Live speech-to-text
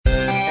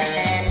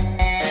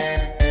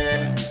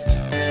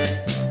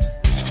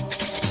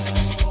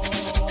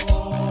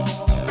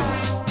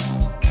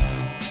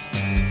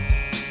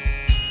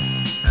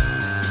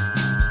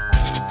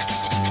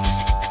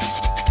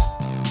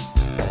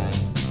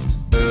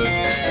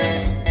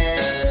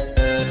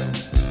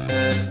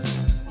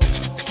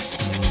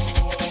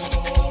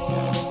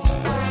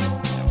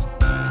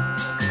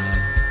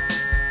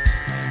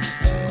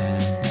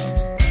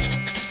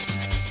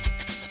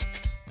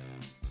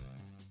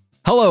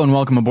and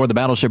welcome aboard the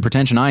Battleship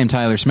Pretension. I am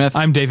Tyler Smith.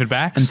 I'm David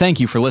Bax. And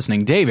thank you for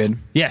listening. David.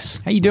 Yes.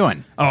 How you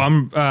doing? Oh,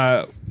 I'm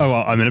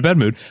in a bad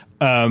mood.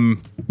 No,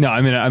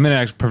 I'm in a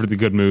actually perfectly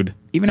good mood.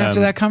 Even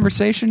after that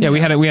conversation? Yeah, we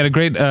had a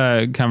great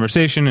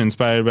conversation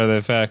inspired by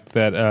the fact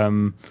that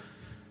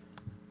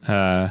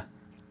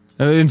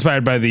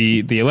inspired by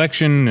the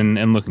election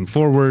and looking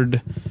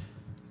forward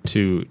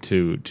to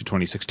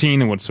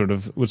 2016 and what sort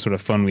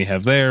of fun we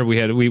have there.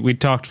 We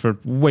talked for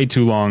way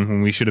too long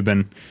when we should have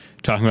been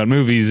talking about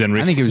movies and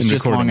I think it was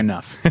just recording. long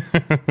enough.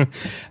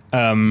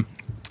 But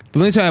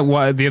let me tell you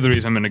why the other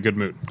reason I'm in a good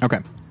mood. Okay.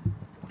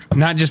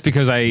 Not just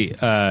because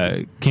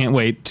I can't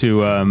wait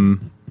to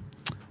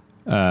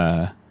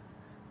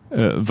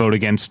vote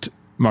against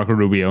Marco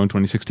Rubio in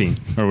 2016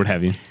 or what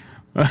have you.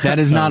 That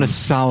is not a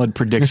solid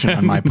prediction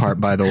on my part,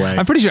 by the way.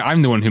 I'm pretty sure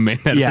I'm the one who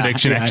made that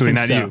prediction, actually,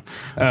 not so.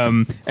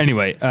 you.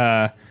 Anyway,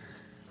 I'm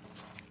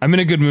in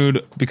a good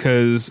mood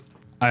because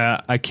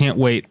I can't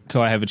wait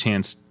till I have a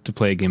chance to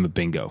play a game of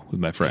bingo with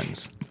my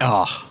friends.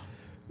 Oh.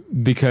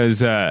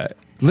 Because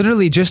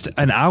literally just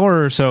an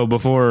hour or so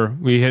before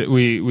we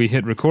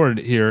hit record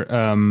here,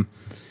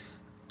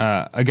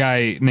 a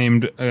guy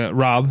named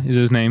Rob is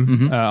his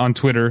name on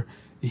Twitter.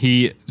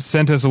 He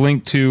sent us a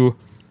link to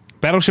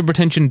Battleship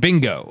Retention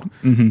Bingo,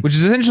 which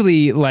is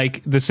essentially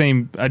like the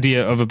same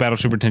idea of a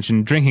Battleship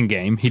Retention drinking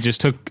game. He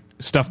just took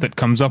stuff that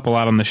comes up a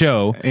lot on the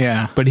show,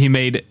 but he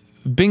made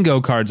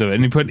bingo cards of it,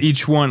 and he put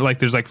each one, like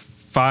there's like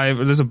 5,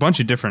 there's a bunch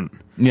of different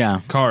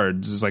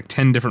cards. There's like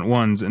 10 different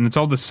ones, and it's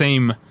all the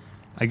same,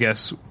 I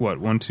guess,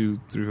 1, 2,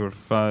 3, 4,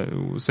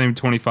 5, same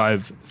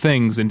 25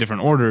 things in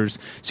different orders,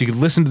 so you could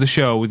listen to the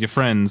show with your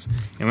friends,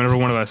 and whenever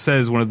one of us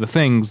says one of the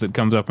things that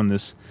comes up on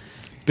this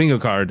bingo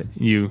card,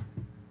 you...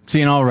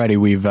 See, and already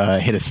we've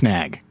hit a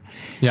snag.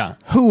 Yeah.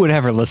 Who would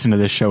ever listen to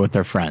this show with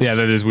their friends? Yeah,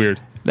 that is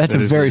weird. That's a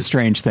very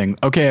strange thing.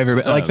 Okay,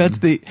 everybody. Like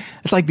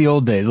it's like the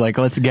old days. Like,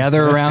 let's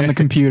gather around the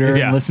computer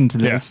and listen to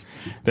this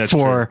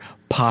for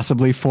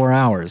possibly 4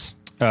 hours.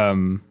 But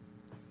I'm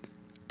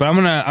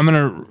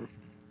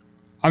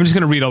just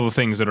gonna read all the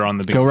things that are on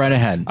the bingo. Go right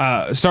ahead.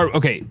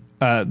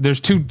 There's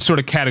 2 sort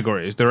of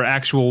categories. There are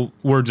actual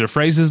words or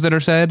phrases that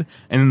are said,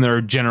 and then there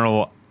are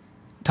general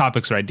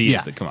topics or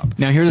ideas that come up.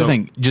 Now here's the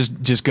thing: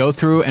 just go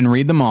through and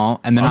read them all,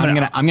 and then I'm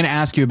gonna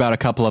ask you about a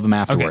couple of them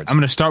afterwards. Okay, I'm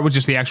gonna start with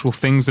just the actual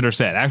things that are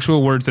said,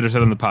 actual words that are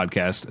said on the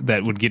podcast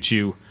that would get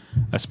you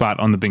a spot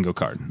on the bingo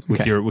card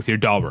with your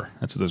dauber.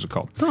 That's what those are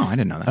called. Oh, I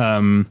didn't know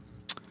that.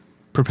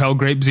 Propel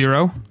Grape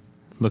Zero.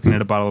 Looking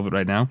at a bottle of it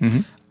right now.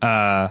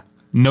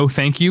 No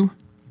thank you.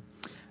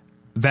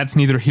 That's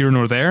neither here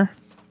nor there.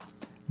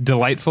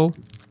 Delightful.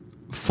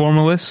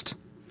 Formalist.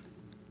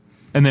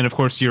 And then, of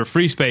course, your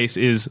free space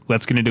is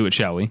let's gonna do it,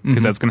 shall we?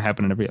 Because that's gonna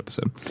happen in every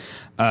episode.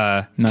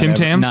 Tim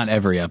Tams. Not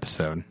every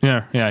episode.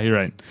 Yeah, you're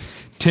right.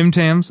 Tim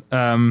Tams.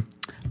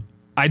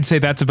 I'd say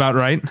that's about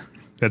right.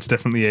 That's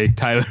definitely a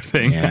Tyler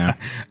thing. Yeah.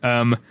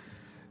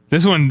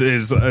 This one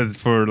is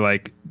for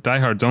like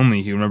diehards only.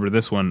 You remember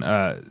this one?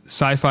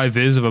 Sci-fi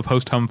viz of a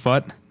post-hum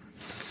fut.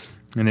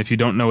 And if you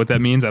don't know what that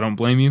means, I don't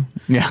blame you.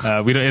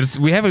 Yeah. We've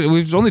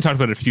only talked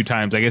about it a few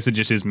times. I guess it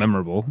just is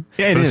memorable.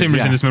 Yeah, for the same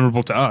reason it's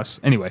memorable to us.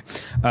 Anyway,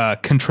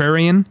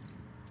 Contrarian,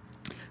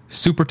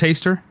 Super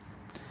Taster,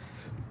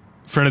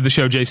 friend of the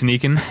show, Jason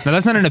Eakin. Now,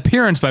 that's not an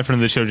appearance by friend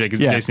of the show,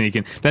 Jason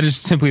Eakin. That is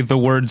simply the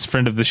words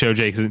friend of the show,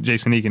 Jason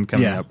Eakin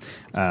coming up.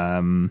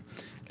 And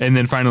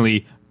then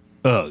finally,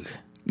 ugh.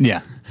 Yeah.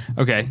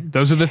 Okay,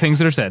 those are the things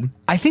that are said.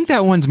 I think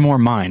that one's more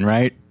mine,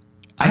 right?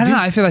 I don't know.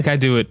 I feel like I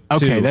do it too.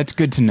 Okay, that's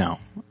good to know.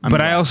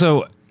 I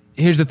also,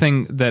 here's the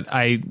thing that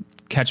I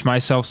catch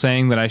myself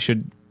saying that I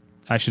should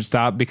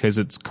stop because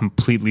it's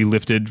completely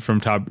lifted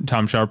from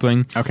Tom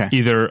Sharpling. Okay.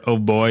 Either oh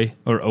boy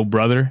or oh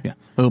brother. Yeah.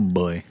 Oh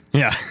boy.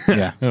 Yeah.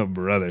 Yeah. Oh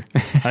brother.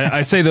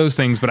 I say those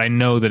things, but I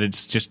know that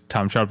it's just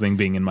Tom Sharpling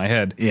being in my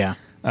head. Yeah.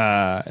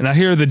 And I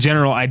hear the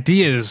general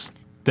ideas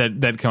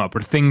that come up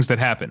or things that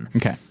happen.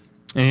 Okay.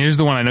 And here's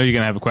the one I know you're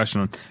going to have a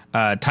question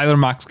on. Tyler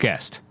Mock's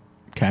guest.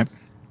 Okay.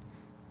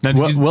 Now,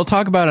 we'll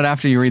talk about it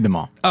after you read them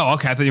all. Oh,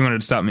 okay. I thought you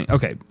wanted to stop me.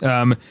 Okay.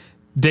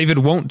 David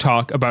won't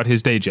talk about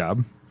his day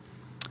job.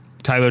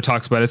 Tyler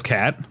talks about his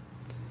cat.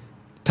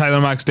 Tyler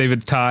mocks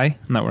David's tie.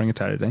 I'm not wearing a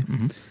tie today.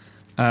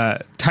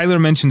 Tyler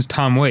mentions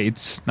Tom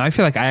Waits. Now, I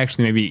feel like I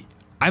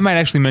might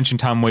actually mention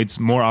Tom Waits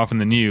more often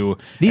than you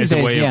as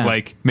a way of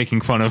like making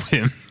fun of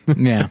him.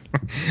 Yeah.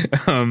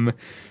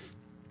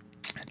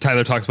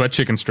 Tyler talks about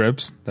chicken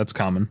strips. That's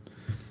common.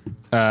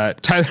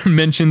 Tyler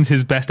mentions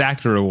his Best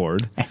Actor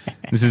award.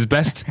 This is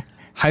Best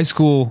High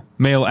School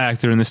Male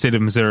Actor in the state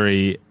of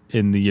Missouri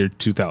in the year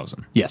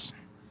 2000. Yes.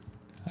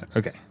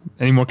 Okay.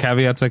 Any more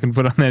caveats I can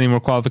put on that? Any more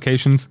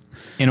qualifications?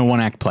 In a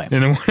one-act play.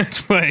 In a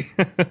one-act play.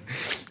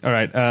 All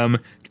right.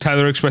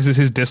 Tyler expresses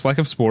his dislike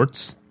of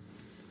sports.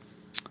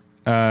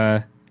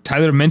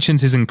 Tyler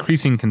mentions his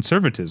increasing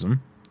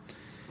conservatism.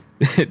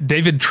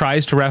 David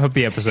tries to wrap up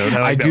the episode.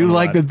 I do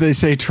like that they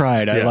say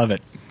tried. I love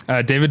it.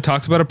 David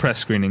talks about a press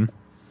screening.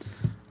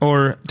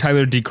 Or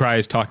Tyler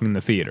decries talking in the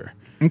theater.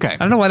 Okay. I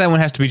don't know why that one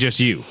has to be just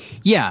you.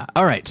 Yeah.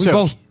 All right.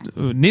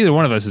 Neither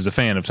one of us is a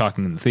fan of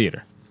talking in the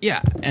theater.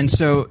 Yeah, and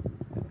so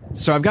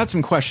I've got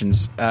some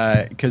questions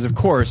because, of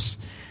course,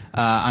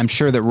 I'm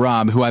sure that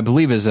Rob, who I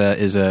believe is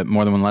a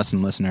More Than One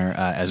Lesson listener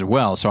as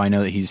well, so I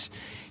know that he's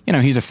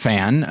a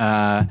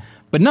fan.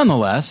 But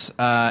nonetheless,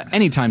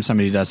 anytime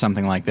somebody does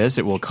something like this,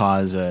 it will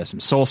cause some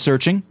soul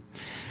searching.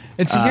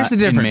 And see, here's the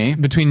difference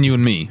between you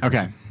and me.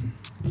 Okay,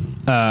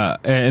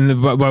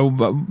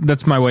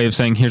 that's my way of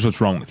saying here's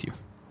what's wrong with you.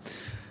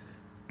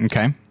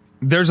 Okay,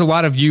 there's a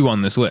lot of you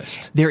on this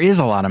list. There is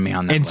a lot of me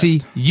on that list.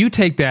 And see, you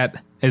take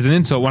that as an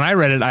insult. When I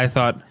read it, I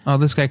thought, oh,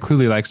 this guy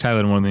clearly likes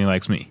Tyler more than he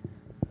likes me.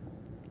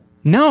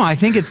 No, I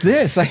think it's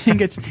this. I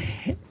think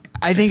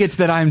it's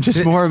that I'm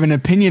just more of an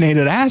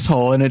opinionated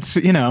asshole, and it's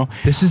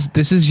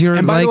This is your.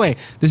 And by the way,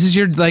 this is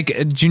your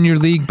junior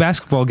league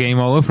basketball game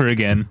all over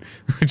again,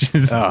 which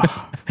is.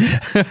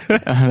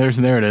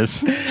 There it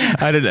is.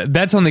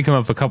 That's only come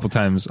up a couple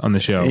times on the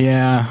show.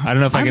 Yeah, I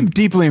don't know if I'm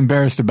deeply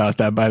embarrassed about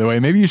that. By the way,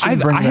 maybe you should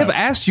bring it up. I have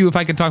asked you if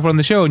I could talk about it on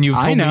the show, and you've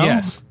told me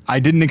yes. I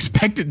didn't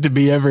expect it to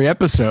be every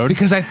episode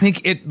because I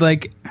think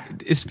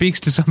it speaks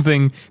to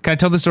something. Can I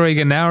tell the story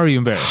again now, or are you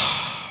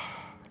embarrassed?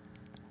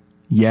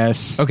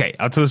 Yes. Okay,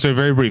 I'll tell the story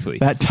very briefly.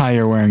 That tie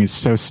you're wearing is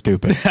so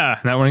stupid.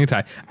 Not wearing a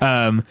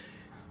tie.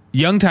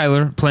 Young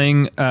Tyler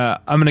playing, I'm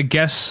going to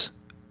guess,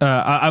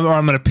 I'm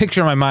going to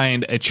picture in my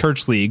mind a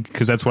church league,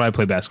 because that's what I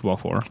play basketball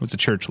for. It's a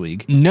church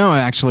league. No,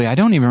 actually, I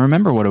don't even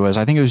remember what it was.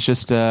 I think it was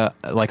just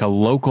like a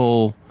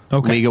local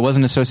league. It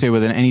wasn't associated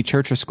with any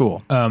church or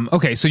school.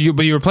 Okay, so you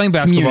were playing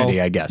basketball.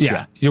 Community, I guess.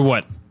 Yeah. You're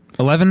what,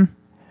 11?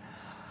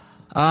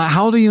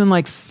 How old are you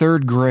in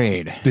third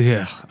grade?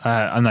 Yeah,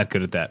 I'm not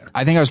good at that.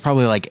 I think I was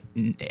probably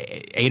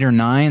 8 or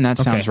 9. That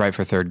sounds right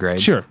for third grade.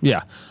 Sure,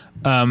 yeah.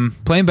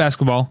 Playing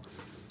basketball.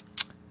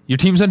 Your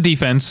team's on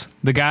defense.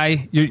 The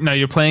guy,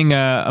 you're playing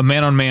a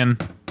man-on-man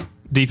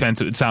defense,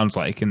 it sounds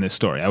like, in this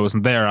story. I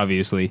wasn't there,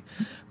 obviously.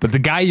 But the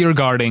guy you're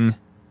guarding,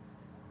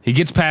 he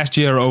gets past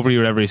you or over you,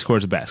 whatever, he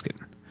scores a basket.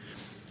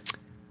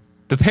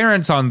 The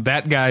parents on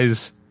that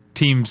guy's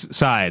team's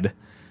side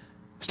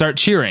start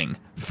cheering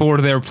for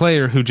their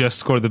player who just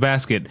scored the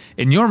basket.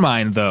 In your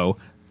mind, though,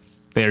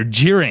 they're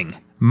jeering,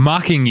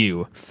 mocking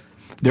you.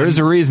 There is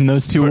a reason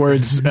those two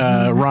words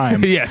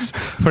rhyme. Yes,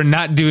 for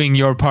not doing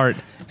your part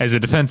as a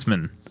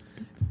defenseman.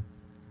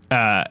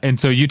 And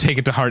so you take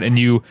it to heart and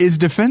you... Is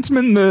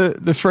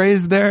defenseman the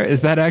phrase there?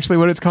 Is that actually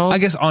what it's called? I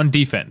guess on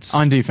defense.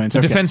 On defense,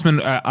 okay.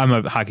 Defenseman, I'm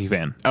a hockey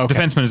fan. Okay.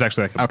 Defenseman is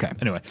actually okay.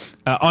 Anyway,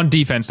 on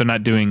defense, you're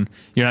not doing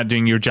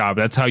your job.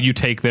 That's how you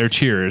take their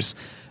cheers.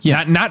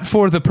 Yeah. Not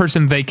for the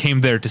person they came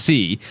there to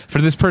see.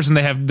 For this person,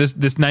 they have this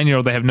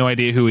 9-year-old. They have no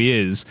idea who he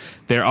is.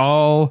 They're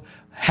all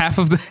half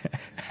of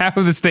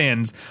the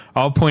stands,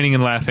 all pointing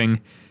and laughing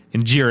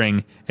and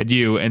jeering at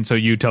you, and so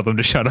you tell them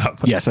to shut up.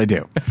 Yes, I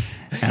do.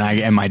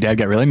 And my dad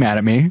got really mad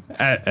at me,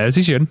 as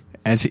he should.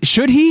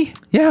 Should he?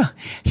 Yeah.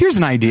 Here's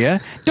an idea: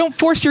 don't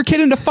force your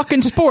kid into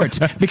fucking sports,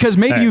 because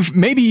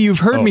maybe you've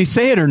heard me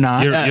say it or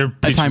not you're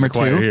a time or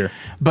two. Here.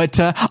 But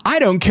I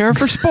don't care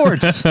for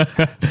sports.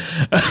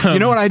 You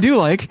know what I do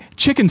like?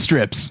 Chicken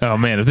strips. Oh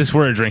man, if this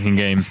were a drinking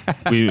game,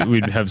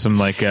 we'd have some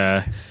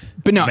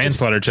but no,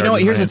 manslaughter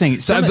charges. Here's the thing.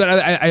 But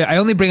I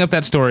only bring up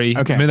that story.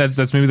 Okay. Maybe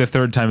that's maybe the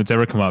third time it's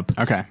ever come up.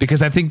 Okay.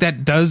 Because I think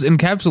that does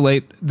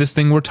encapsulate this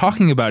thing we're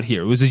talking about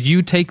here. Was that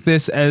you take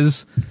this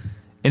as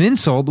an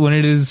insult when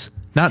it is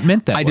not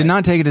meant that way. I did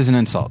not take it as an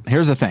insult.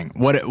 Here's the thing.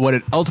 What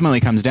it ultimately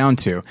comes down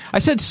to, I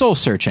said soul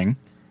searching.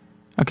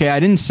 Okay, I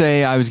didn't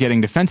say I was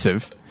getting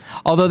defensive.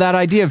 Although that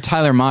idea of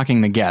Tyler mocking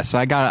the guests,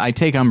 I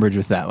take umbrage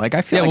with that.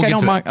 I feel I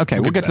don't mock.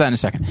 Okay, we'll get to that in a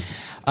second.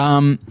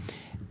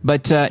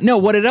 But no,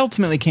 what it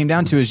ultimately came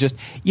down to is just,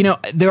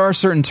 there are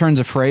certain turns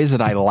of phrase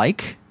that I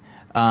like.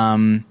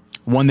 One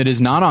that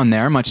is not on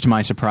there, much to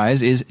my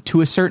surprise, is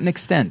to a certain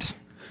extent.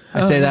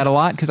 I say that a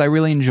lot because I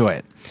really enjoy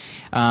it.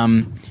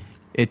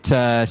 It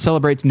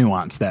celebrates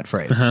nuance, that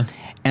phrase. Uh-huh.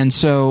 And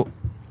so,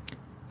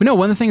 one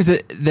of the things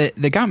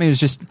that got me was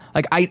just,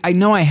 I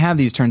know I have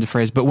these turns of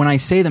phrase, but when I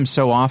say them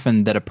so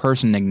often that a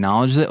person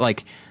acknowledges it,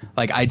 like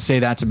I'd say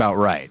that's about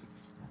right.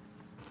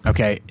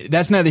 Okay,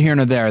 that's neither here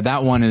nor there.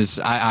 That one is,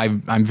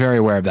 I'm very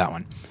aware of that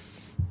one.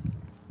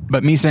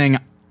 But me saying,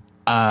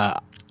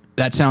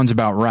 that sounds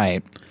about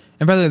right.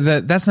 And by the way,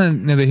 that's not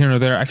neither here nor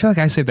there. I feel like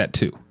I say that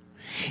too.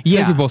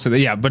 Yeah. We both say that.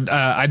 Yeah, but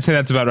I'd say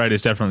that's about right.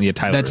 It's definitely a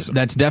Tylerism.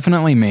 That's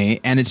definitely me.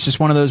 And it's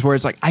just one of those where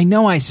it's I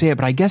know I say it,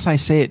 but I guess I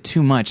say it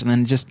too much. And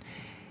then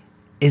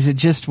is it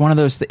just one of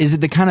those, is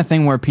it the kind of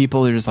thing where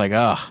people are just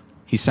ugh,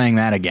 he's saying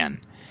that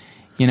again?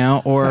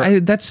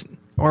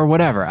 Or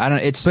whatever. But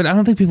I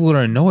don't think people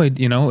are annoyed,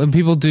 and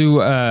people do.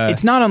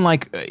 It's not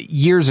unlike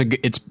years ago.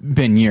 It's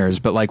been years,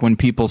 but when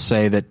people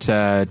say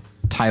that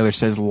Tyler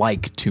says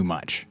too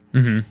much,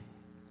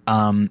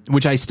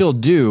 which I still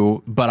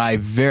do. But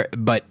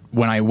but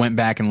when I went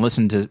back and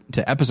listened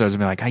to episodes, I'd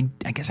be like, I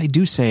guess I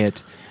do say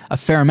it a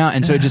fair amount,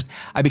 and so it's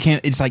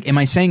am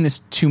I saying this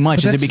too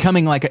much? Is it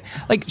becoming like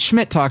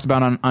Schmidt talks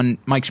about on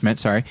Mike Schmidt?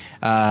 Sorry,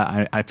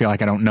 I feel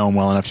like I don't know him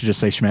well enough to just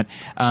say Schmidt.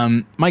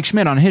 Mike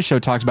Schmidt on his show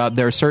talks about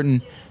there are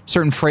certain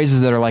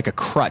phrases that are like a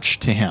crutch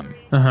to him.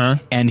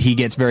 and he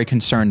gets very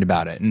concerned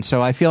about it. And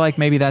so I feel like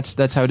maybe that's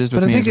how it is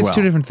with But I me think as it's well.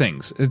 two different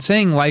things. It's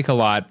saying like a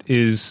lot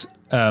is,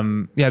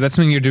 that's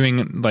something you're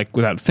doing like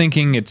without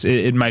thinking.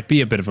 It might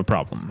be a bit of a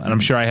problem, and I'm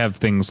sure I have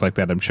things like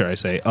that. I'm sure I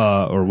say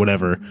or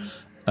whatever,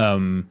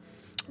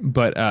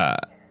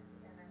 but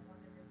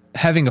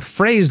having a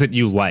phrase that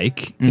you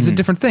like is a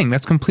different thing.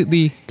 That's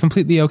completely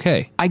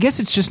okay. I guess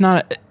it's just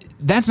not.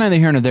 That's neither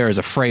here nor there as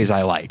a phrase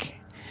I like.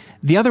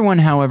 The other one,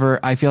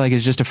 however, I feel like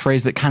is just a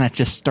phrase that kind of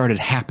just started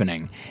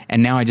happening,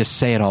 and now I just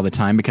say it all the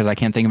time because I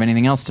can't think of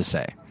anything else to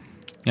say.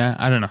 Yeah,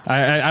 I don't know.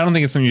 I don't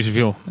think it's something you should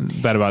feel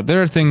bad about.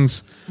 There are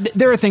things.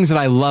 There are things that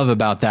I love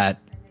about that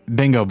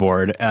bingo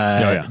board.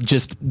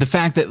 Just the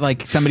fact that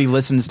like somebody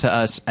listens to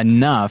us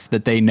enough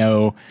that they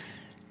notice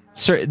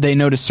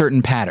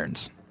certain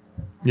patterns.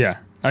 Yeah.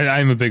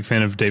 I'm a big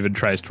fan of David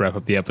tries to wrap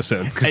up the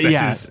episode.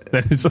 Yeah.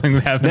 That is something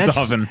that happens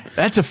often.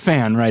 That's a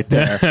fan right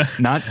there.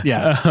 Not,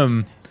 yeah. I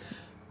don't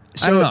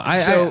know.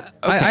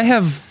 I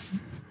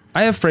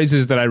have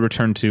phrases that I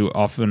return to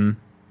often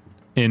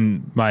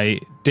in my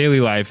daily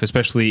life,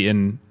 especially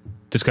in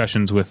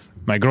discussions with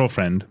my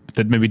girlfriend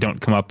that maybe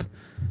don't come up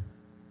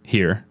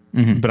here.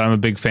 Mm-hmm. But I'm a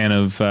big fan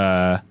of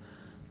well,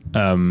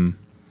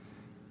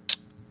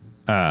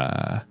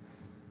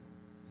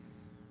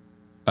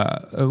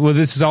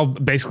 this is all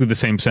basically the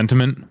same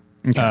sentiment.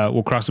 Okay.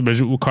 We'll cross the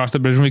bridge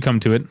when we come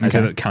to it. Okay. I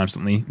say that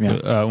constantly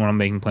when I'm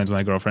making plans with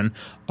my girlfriend.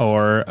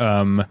 Or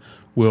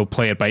we'll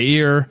play it by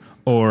ear.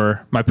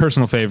 Or my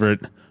personal favorite,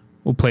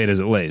 we'll play it as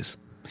it lays.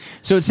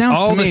 So it sounds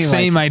all to me the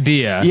same like,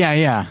 idea.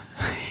 Yeah.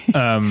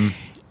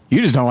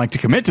 You just don't like to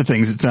commit to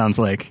things. It sounds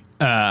like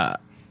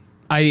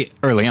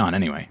early on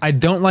anyway. I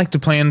don't like to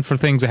plan for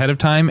things ahead of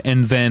time,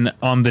 and then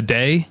on the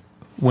day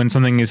when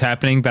something is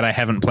happening that I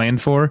haven't planned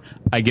for,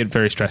 I get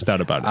very stressed out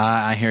about it.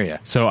 I hear you.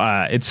 So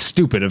it's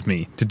stupid of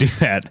me to do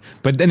that.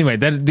 But anyway,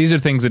 these are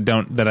things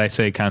that I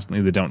say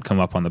constantly that don't come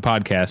up on the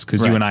podcast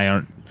because you and I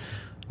aren't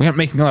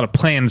making a lot of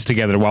plans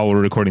together while we're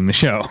recording the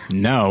show.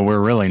 No, we're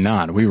really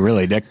not. We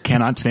really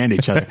cannot stand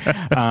each other.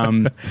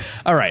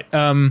 All right.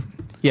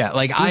 Yeah,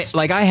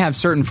 I have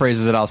certain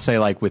phrases that I'll say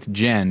like with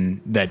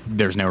Jen that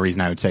there's no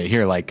reason I would say it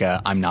here. Like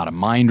I'm not a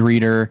mind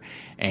reader,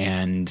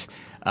 and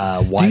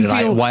why did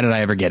I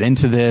ever get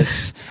into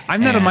this?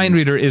 I'm not a mind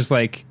reader is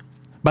like.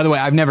 By the way,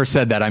 I've never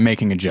said that. I'm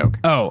making a joke.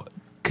 Oh,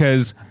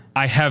 because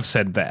I have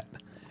said that.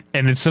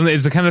 And it's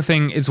the kind of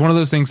thing, it's one of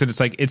those things that it's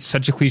like, it's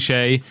such a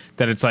cliche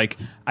that it's like,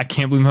 I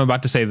can't believe I'm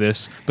about to say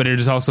this, but it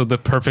is also the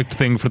perfect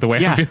thing for the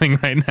way I'm feeling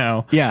right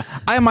now. Yeah.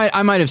 I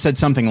might have said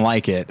something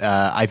like it.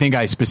 I think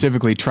I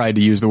specifically tried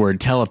to use the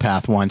word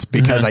telepath once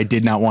because I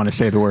did not want to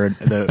say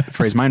the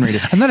phrase mind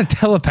reader. I'm not a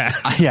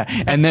telepath. Yeah.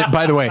 And then,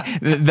 by the way,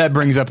 that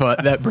brings up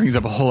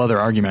a whole other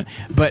argument.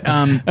 But,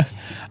 I'm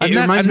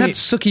not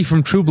Sookie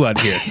from True Blood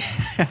here.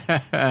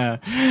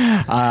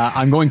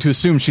 I'm going to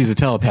assume she's a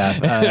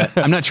telepath.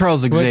 I'm not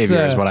Charles Xavier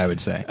is what I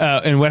would say.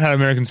 In Wet Hot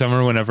American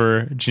Summer,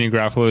 whenever Jeannie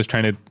Garofalo is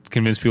trying to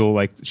convince people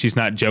like she's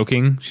not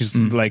joking, she's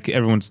like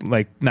everyone's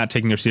like not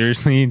taking her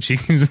seriously, and she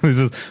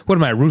says, "What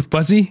am I, Ruth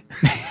Buzzy?"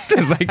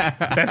 Like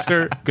that's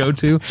her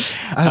go-to.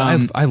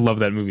 I love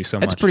that movie so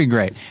much. It's pretty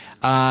great.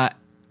 There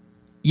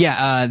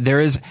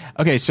is.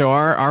 Okay, so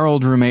our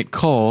old roommate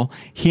Cole,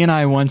 he and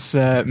I once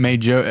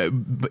made he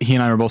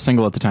and I were both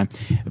single at the time,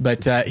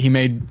 but he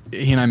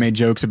and I made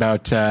jokes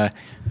about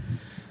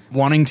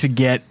wanting to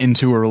get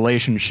into a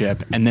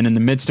relationship, and then in the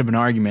midst of an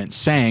argument,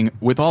 saying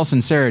with all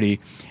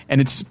sincerity,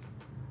 and it's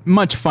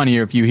much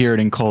funnier if you hear it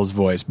in Cole's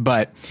voice,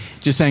 but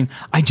just saying,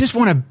 "I just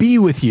want to be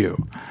with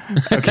you,"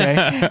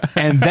 okay,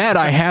 and that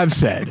I have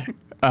said.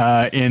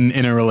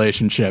 In a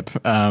relationship,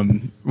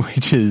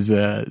 which is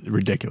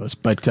ridiculous.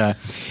 But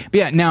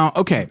yeah, now,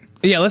 okay.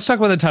 Yeah, let's talk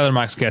about the Tyler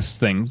mocks guests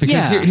thing.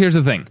 Because here's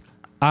the thing.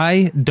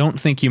 I don't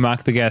think you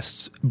mock the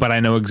guests, but I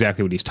know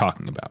exactly what he's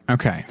talking about.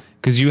 Okay.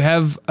 Because you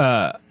have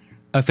a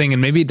thing,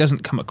 and maybe it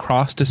doesn't come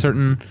across to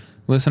certain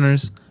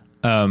listeners,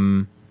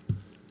 but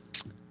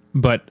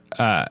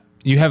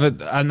you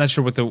have I'm not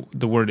sure what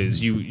the word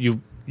is.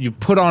 You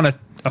put on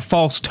a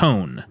false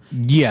tone.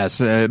 Yes,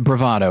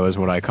 bravado is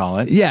what I call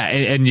it. Yeah,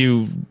 and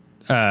you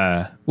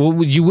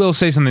you will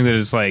say something that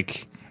is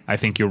like, I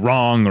think you're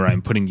wrong, or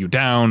I'm putting you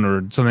down,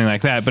 or something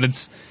like that, but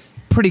it's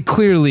pretty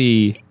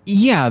clearly...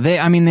 Yeah, they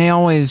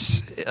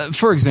always...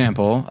 for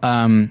example,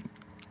 I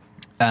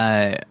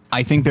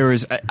think there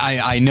was...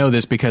 I know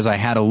this because I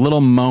had a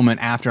little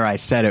moment after I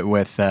said it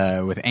with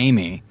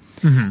Amy,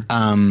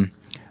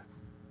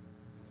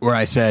 where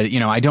I said,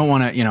 I don't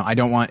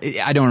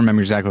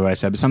remember exactly what I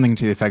said, but something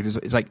to the effect is,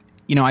 it's like,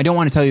 I don't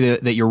want to tell you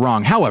that you're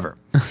wrong. However,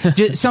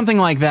 just something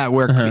like that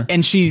where,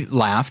 and she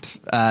laughed.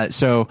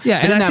 So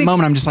in that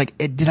moment, I'm just like,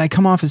 did I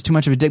come off as too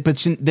much of a dick?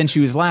 But then she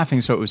was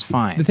laughing, so it was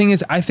fine. The thing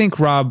is, I think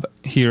Rob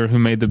here, who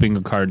made the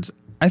bingo cards,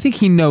 I think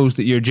he knows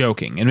that you're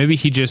joking. And maybe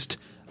he just,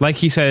 like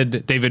he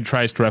said, David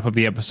tries to wrap up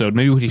the episode.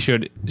 Maybe what he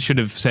should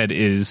have said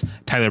is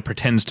Tyler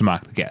pretends to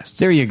mock the guests.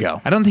 There you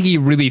go. I don't think he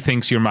really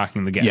thinks you're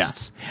mocking the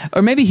guests. Yeah.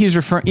 Or maybe he's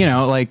referring,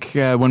 like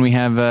when we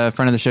have a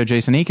friend of the show,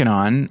 Jason Eakin,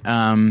 on,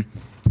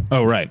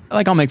 Oh, right.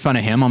 Like, I'll make fun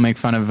of him. I'll make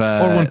fun of...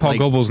 Or when Paul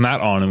Goebel's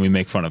not on and we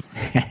make fun of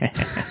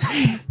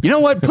him. You know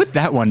what? Put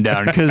that one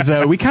down, because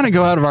we kind of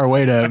go out of our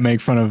way to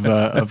make fun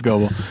of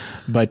Goebel.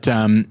 But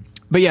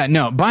yeah,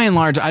 no, by and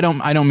large, I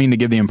don't mean to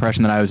give the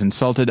impression that I was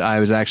insulted. I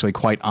was actually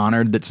quite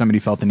honored that somebody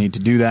felt the need to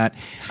do that.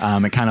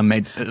 It kind of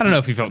made... I don't know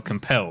if he felt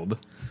compelled.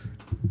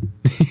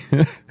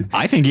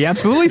 I think he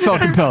absolutely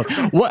felt compelled.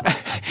 What?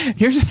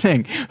 Here's the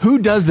thing. Who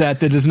does that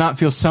does not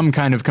feel some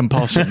kind of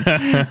compulsion?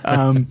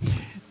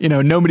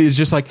 Nobody is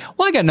just like,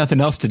 well, I got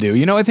nothing else to do.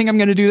 I think I'm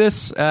going to do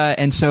this.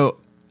 And so,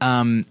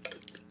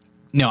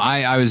 no,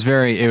 I was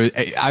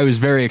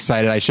very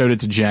excited. I showed it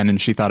to Jen, and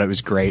she thought it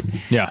was great.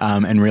 Yeah.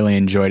 And really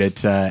enjoyed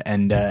it.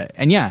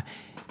 And yeah,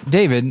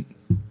 David,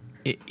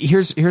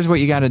 here's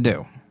what you got to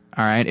do.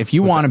 All right. If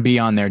you want to be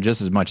on there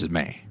just as much as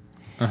me,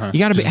 you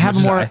got to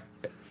have more.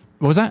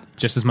 What was that?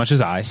 Just as much as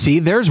I. See,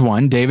 there's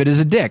one. David is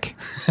a dick.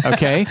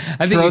 Okay,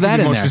 I think throw that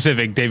in more there.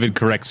 Specific. David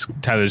corrects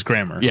Tyler's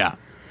grammar. Yeah,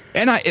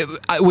 and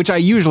which I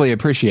usually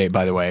appreciate,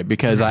 by the way,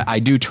 because I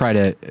do try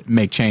to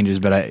make changes,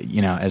 but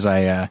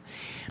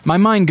my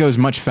mind goes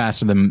much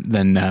faster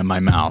than my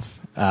mouth,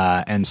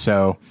 and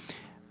so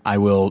I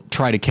will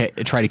try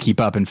to keep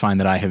up and find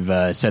that I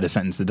have said a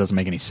sentence that doesn't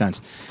make any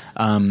sense.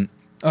 Oh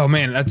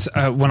man, that's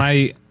when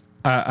I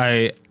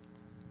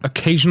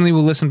occasionally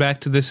will listen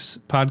back to this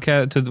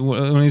podcast, to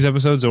one of these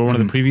episodes or one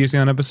of the previously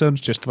on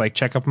episodes, just to like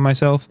check up on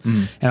myself.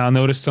 And I'll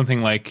notice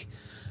something like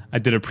I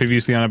did a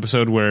previously on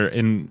episode where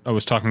I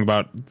was talking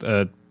about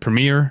a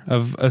premiere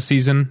of a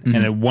season, and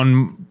at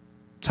one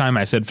time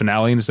I said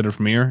finale instead of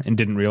premiere and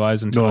didn't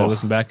realize until I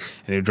listened back,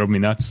 and it drove me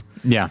nuts.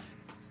 Yeah.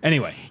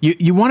 Anyway,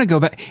 you want to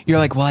go back. You're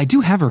like, well, I do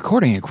have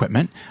recording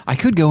equipment. I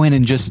could go in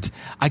and just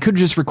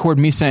record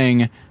me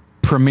saying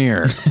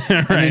premiere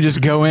and then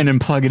just go in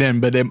and plug it in,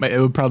 but it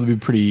would probably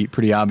be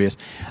pretty obvious.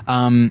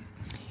 But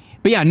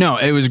yeah, no,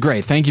 it was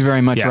great. Thank you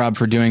very much, Rob,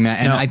 for doing that.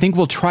 And I think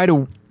we'll try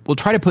to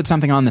put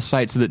something on the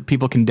site so that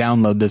people can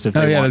download this if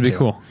they want to. That'd be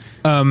cool.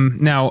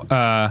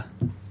 Now,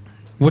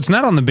 what's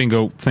not on the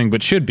bingo thing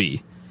but should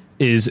be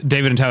is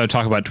David and Tyler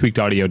talk about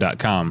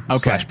tweakedaudio.com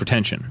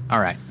 /pretension.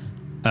 All right.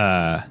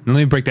 Let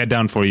me break that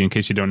down for you in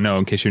case you don't know,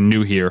 in case you're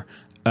new here.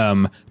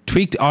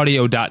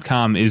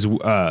 Tweakedaudio.com is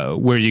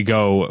where you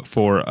go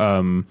for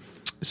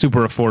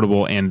super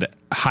affordable and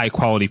high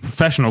quality,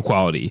 professional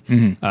quality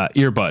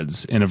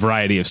earbuds in a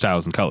variety of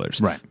styles and colors.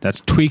 Right.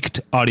 That's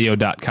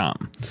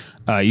tweakedaudio.com.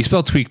 You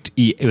spell tweaked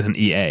with an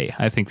EA.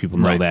 I think people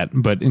know that,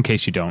 but in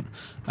case you don't,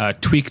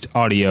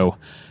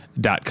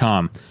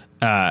 tweakedaudio.com.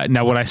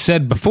 Now, what I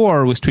said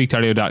before was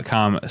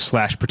tweakedaudio.com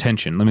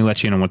 /pretension. Let me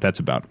let you in on what that's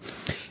about.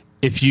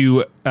 If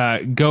you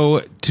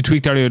go to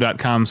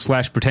tweakedaudio.com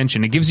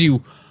 /pretension, it gives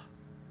you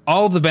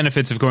all the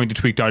benefits of going to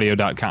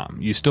tweakedaudio.com.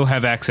 You still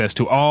have access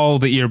to all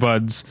the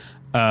earbuds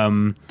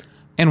and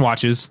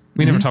watches.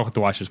 We never talk about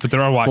the watches, but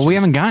there are watches. Well, we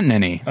haven't gotten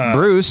any.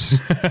 Bruce. In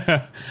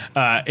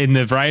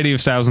the variety of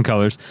styles and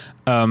colors.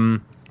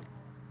 But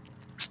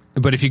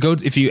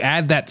if you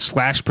add that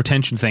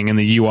 /pretension thing in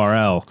the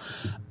URL,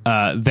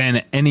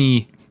 then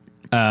any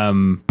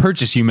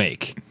purchase you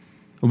make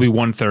will be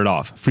 1/3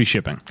 off, free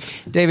shipping.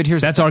 David,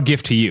 that's our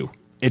gift to you.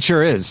 It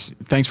sure is.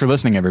 Thanks for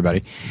listening,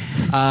 everybody.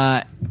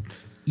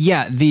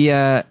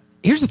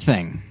 Here's the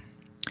thing.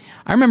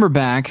 I remember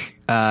back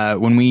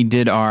when we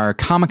did our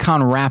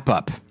Comic-Con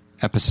wrap-up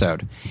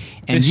episode,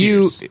 and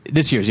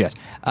this year's, yes.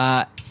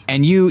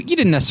 And you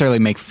didn't necessarily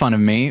make fun of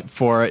me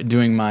for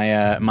doing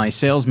my my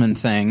salesman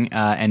thing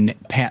and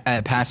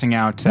passing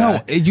out.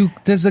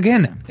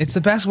 It's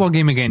a basketball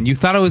game again. You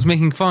thought I was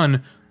making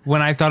fun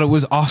when I thought it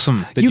was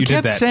awesome that you did that.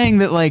 You kept saying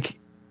that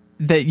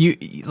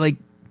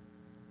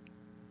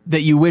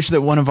that you wish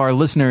that one of our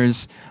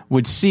listeners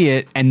would see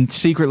it and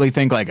secretly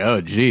think like, oh,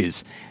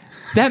 geez,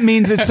 that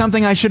means it's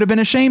something I should have been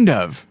ashamed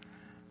of.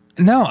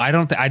 No, I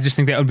don't. I just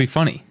think that would be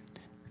funny.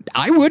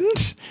 I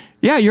wouldn't.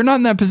 Yeah, you're not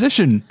in that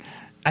position.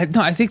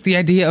 I think the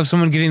idea of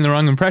someone getting the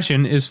wrong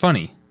impression is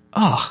funny.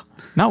 Oh,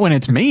 not when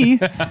it's me.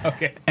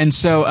 Okay. And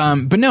so,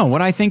 but no,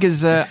 what I think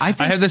is, I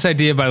have this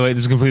idea, by the way,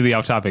 this is completely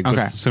off topic,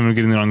 but someone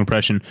getting the wrong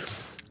impression.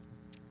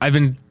 I've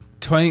been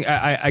toying,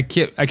 I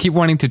keep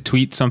wanting to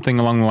tweet something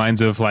along the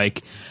lines of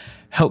like,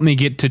 help me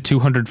get to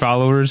 200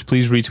 followers,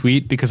 please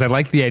retweet, because I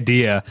like the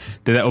idea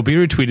that will be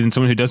retweeted and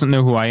someone who doesn't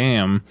know who I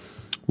am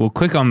will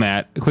click on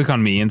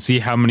me and see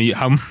how many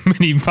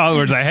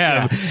followers I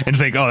have and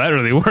think, oh, that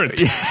really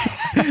worked.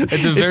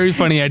 It's a very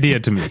funny idea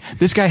to me.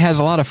 This guy has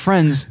a lot of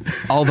friends,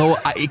 although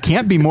it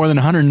can't be more than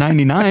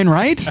 199,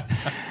 right?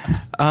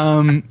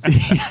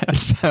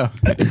 So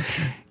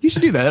you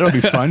should do that. That'll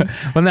be fun.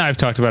 Well, now I've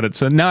talked about it,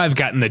 so now I've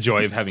gotten the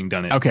joy of having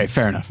done it. Okay,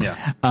 fair enough.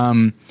 Yeah.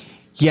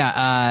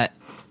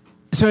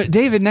 So,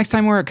 David, next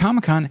time we're at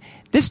Comic-Con,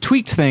 this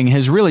tweaked thing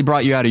has really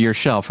brought you out of your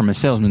shell from a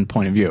salesman's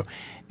point of view.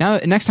 Now,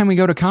 next time we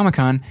go to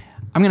Comic-Con,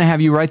 I'm going to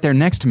have you right there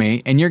next to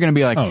me, and you're going to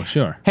be like, "Oh,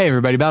 sure. Hey,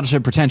 everybody,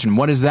 Battleship Pretension.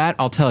 What is that?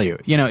 I'll tell you.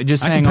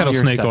 Just saying all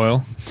your snake stuff."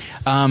 Oil.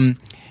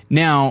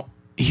 Now,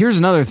 here's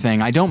another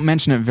thing. I don't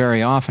mention it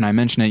very often. I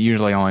mention it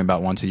usually only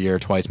about once a year,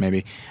 twice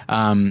maybe.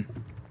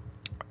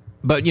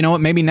 But you know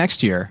what? Maybe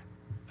next year,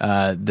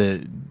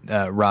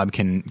 Rob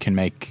can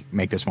make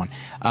this one.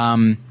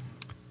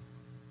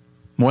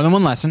 More Than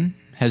One Lesson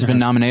has been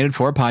nominated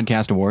for a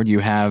podcast award. You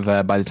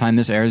have, by the time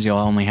this airs, you'll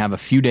only have a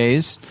few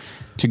days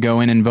to go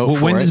in and vote for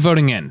it. When does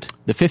voting end?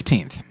 The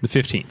 15th. The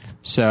 15th.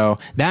 So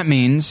that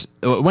means,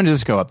 when does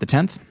this go up? The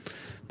 10th?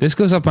 This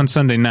goes up on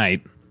Sunday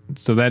night.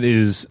 So that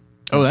is...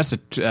 Oh, that's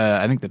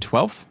I think the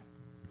 12th?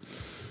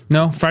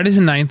 No, Friday's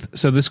the 9th.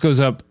 So this goes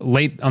up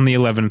late on the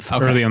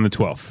 11th, early on the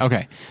 12th.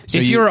 Okay. So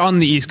if you're on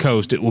the East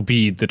Coast, it will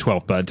be the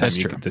 12th by the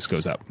time this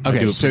goes up.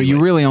 Okay, so you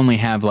really only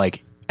have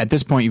at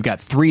this point, you've got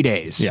 3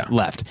 days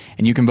left,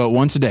 and you can vote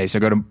once a day. So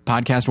go to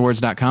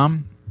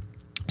podcastawards.com,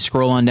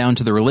 scroll on down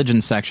to the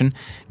religion section,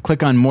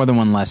 click on More Than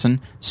One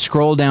Lesson,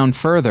 scroll down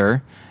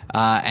further,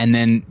 and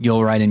then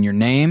you'll write in your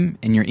name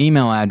and your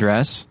email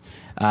address,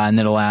 and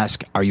it'll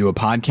ask, are you a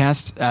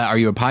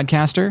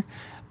podcaster,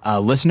 a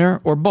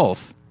listener, or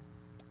both?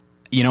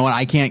 You know what?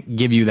 I can't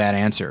give you that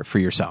answer for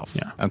yourself.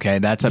 Yeah. Okay,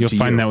 that's up to you.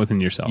 You'll find that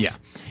within yourself. Yeah.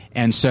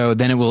 And so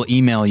then it will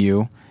email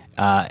you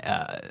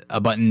a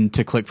button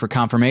to click for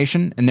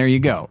confirmation, and there you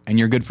go. And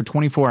you're good for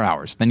 24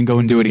 hours. Then go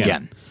and do it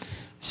again.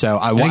 So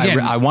I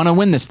want to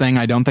win this thing.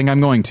 I don't think I'm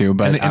going to,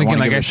 but and again,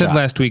 like I said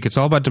last week, it's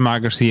all about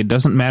democracy. It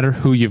doesn't matter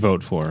who you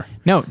vote for.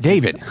 No,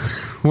 David.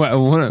 What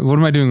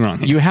am I doing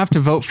wrong? You have to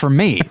vote for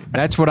me.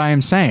 That's what I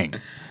am saying.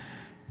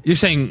 You're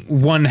saying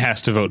one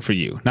has to vote for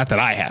you, not that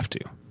I have to.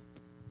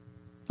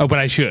 Oh, but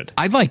I should.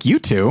 I'd like you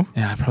to.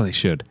 Yeah, I probably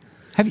should.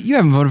 You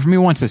haven't voted for me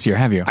once this year,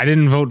 have you? I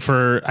haven't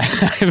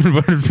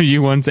voted for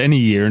you once any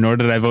year, nor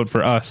did I vote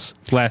for us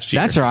last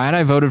year. That's all right.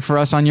 I voted for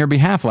us on your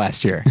behalf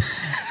last year.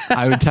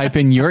 I would type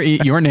in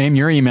your name,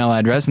 your email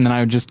address, and then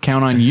I would just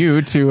count on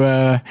you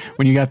to,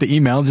 when you got the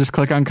email, just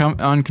click on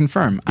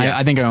confirm. Yeah.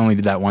 I think I only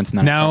did that once.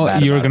 And now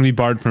you're going to be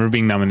barred from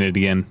being nominated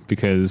again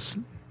because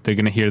they're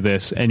going to hear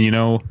this, and you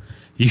know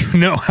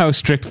how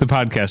strict the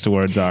podcast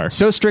awards are.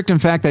 So strict, in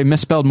fact, they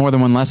misspelled More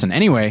Than One Lesson.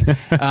 Anyway,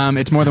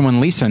 it's More Than One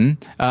Lesson,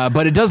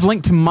 but it does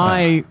link to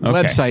my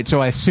website, so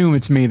I assume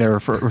it's me they're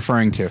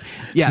referring to.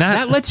 Yeah,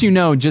 that lets you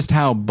know just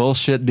how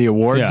bullshit the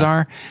awards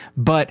are,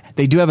 but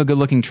they do have a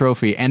good-looking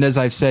trophy, and as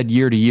I've said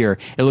year to year,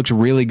 it looks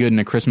really good in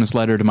a Christmas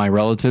letter to my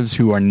relatives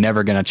who are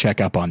never going to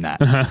check up on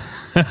that.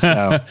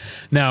 So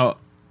now,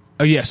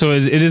 so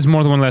it is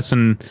More Than One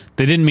Lesson.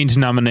 They didn't mean to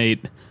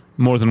nominate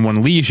More Than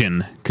One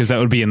Lesion, because that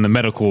would be in the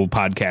medical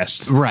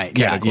podcast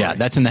category. Yeah,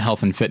 that's in the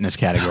health and fitness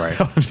category.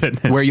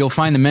 Where you'll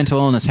find the Mental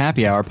Illness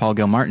Happy Hour, Paul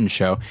Gilmartin's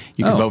show.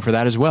 You can vote for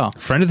that as well.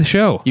 Friend of the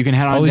show. You can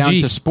head on down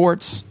to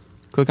sports,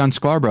 click on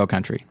Scarborough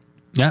Country.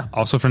 Yeah,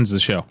 also friends of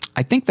the show.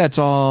 I think that's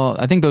all.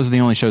 I think those are the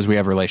only shows we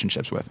have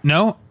relationships with.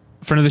 No,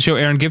 friend of the show,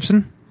 Erin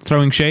Gibson,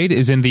 Throwing Shade,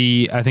 is in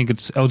the, I think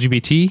it's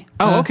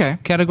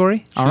LGBT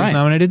category. She was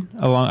nominated.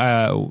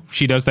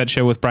 She does that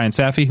show with Brian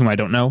Safi, whom I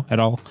don't know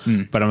at all,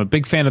 but I'm a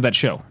big fan of that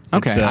show.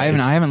 Okay, I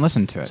haven't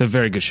listened to it. It's a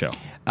very good show.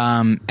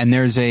 And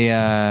there's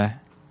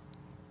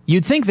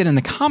you'd think that in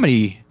the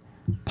comedy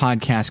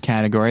podcast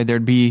category,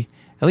 there'd be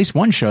at least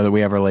one show that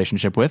we have a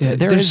relationship with. Yeah,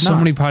 there's so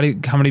many comedy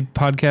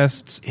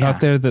podcasts out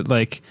there that,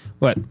 like,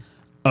 what?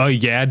 Oh,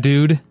 yeah,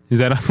 dude? Is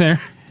that out there?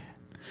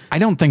 I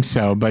don't think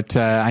so, but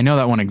I know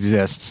that one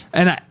exists.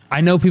 And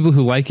I know people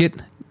who like it,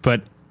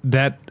 but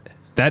that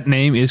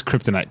name is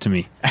kryptonite to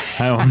me.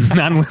 I will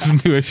not listen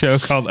to a show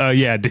called Oh,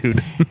 Yeah, Dude.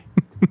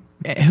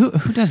 Who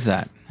does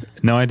that?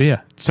 No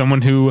idea.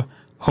 Someone who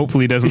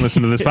hopefully doesn't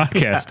listen to this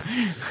podcast.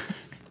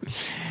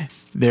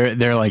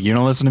 They're like, you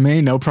don't listen to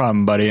me? No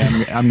problem, buddy.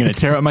 I'm going to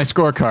tear up my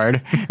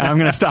scorecard, and I'm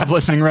going to stop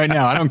listening right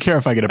now. I don't care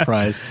if I get a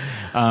prize.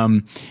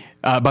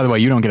 By the way,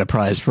 you don't get a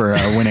prize for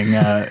winning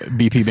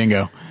BP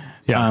Bingo.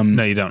 Yeah,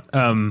 no, you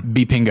don't.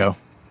 B-Pingo.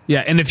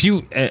 Yeah, and if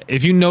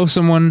you know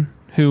someone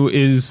who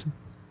is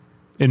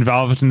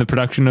involved in the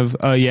production of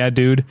Yeah,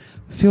 Dude,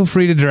 feel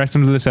free to direct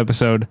them to this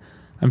episode.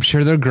 I'm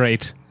sure they're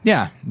great.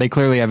 Yeah, they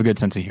clearly have a good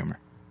sense of humor.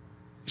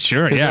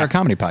 Sure, yeah. They're a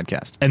comedy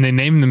podcast. And they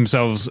name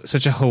themselves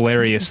such a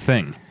hilarious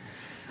thing.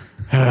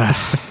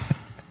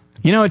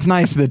 It's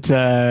nice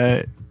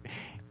that...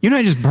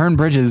 I just burn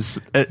bridges.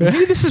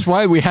 Maybe this is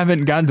why we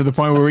haven't gotten to the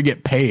point where we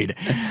get paid.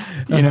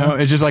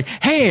 It's just like,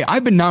 hey,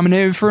 I've been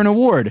nominated for an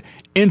award,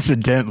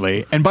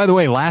 incidentally. And by the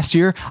way, last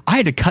year, I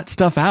had to cut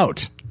stuff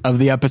out of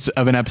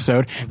an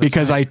episode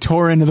because I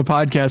tore into the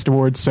podcast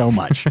awards so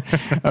much.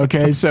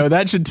 Okay, so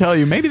that should tell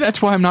you, maybe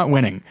that's why I'm not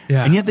winning.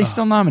 Yeah. And yet they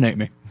still nominate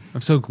me.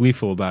 I'm so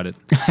gleeful about it.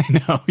 I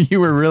know. You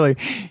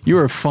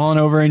were falling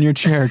over in your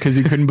chair because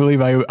you couldn't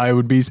believe I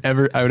would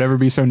ever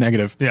be so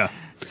negative. Yeah.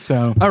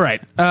 So. All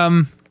right.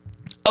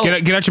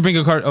 Get out your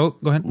bingo card. Oh,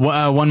 go ahead.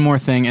 One more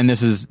thing, and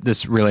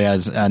this really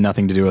has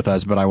nothing to do with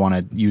us, but I want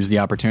to use the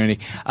opportunity.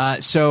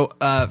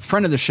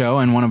 Friend of the show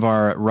and one of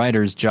our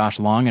writers, Josh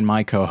Long, and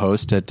my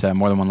co-host at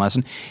More Than One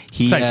Lesson.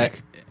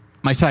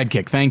 My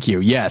sidekick. Thank you.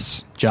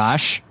 Yes,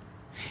 Josh.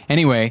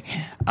 Anyway,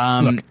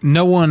 look,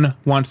 no one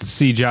wants to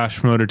see Josh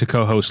promoted to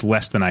co-host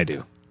less than I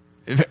do.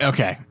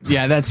 Okay.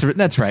 Yeah, that's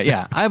right.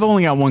 Yeah, I've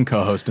only got one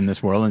co-host in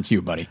this world, and it's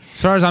you, buddy.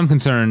 As far as I'm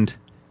concerned,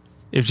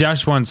 if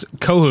Josh wants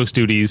co-host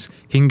duties,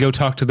 he can go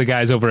talk to the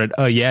guys over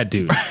at Yeah,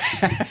 Dude.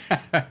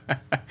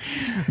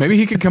 Maybe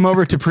he could come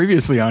over to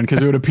Previously On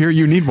because it would appear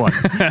you need one.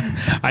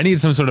 I need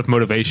some sort of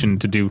motivation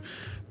to do.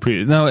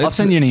 No, I'll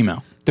send you an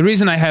email. The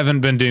reason I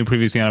haven't been doing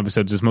Previously On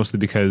episodes is mostly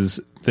because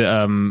I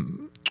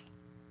don't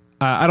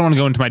want to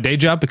go into my day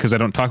job because I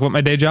don't talk about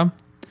my day job.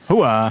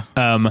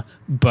 Hooah.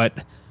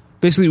 But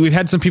basically, we've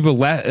had some people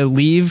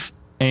leave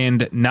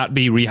and not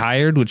be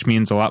rehired, which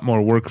means a lot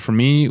more work for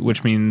me,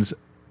 which means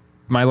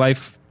my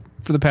life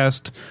for the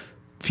past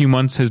few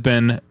months has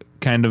been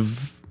kind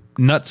of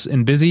nuts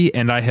and busy,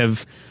 and I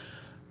have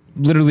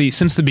literally,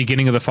 since the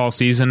beginning of the fall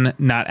season,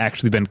 not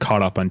actually been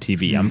caught up on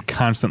TV. I'm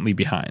constantly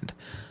behind.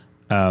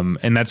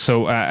 And that's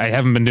so I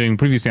haven't been doing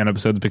Previously On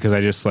episodes because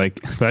I just by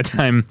the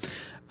time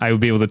I would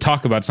be able to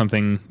talk about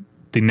something,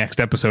 the next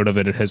episode of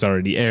it has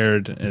already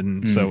aired,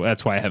 and so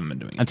that's why I haven't been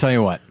doing it. I'll tell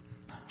you what.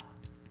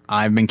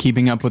 I've been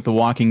keeping up with The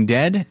Walking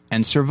Dead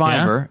and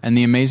Survivor and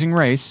The Amazing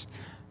Race.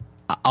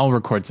 I'll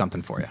record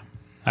something for you.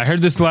 I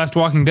heard this last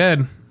Walking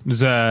Dead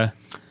was a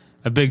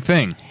big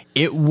thing.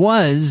 It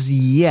was,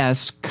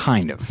 yes,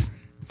 kind of.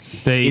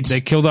 They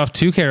killed off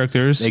 2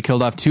 characters. They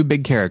killed off 2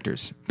 big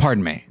characters.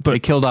 Pardon me. But they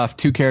killed off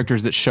 2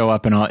 characters that show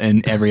up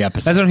in every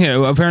episode. That's what I'm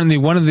hearing. Apparently,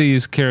 one of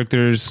these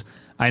characters,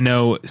 I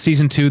know,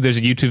 season 2, there's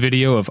a YouTube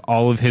video of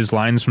all of his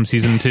lines from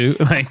season 2,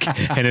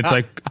 and it's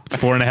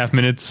 4.5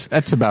 minutes.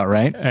 That's about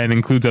right. And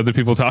includes other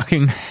people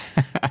talking.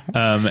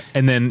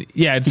 And then,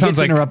 it sounds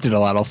like interrupted a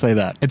lot. I'll say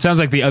that. It sounds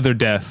like the other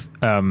death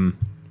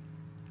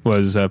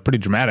was pretty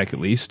dramatic, at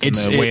least, in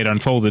the way it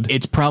unfolded.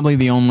 It's probably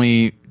the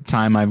only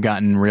time I've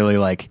gotten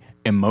really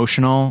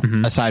emotional,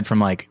 aside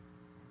from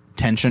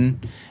tension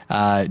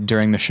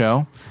during the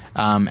show.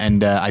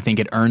 And I think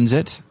it earns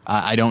it.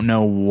 I don't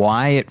know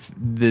why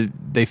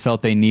they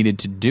felt they needed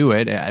to do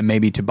it.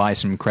 Maybe to buy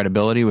some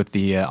credibility with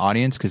the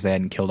audience because they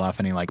hadn't killed off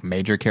any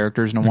major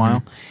characters in a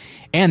while.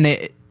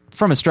 And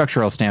from a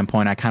structural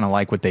standpoint, I kind of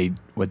like what they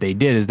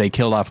did is they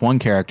killed off one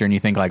character, and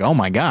you think oh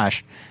my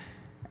gosh,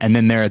 and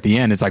then there at the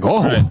end it's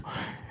right.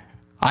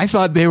 I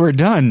thought they were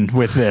done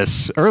with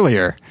this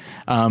earlier.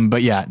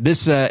 But yeah,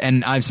 this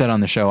and I've said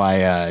on the show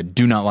I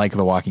do not like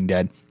The Walking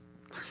Dead.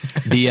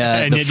 And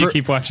yet you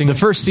keep watching. The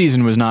first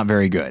season was not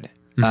very good.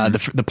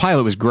 The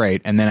pilot was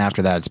great, and then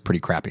after that, it's pretty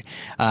crappy.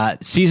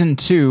 Season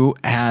 2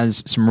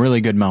 has some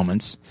really good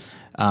moments,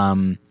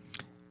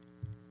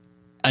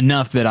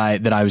 enough that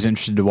I was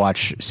interested to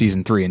watch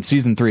season 3, and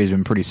season 3 has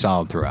been pretty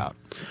solid throughout.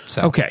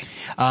 So okay.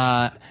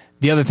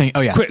 The other thing,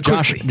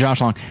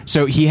 Josh Long.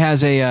 So he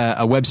has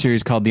a web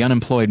series called The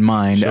Unemployed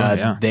Mind.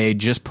 Sure, They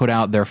just put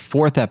out their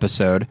 4th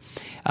episode.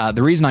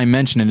 The reason I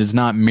mention it is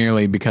not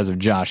merely because of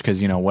Josh,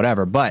 because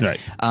whatever. But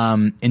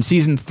right. In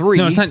season 3,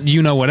 no, it's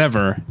not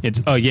whatever.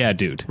 It's oh yeah,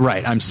 dude.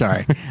 Right. I'm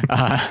sorry.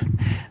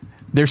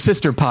 Their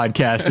sister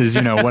podcast is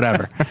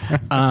whatever.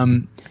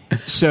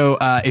 So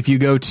if you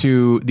go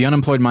to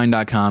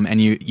theunemployedmind.com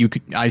and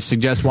I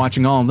suggest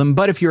watching all of them.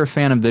 But if you're a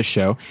fan of this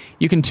show,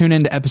 you can tune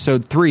into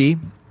episode 3.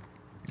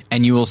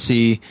 And you will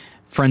see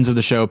friends of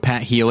the show,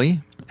 Pat Healy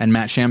and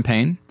Matt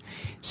Champagne.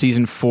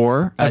 Episode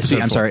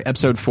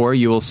 4,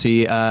 you will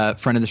see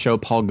friend of the show,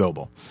 Paul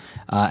Goebel.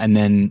 And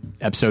then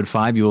episode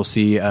 5, you will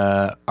see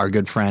our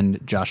good friend,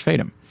 Josh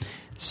Fadem.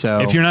 So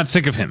if you're not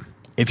sick of him.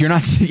 If you're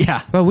not,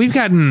 yeah. Well, we've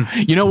gotten...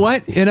 You know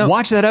what?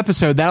 Watch that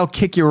episode. That'll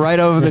kick you right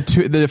over the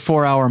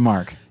 4-hour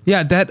mark.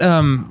 Yeah, that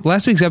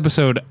last week's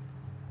episode...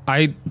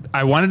 I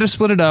wanted to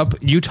split it up.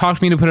 You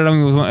talked me to put it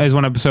on as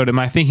one episode, and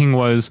my thinking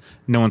was,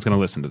 no one's going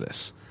to listen to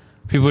this.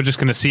 People are just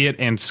going to see it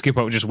and skip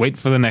out. Just wait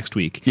for the next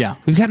week. Yeah.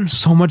 We've gotten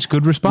so much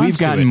good response. We've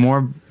gotten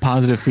more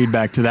positive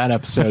feedback to that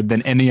episode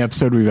than any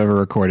episode we've ever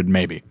recorded,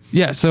 maybe.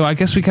 Yeah, so I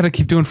guess we got to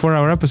keep doing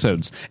 4-hour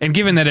episodes. And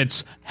given that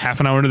it's half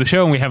an hour into the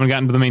show and we haven't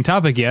gotten to the main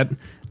topic yet,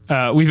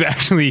 we've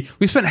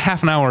spent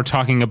half an hour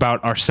talking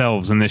about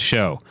ourselves in this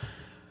show.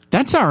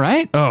 That's all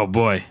right. Oh,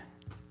 boy.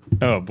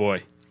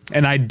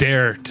 And I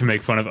dare to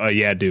make fun of,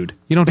 yeah, dude.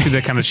 You don't see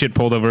that kind of shit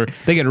pulled over.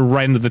 They get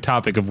right into the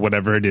topic of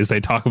whatever it is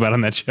they talk about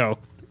on that show.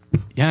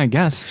 Yeah, I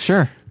guess.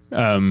 Sure. They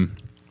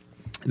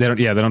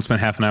don't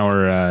spend half an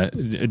hour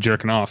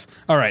jerking off.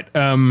 All right.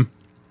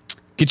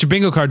 Get your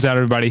bingo cards out,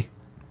 everybody.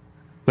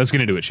 Let's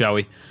get into it, shall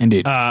we?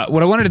 Indeed.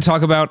 What I wanted to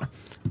talk about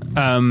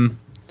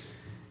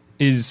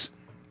is,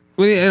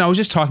 and I was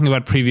just talking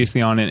about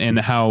Previously On and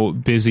how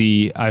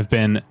busy I've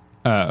been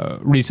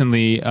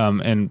recently,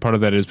 and part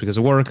of that is because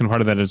of work, and part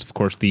of that is, of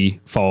course, the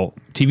fall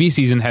TV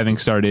season having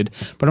started.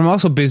 But I'm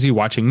also busy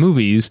watching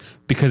movies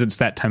because it's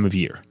that time of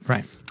year.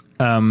 Right.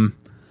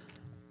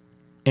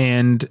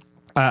 And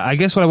I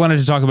guess what I wanted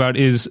to talk about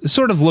is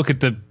sort of look at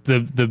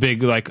the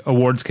big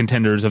awards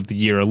contenders of the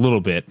year a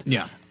little bit.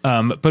 Yeah.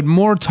 But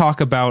more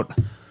talk about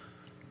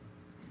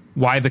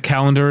why the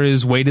calendar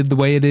is weighted the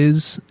way it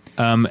is,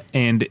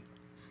 and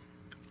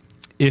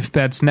if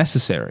that's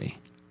necessary.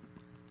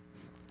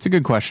 It's a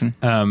good question,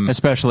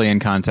 especially in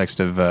context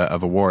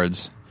of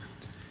awards.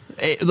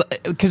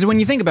 Because when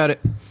you think about it,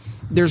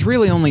 there's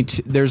really only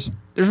there's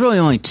really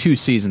only 2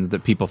 seasons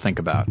that people think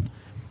about.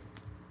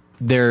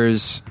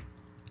 There's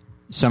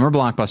summer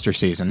blockbuster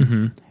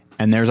season,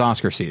 and there's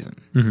Oscar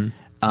season.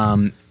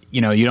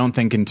 You don't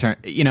think in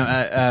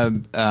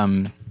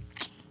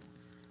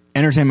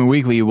Entertainment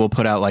Weekly will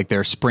put out like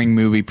their spring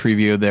movie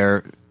preview,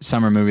 their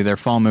summer movie, their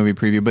fall movie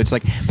preview, but it's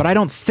like, but I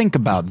don't think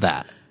about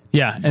that.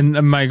 Yeah, and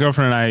my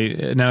girlfriend and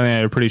I, Natalie and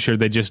I, are pretty sure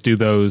they just do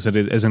those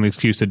as an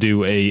excuse to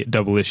do a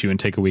double issue and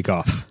take a week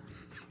off.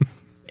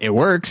 It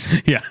works.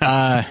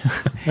 Yeah.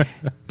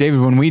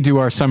 David, when we do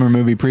our summer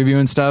movie preview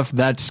and stuff,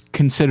 that's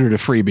considered a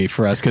freebie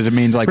for us because it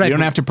means like Right. we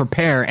don't have to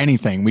prepare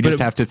anything. We just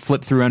have to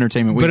flip through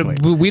Entertainment Weekly.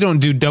 But we don't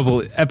do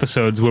double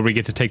episodes where we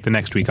get to take the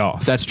next week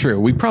off. That's true.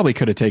 We probably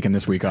could have taken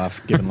this week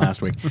off given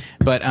last week.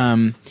 But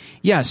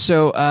yeah,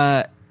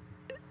 so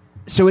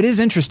it is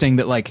interesting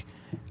that like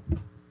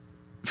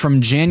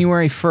from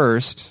January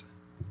 1st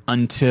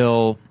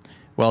until,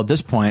 well, at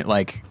this point,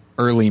 like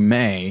early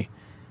May,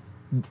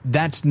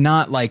 that's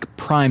not like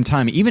prime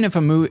time. Even if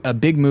a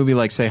big movie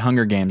like, say,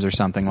 Hunger Games or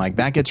something like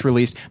that gets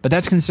released, but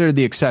that's considered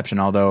the exception,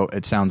 although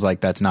it sounds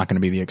like that's not going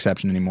to be the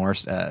exception anymore,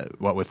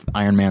 what with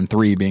Iron Man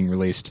 3 being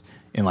released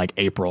in like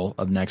April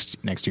of next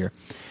year.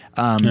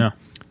 Yeah.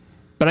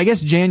 But I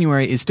guess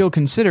January is still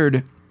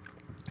considered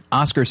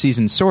Oscar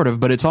season, sort of,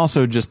 but it's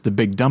also just the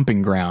big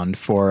dumping ground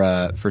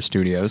for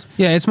studios.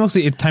 Yeah, it's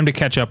time to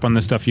catch up on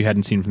the stuff you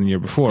hadn't seen from the year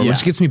before, Yeah.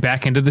 which gets me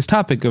back into this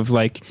topic of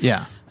like,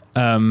 Yeah.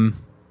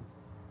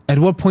 At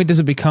what point does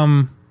it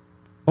become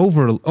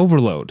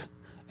overload?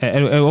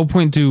 At what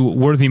point do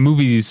worthy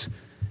movies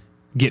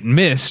get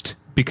missed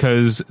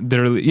because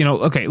they're,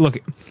 okay, look,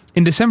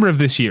 in December of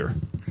this year,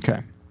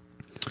 Okay.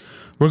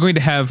 we're going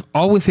to have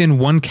all within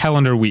one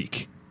calendar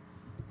week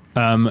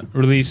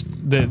released.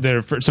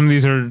 Some of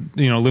these are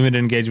limited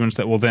engagements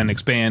that will then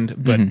expand,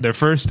 but their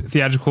first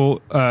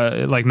theatrical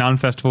like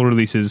non-festival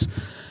releases: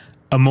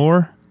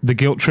 Amour, The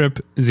Guilt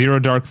Trip, Zero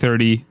Dark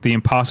 30, The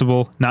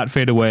Impossible, Not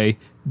Fade Away,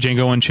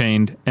 Django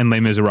Unchained, and Les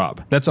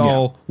Miserables. That's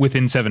all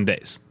within 7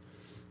 days.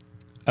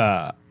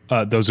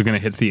 Those are going to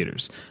hit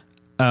theaters.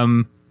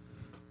 I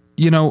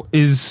hear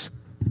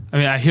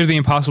The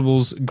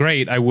Impossible's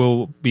great. I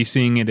will be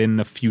seeing it in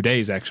a few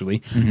days,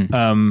 actually.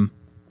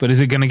 But is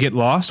it going to get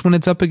lost when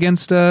it's up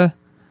against, Zero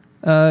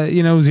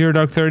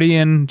Dark 30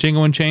 and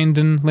Django Unchained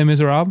and Les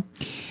Miserables?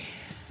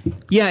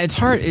 Yeah, it's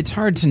hard. It's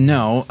hard to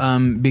know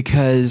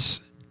because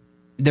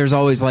there's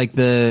always like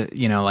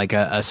like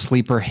a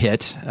sleeper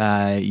hit.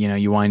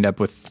 You wind up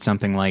with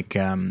something like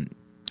I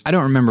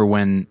don't remember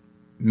when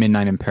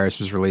Midnight in Paris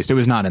was released. It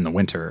was not in the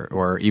winter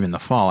or even the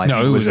fall. I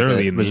think it was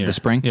early in the was year. It the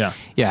spring? Yeah.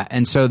 Yeah.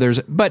 And so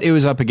but it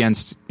was up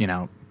against,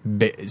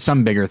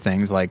 some bigger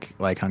things like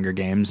Hunger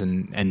Games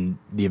and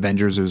The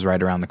Avengers was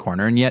right around the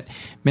corner. And yet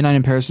Midnight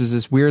in Paris was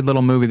this weird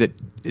little movie that,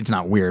 it's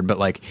not weird, but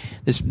like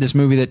this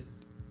movie that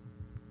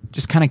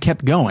just kind of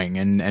kept going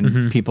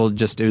and people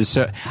it was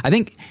so, I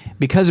think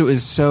because it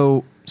was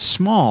so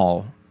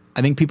small,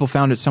 I think people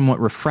found it somewhat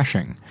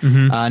refreshing.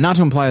 Not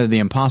to imply that The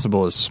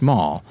Impossible is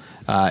small.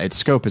 Its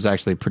scope is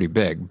actually pretty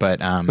big, but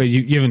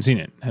you haven't seen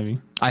it, have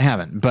you? I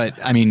haven't. But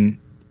I mean,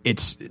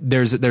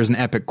 there's an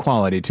epic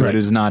quality to it. Right.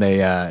 It's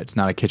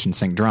not a kitchen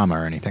sink drama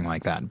or anything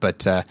like that.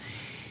 But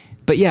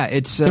yeah,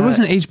 it's There was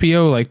an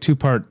HBO like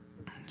 2-part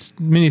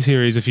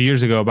miniseries a few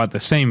years ago about the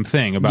same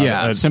thing.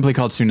 About simply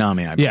called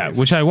Tsunami. I believe. Yeah,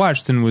 which I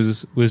watched and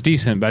was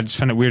decent, but I just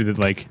found it weird that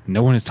like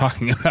no one is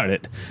talking about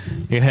it.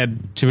 It had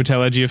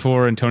Chiwetel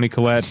Ejiofor and Toni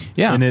Collette.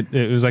 Yeah, and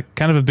it was like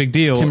kind of a big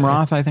deal. Tim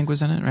Roth, I think,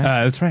 was in it. Right?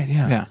 That's right.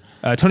 Yeah.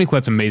 Toni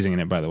Collette's amazing in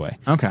it, by the way.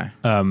 Okay.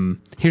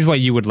 Here's why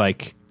you would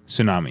like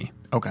Tsunami.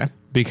 Okay.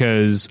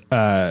 Because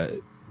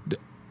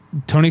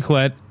Toni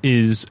Collette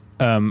is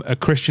a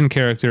Christian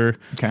character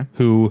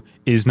who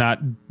is not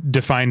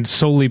defined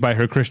solely by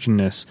her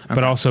Christianness,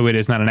 but also it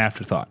is not an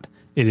afterthought.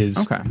 It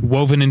is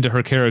woven into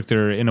her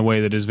character in a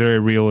way that is very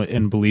real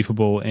and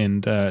believable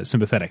and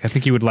sympathetic. I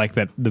think you would like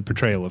the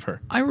portrayal of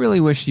her. I really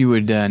wish you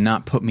would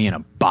not put me in a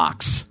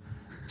box,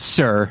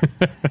 sir.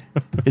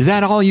 Is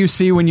that all you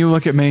see when you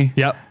look at me?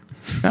 Yep.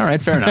 All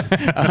right, fair enough.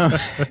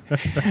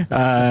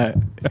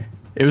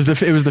 It was the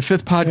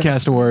 5th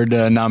podcast award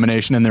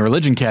nomination in the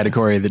religion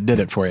category that did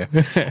it for you.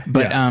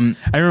 But I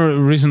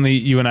remember recently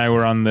you and I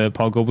were on the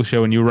Paul Goebel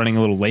show and you were running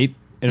a little late.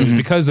 And it was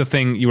because the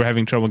thing you were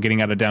having trouble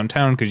getting out of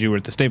downtown because you were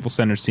at the Staples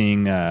Center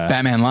seeing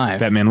Batman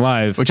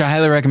Live, which I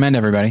highly recommend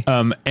everybody.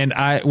 And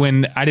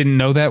when I didn't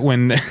know that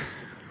when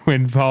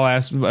Paul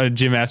asked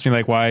Jim asked me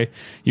like why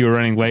you were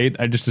running late,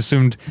 I just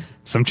assumed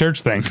some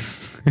church thing.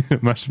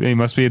 It must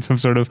be at some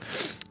sort of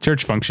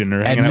church function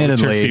or hanging out with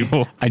church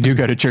people. I do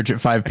go to church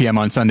at 5 p.m.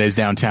 on Sundays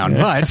downtown,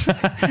 but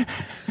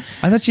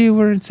I thought you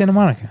were in Santa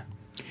Monica.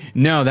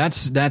 No,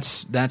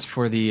 that's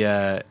for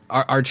the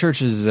our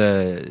church is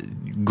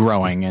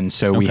growing, and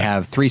so we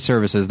have 3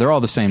 services. They're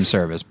all the same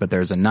service, but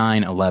there's a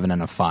 9, 11,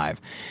 and a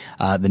 5.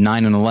 The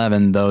 9 and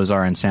 11, those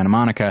are in Santa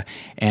Monica,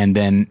 and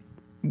then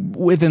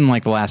within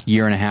like the last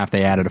year and a half,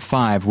 they added a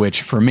 5,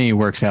 which for me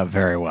works out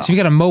very well. So you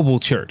got a mobile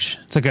church.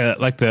 It's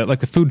like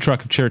the food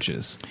truck of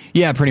churches.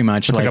 Yeah, pretty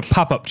much. It's like a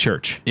pop-up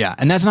church. Yeah,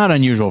 and that's not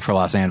unusual for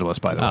Los Angeles,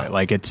 by the way.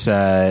 Like it's you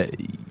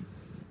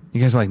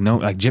guys like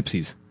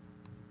gypsies.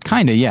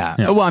 Kind of, yeah.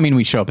 Well, I mean,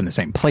 we show up in the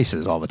same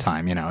places all the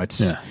time. It's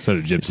so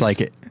do gypsies. It's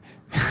like it.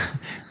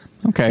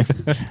 Okay,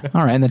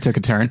 all right, that took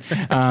a turn.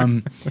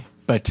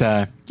 But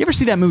you ever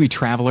see that movie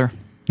Traveler?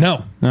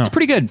 No. It's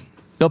pretty good.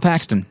 Bill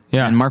Paxton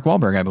and Mark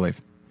Wahlberg, I believe.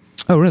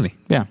 Oh, really?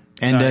 Yeah.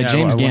 And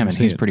James I Gammon,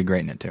 he's it. pretty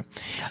great in it too.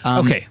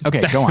 Okay,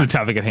 go on. The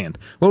topic at hand.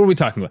 What were we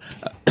talking about?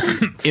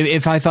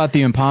 If I thought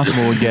the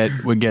impossible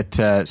would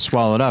get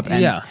swallowed up,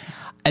 and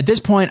at this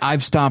point,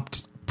 I've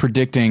stopped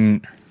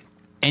predicting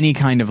any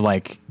kind of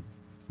like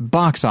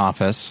box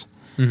office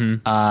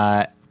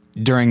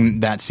during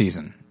that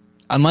season,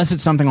 unless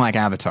it's something like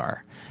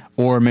Avatar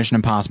or Mission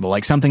Impossible,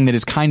 like something that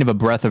is kind of a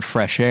breath of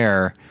fresh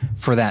air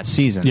for that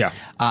season. Yeah.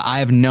 I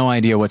have no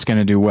idea what's going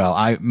to do well.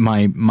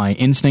 My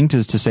instinct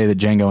is to say that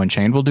Django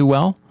Unchained will do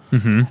well.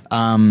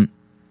 And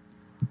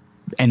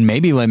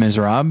maybe Les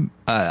Miserables.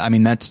 I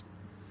mean, that's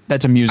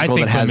a musical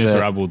that has Les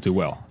Miserables will do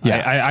well.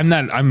 Yeah.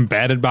 I'm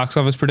bad at box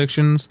office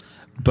predictions,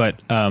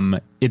 but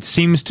it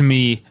seems to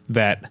me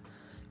that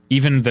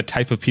even the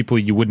type of people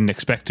you wouldn't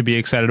expect to be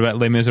excited about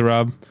Les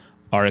Miserables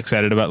are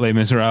excited about Les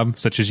Miserables,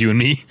 such as you and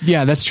me.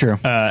 Yeah, that's true.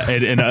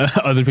 And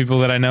other people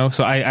that I know.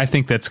 So I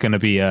think that's going to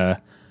be I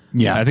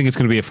think it's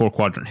going to be a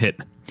 4-quadrant hit.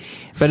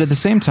 But at the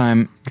same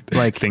time,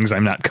 like things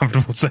I'm not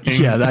comfortable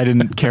saying. Yeah, I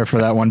didn't care for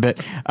that one bit.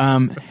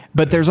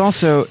 But there's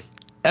also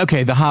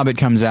The Hobbit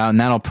comes out, and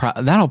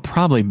that'll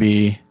probably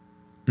be.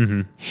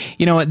 You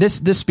know what?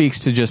 This speaks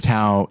to just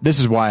how.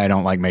 This is why I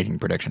don't like making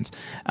predictions.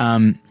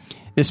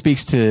 This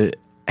speaks to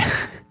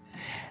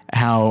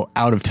how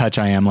out of touch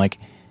I am. Like,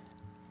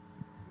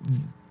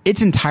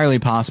 it's entirely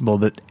possible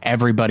that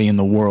everybody in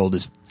the world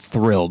is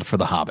thrilled for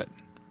The Hobbit.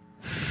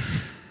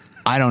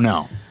 I don't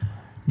know,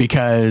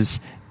 because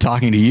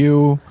talking to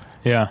you,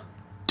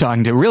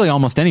 talking to really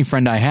almost any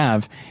friend I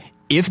have,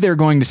 if they're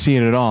going to see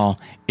it at all,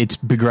 it's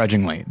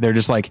begrudgingly. They're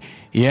just like,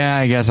 yeah,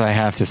 I guess I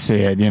have to see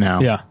it, you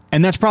know. Yeah.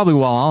 And that's probably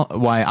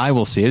why I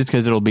will see it. It's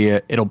because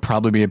it'll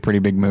probably be a pretty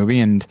big movie,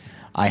 and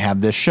I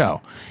have this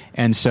show.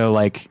 And so,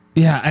 like...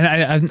 Yeah,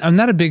 and I'm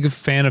not a big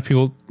fan of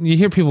people... You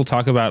hear people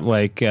talk about,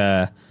 like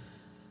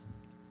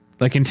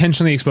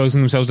intentionally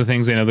exposing themselves to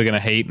things they know they're going to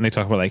hate, and they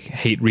talk about, like,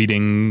 hate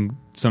reading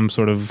some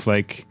sort of,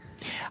 like...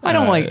 I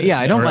don't like hate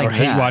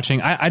that.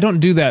 watching. I don't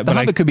do that, The but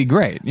Hobbit could be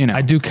great, you know.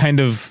 I do kind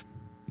of...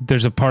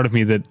 There's a part of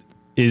me that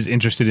is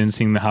interested in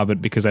seeing The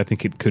Hobbit because I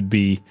think it could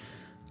be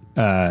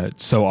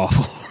so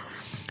awful.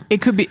 It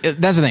could be.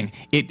 That's the thing.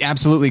 It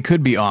absolutely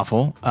could be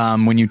awful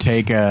when you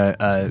take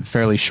a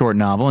fairly short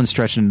novel and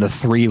stretch it into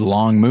 3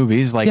 long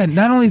movies. Like, yeah,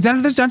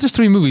 not just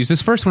 3 movies.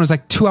 This first one is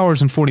like 2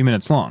 hours and 40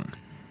 minutes long.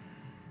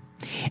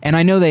 And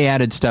I know they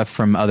added stuff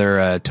from other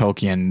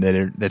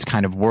Tolkien that's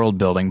kind of world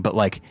building, but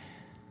like,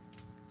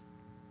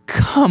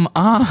 come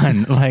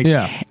on, like,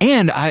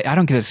 And I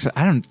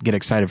don't get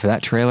excited for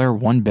that trailer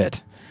one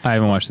bit. I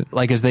haven't watched it.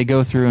 Like, as they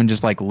go through and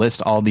just like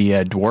list all the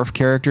dwarf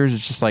characters,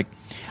 it's just like,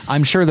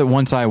 I'm sure that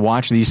once I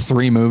watch these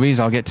 3 movies,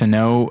 I'll get to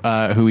know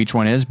who each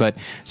one is. But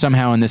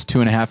somehow in this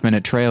 2.5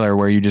 minute trailer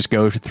where you just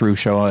go through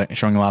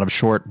showing a lot of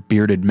short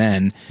bearded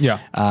men,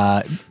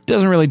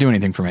 doesn't really do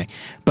anything for me.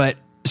 But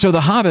so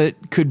The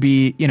Hobbit could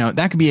be,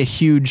 that could be a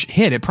huge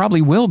hit. It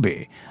probably will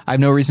be. I have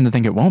no reason to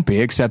think it won't be,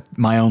 except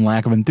my own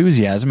lack of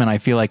enthusiasm. And I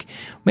feel like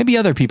maybe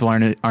other people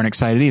aren't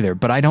excited either.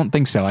 But I don't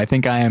think so. I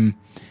think I am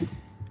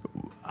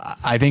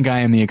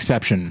the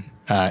exception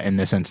in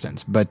this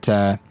instance. But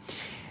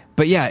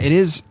yeah, it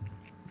is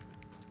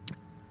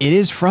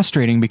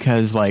frustrating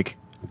because, like,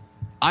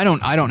 I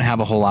don't have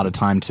a whole lot of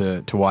time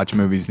to watch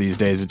movies these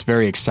days. It's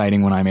very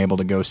exciting when I'm able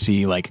to go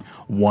see like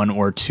 1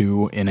 or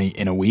 2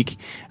 in a week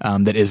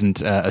that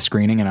isn't a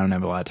screening, and I don't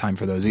have a lot of time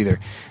for those either.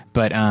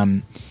 But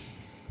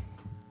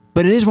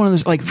it is one of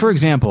those, like, for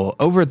example,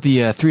 over at the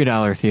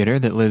 $3 theater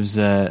that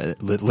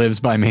lives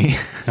by me.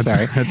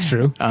 Sorry, that's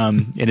true.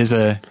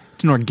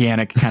 It's an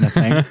organic kind of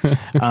thing.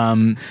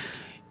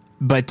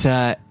 But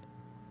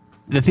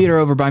the theater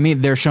over by me,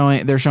 they're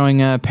showing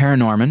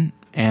Paranorman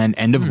and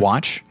End of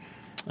Watch.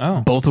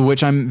 Oh. Both of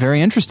which I'm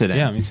very interested in.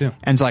 Yeah, me too.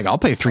 And it's like, I'll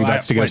pay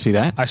 $3 to go see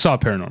that. I saw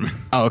Paranorman.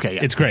 Oh, okay.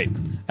 Yeah. It's great.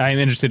 I'm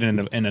interested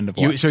in End of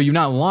Watch. So you've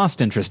not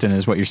lost interest in it,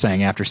 is what you're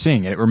saying after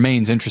seeing it. It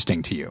remains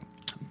interesting to you.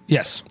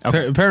 Yes.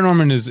 Okay.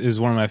 Paranorman is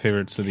one of my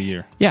favorites of the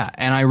year. Yeah,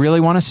 and I really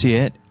want to see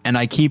it, and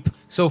I keep...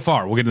 So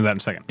far. We'll get into that in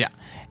a second. Yeah.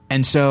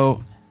 And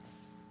so...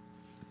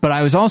 But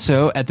I was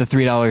also, at the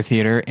 $3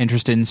 theater,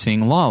 interested in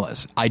seeing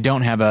Lawless. I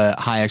don't have a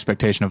high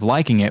expectation of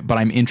liking it, but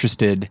I'm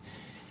interested...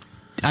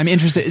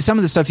 Some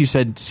of the stuff you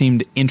said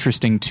seemed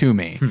interesting to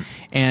me,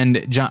 and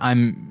I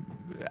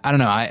don't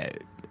know.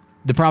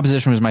 The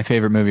Proposition was my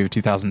favorite movie of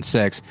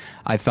 2006.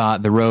 I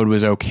thought The Road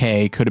was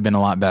okay, could have been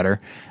a lot better.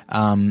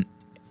 I'm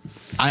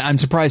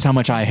surprised how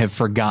much I have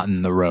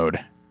forgotten The Road.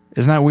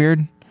 Isn't that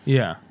weird?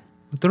 Yeah,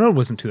 but The Road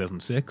wasn't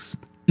 2006.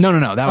 No.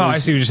 That was. I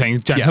see what you're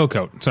saying. John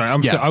Hillcoat. Sorry,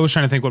 Yeah. I was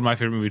trying to think what my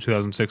favorite movie of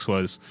 2006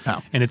 was,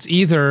 Oh. and it's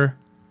either.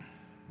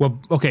 Well,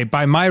 okay,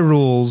 by my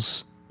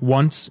rules.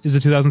 Once is a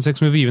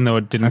 2006 movie, even though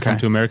it didn't come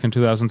to America in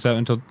 2007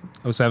 until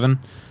 2007.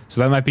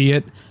 So that might be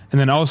it. And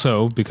then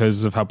also,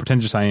 because of how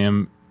pretentious I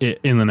am,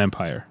 Inland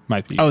Empire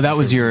might be. Oh, that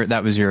was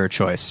your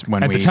choice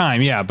when at the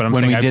time, yeah. But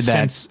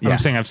I'm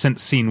saying I've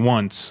since seen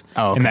once,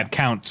 and that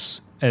counts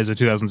as a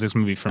 2006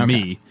 movie for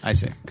me. I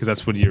see. Because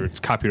that's what it's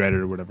copyrighted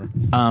or whatever.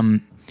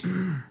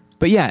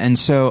 But yeah, and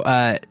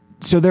so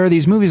so there are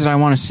these movies that I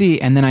want to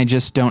see, and then I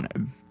just don't.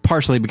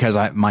 Partially because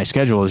my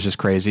schedule is just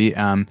crazy.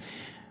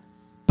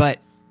 But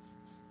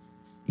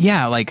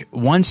yeah, like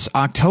once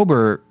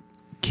October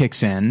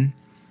kicks in,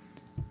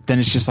 then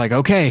it's just like,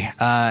 okay,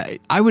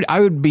 I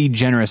would be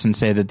generous and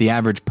say that the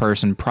average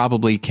person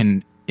probably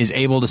is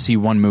able to see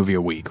one movie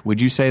a week. Would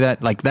you say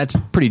that? Like, that's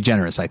pretty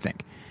generous, I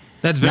think.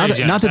 That's very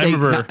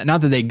generous.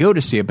 Not that they go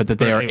to see it, but that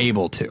they are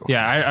able to.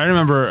 Yeah, I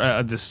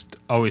remember this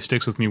always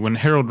sticks with me. When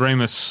Harold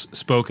Ramis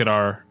spoke at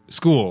our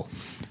school,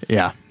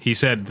 yeah, he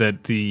said that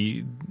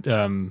he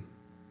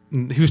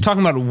was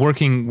talking about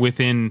working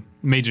within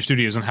major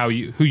studios and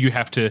who you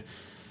have to.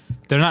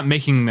 They're not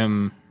making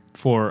them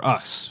for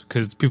us,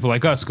 because people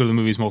like us go to the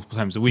movies multiple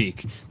times a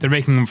week. They're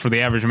making them for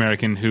the average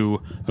American who,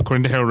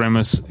 according to Harold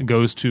Ramis,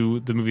 goes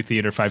to the movie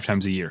theater 5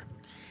 times a year.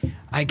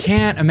 I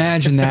can't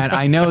imagine that.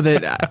 I know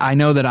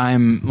that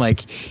I'm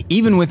like,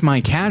 even with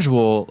my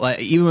casual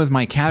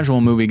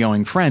movie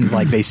going friends,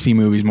 like they see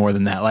movies more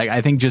than that. Like,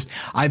 I think just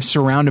I've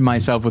surrounded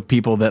myself with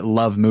people that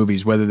love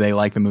movies, whether they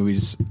like the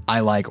movies I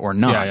like or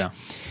not.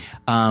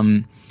 Yeah.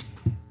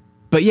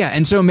 But yeah,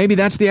 and so maybe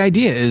that's the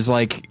idea, is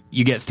like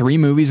you get 3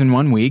 movies in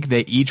 1 week.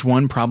 Each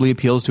one probably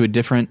appeals to a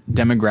different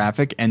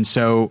demographic, and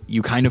so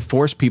you kind of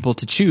force people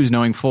to choose,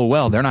 knowing full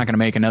well they're not going to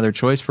make another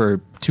choice for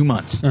 2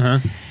 months. Uh-huh.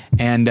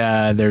 And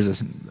I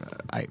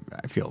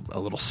feel a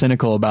little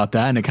cynical about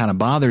that, and it kind of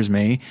bothers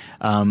me.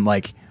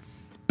 But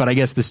I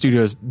guess the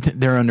studios,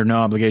 they're under no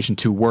obligation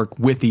to work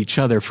with each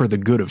other for the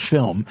good of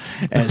film,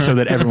 so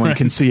that everyone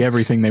can see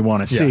everything they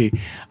want to see.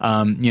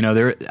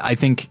 I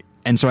think.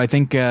 So I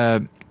think I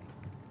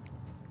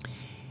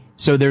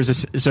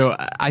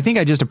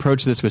just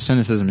approach this with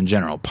cynicism in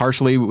general,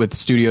 partially with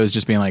studios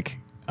just being like,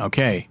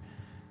 okay,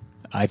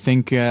 I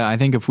think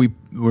if we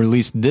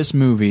release this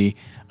movie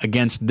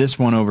against this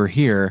one over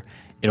here,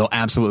 it'll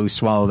absolutely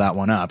swallow that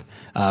one up,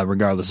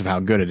 regardless of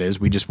how good it is.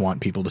 We just want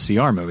people to see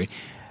our movie.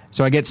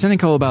 So I get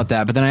cynical about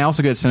that, but then I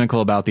also get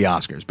cynical about the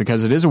Oscars,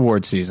 because it is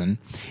award season,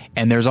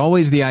 and there's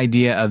always the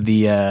idea of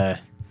the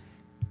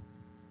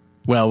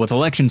with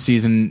election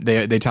season,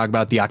 they talk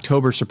about the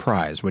October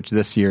surprise, which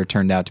this year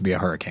turned out to be a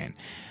hurricane.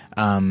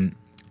 And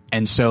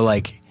so,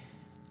 like,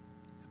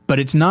 but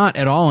it's not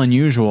at all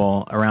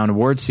unusual around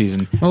award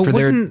season. Well,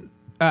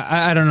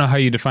 I don't know how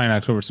you define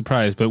October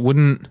surprise, but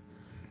wouldn't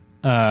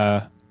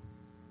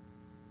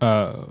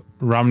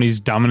Romney's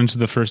dominance of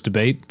the first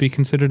debate be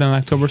considered an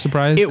October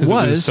surprise? It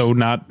was so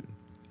not.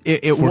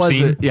 It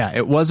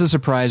was a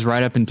surprise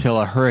right up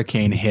until a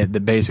hurricane hit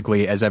that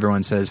basically, as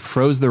everyone says,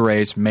 froze the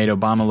race, made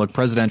Obama look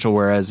presidential,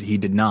 whereas he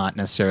did not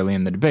necessarily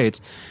in the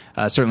debates,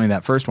 certainly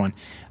that first one,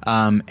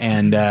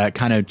 and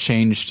kind of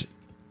changed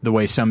the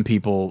way some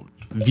people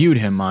viewed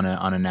him on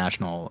a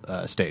national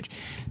stage.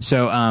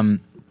 So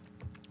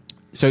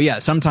yeah,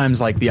 sometimes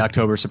like the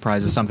October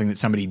surprise is something that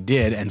somebody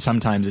did, and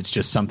sometimes it's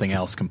just something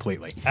else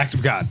completely. Act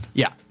of God.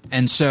 Yeah,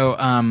 and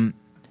so.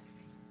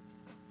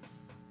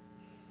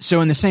 So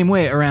in the same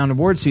way, around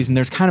award season,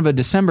 there's kind of a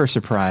December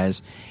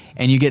surprise,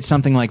 and you get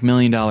something like $1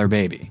 Million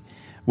Baby,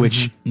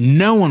 which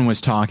no one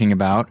was talking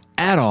about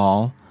at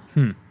all,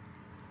 and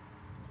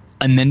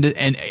then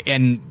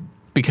and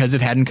because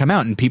it hadn't come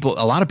out, and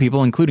a lot of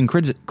people, including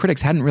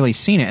critics, hadn't really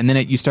seen it, and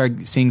then you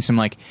start seeing some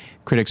like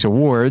critics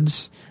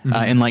awards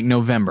in like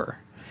November,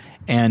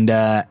 and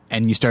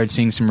you started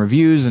seeing some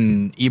reviews,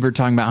 and Ebert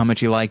talking about how much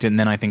he liked it, and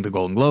then I think the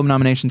Golden Globe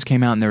nominations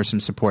came out, and there was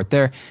some support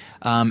there,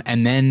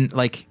 and then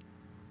like.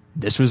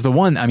 This was the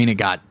one. I mean, it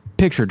got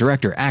picture,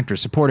 director, actor,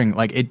 supporting.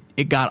 Like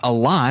it got a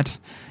lot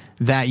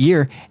that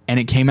year, and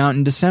it came out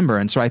in December.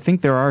 And so I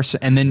think there are.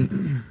 And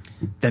then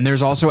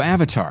there's also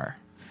Avatar,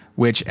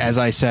 which, as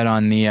I said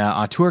on the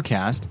Auteur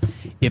cast,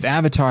 if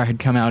Avatar had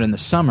come out in the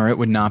summer, it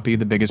would not be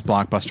the biggest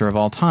blockbuster of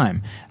all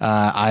time.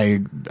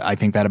 I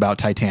think that about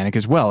Titanic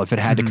as well. If it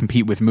had to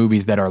compete with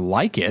movies that are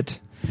like it.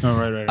 Oh,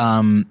 right.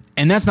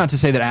 And that's not to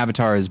say that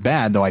Avatar is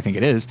bad, though I think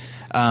it is.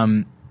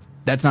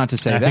 That's not to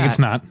say that. I think it's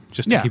not,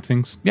 just to keep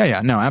things.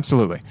 Yeah, no,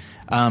 absolutely.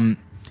 And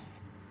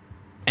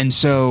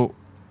so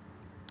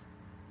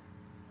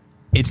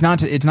it's not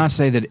to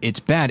say that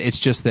it's bad. It's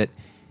just that,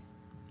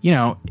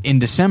 in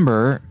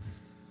December,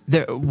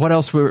 what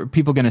else were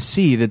people going to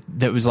see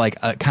that was like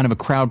a kind of a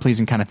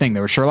crowd-pleasing kind of thing?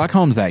 There was Sherlock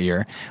Holmes that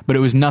year, but it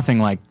was nothing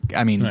like,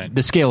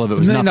 the scale of it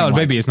was nothing like. No,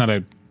 maybe it's not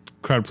a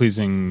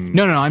crowd-pleasing.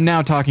 No, I'm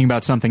now talking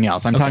about something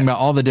else. I'm talking about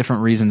all the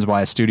different reasons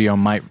why a studio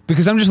might.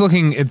 Because I'm just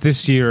looking at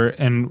this year,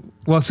 and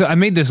so I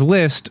made this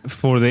list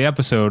for the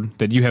episode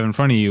that you have in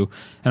front of you,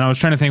 and I was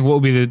trying to think what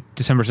would be the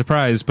December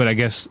surprise, but I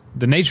guess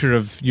the nature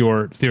of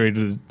your theory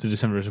to the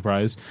December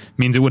surprise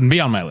means it wouldn't be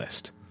on my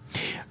list.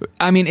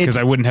 I mean, because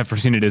I wouldn't have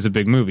foreseen it as a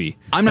big movie.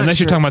 Unless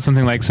you're talking about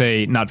something like,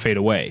 say, Not Fade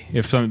Away,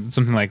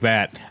 something like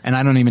that. And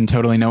I don't even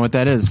totally know what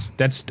that is.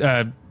 That's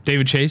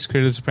David Chase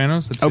created The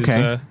Sopranos. That's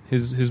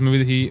his movie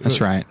that he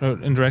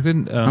wrote and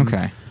directed.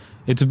 Okay.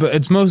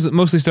 It's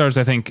mostly stars,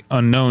 I think,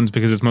 unknowns,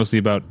 because it's mostly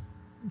about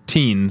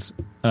teens.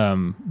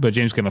 But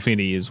James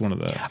Gandolfini is one of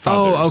the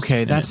founders. Oh,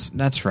 okay, and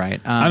that's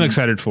right. I'm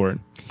excited for it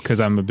because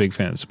I'm a big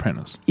fan of The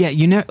Sopranos. Yeah,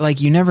 you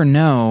never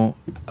know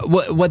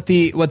what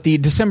the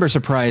December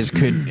surprise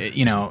could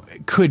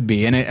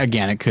be, and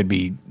it could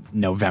be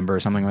November or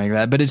something like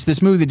that. But it's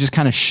this movie that just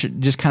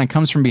kind of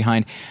comes from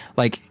behind.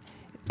 Like,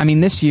 I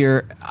mean, this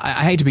year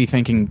I hate to be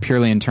thinking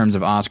purely in terms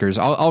of Oscars.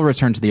 I'll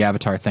return to the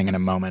Avatar thing in a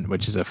moment,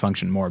 which is a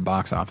function more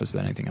box office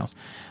than anything else.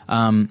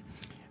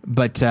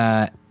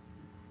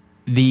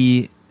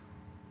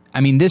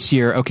 This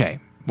year, okay.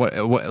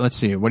 Let's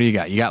see. What do you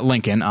got? You got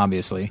Lincoln,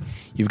 obviously.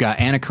 You've got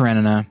Anna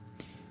Karenina.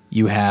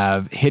 You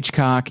have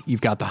Hitchcock.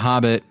 You've got The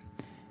Hobbit,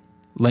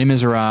 Les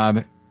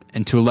Miserables,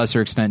 and to a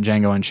lesser extent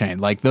Django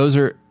Unchained. Like, those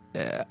are.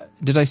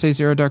 Did I say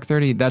Zero Dark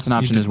 30? That's an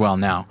option as well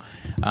now.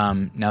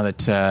 Now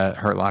that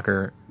Hurt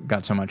Locker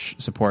got so much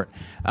support.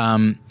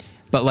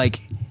 But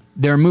like,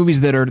 there are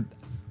movies that are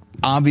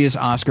obvious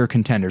Oscar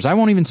contenders. I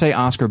won't even say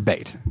Oscar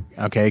bait.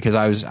 Okay, because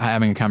I was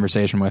having a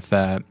conversation with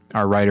our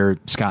writer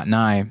Scott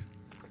Nye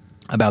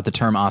about the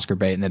term Oscar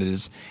bait, and that it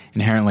is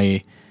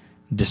inherently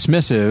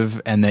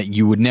dismissive, and that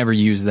you would never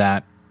use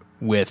that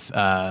with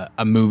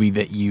a movie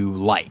that you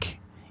like,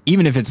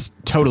 even if it's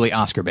totally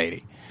Oscar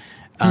baity.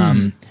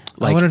 I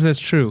wonder if that's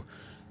true.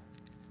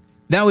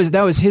 That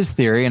was his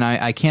theory, and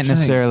I can't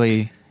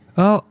necessarily.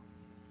 Well,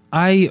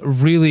 I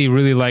really,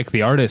 really liked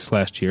The Artist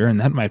last year, and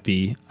that might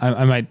be.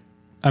 I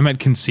might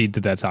concede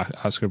that that's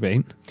Oscar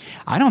bait.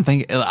 I don't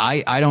think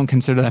I don't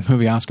consider that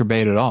movie Oscar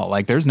bait at all.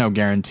 Like, there's no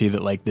guarantee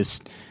that like this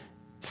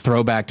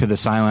throwback to the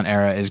silent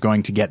era is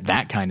going to get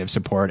that kind of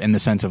support in the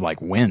sense of like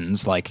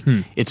wins. Like,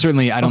 it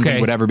certainly I don't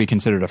think would ever be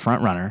considered a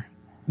front runner.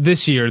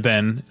 This year,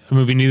 then, a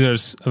movie neither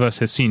of us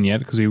has seen yet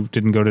because we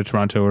didn't go to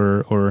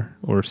Toronto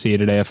or see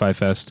it at AFI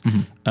Fest.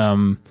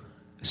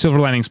 Silver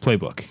Linings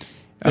Playbook.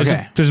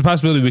 There's a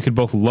possibility we could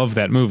both love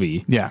that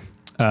movie. Yeah.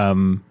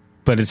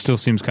 But it still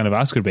seems kind of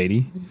Oscar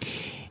baity.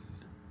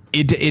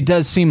 It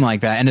does seem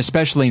like that, and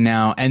especially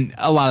now, and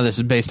a lot of this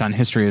is based on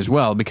history as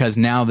well, because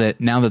now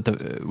that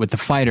with The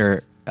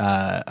Fighter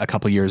a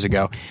couple years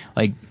ago,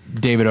 like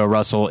David O.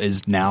 Russell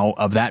is now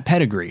of that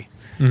pedigree,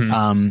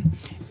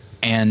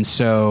 and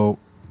so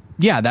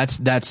yeah,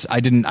 that's I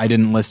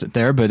didn't list it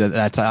there, but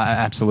that's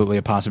absolutely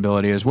a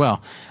possibility as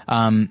well,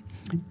 and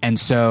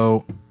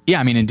so. Yeah,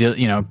 I mean,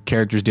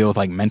 characters deal with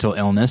like mental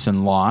illness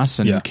and loss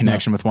and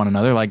connection with one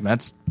another. Like,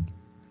 that's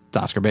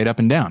Oscar bait up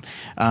and down.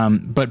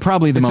 But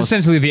probably it's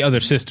essentially The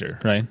Other Sister,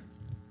 right?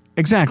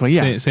 Exactly.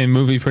 Yeah, same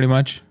movie, pretty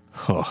much.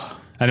 I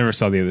never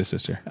saw The Other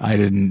Sister. I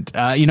didn't.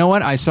 You know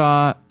what? I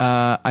saw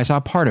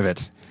part of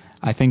it.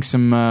 I think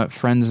some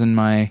friends in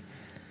my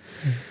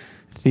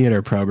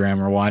theater program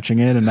were watching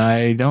it, and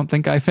I don't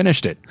think I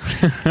finished it.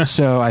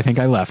 So I think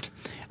I left.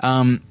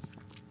 But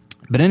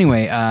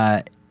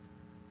anyway.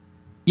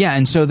 Yeah,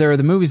 and so there are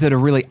the movies that are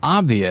really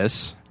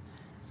obvious,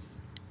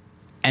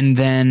 and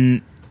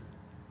then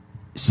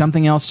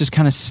something else just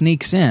kind of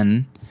sneaks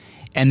in,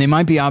 and they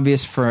might be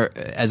obvious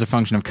as a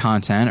function of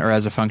content or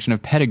as a function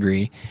of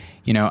pedigree.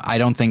 I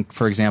don't think,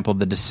 for example,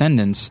 The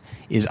Descendants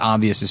is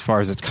obvious as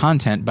far as its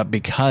content, but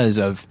because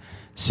of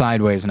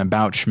Sideways and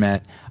About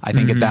Schmidt, I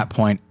think at that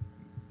point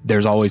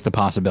there's always the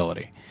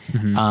possibility.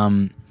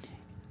 And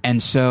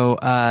so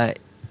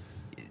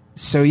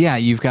yeah,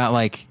 you've got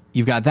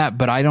that,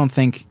 but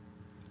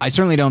I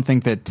certainly don't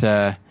think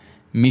that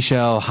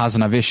Michel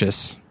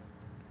Hazanavicius,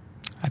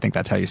 I think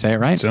that's how you say it,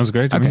 right? Sounds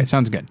great to me. Okay,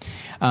 sounds good.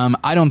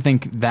 I don't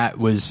think that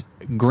was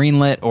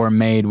greenlit or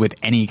made with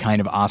any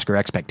kind of Oscar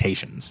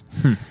expectations.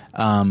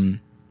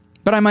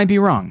 But I might be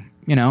wrong.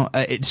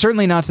 It's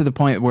certainly not to the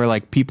point where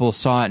like people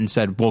saw it and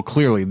said, well,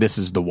 clearly this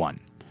is the one.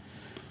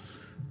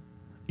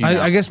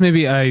 I guess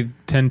maybe I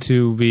tend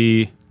to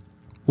be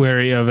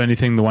wary of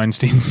anything the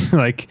Weinsteins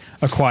like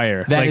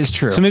acquire. That is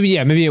true. So maybe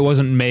it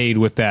wasn't made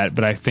with that,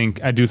 but I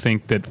do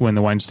think that when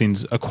the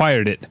Weinsteins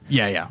acquired it,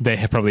 they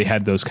have probably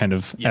had those kind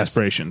of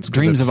aspirations.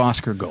 Dreams of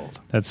Oscar gold.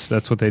 That's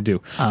what they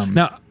do.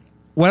 Now,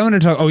 what I want to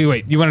talk. Oh,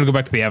 wait, you wanted to go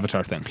back to the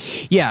Avatar thing?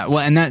 Yeah, well,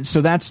 and that's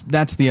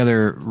the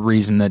other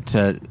reason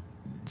that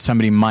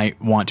somebody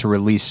might want to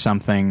release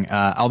something.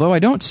 Although I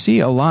don't see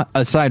a lot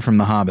aside from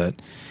The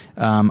Hobbit.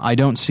 I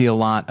don't see a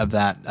lot of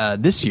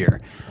that this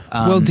year.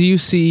 Well, do you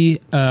see?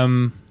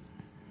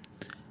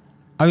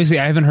 Obviously,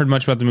 I haven't heard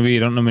much about the movie. I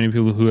don't know many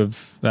people who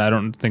have. I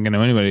don't think I know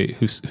anybody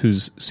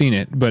who's seen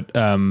it. But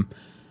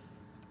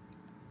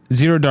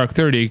Zero Dark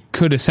 30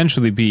 could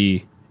essentially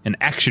be an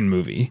action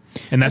movie,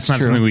 and that's not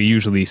true. Something we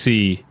usually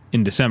see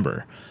in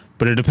December.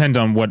 But it depends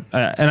on what.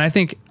 And I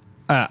think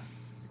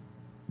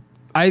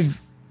I've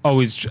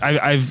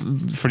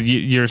for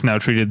years now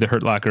treated The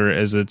Hurt Locker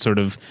as a sort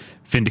of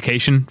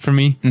vindication for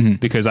me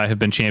because I have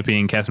been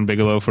championing Catherine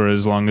Bigelow for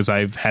as long as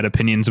I've had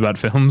opinions about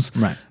films.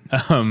 Right.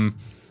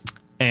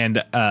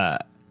 And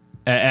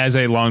as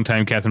a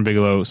longtime Catherine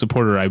Bigelow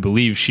supporter, I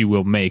believe she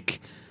will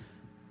make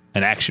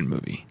an action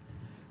movie.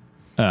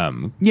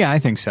 Yeah, I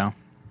think so.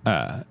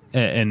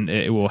 And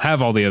it will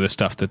have all the other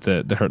stuff that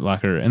the Hurt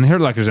Locker, and the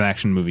Hurt Locker is an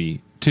action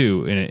movie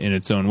too in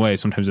its own way.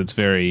 Sometimes it's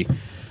very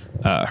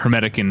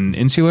hermetic and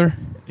insular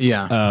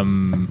Yeah.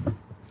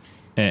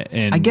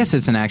 And I guess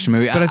it's an action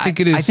movie, but I think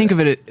it is. I think of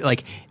it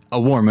like a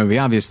war movie,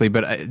 obviously,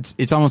 but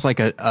it's almost like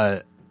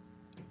a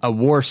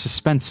war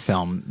suspense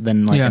film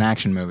than like an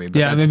action movie. But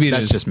yeah, maybe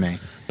that's is. just me.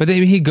 But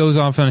then he goes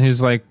off on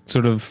his like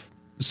sort of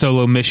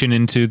solo mission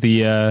into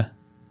the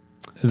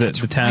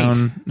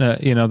town.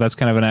 Right. That's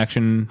kind of an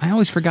action. I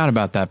always forgot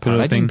about that part.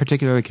 I didn't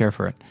particularly care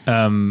for it.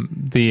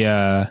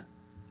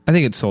 I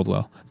think it sold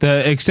well.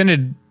 The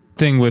extended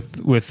thing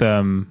with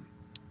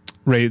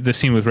Ray, the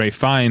scene with Ray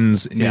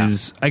Fiennes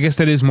is, I guess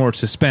that is more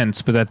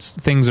suspense, but that's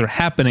things are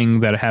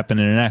happening that happen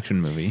in an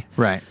action movie.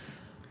 Right.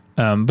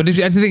 But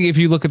I think if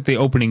you look at the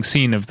opening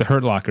scene of The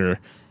Hurt Locker,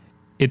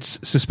 it's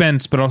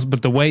suspense,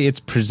 but the way it's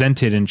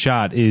presented and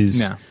shot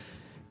is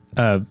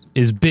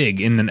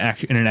big in an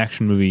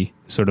action movie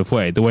sort of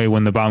way. The way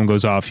when the bomb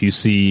goes off, you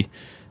see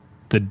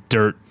the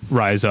dirt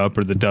rise up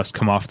or the dust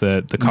come off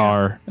the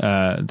car.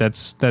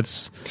 That's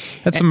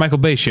some Michael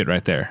Bay shit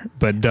right there,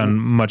 but done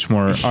much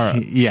more.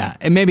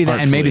 And maybe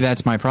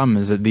that's my problem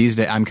is that these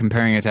days I'm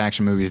comparing it to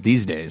action movies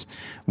these days,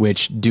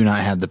 which do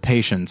not have the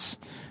patience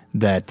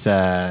that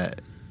The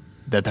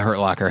Hurt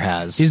Locker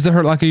has. Is The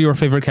Hurt Locker your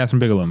favorite Catherine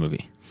Bigelow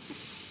movie?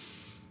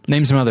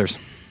 Name some others.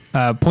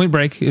 Point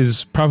Break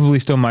is probably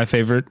still my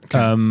favorite.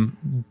 Okay.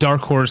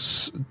 Dark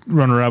horse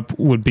runner-up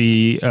would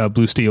be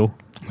Blue Steel,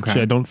 which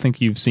I don't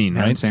think you've seen, right?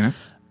 I haven't seen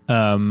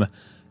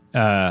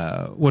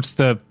it. What's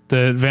the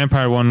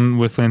vampire one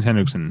with Lance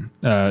Henriksen?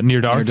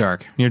 Near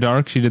Dark. Near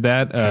Dark. She did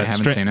that. I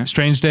haven't seen it.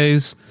 Strange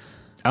Days.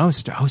 Oh,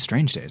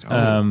 Strange Days.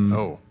 I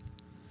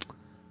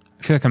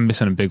feel like I'm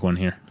missing a big one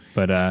here,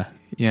 but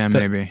yeah,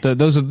 maybe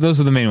those are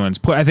the main ones.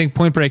 I think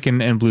Point Break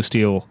and Blue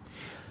Steel.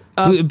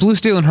 Blue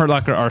Steel and Hurt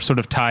Locker are sort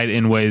of tied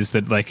in ways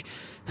that, like,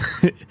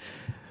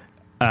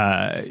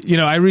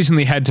 I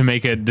recently had to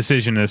make a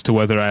decision as to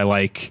whether I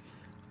like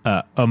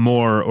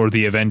Amore or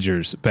The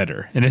Avengers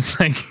better, and it's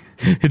like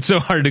it's so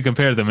hard to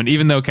compare them. And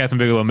even though Catherine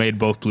Bigelow made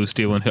both Blue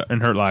Steel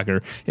and Hurt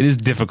Locker, it is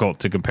difficult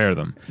to compare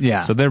them.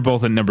 Yeah. So they're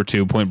both at number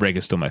 2. Point Break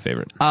is still my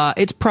favorite.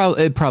 It's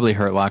probably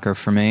Hurt Locker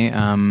for me.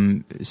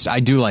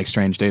 I do like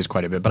Strange Days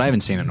quite a bit, but I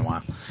haven't seen it in a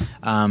while.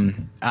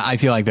 I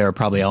feel like there are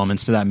probably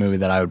elements to that movie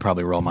that I would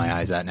probably roll my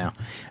eyes at now,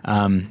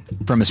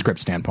 from a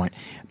script standpoint.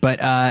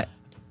 But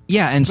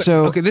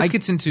this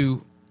gets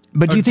into.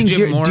 But do you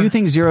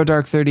think Zero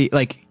Dark 30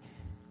 like?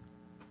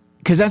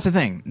 Because that's the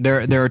thing.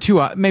 There are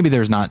two. Maybe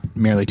there's not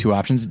merely two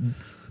options.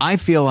 I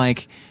feel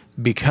like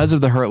because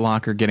of The Hurt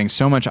Locker getting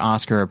so much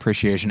Oscar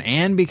appreciation,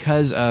 and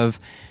because of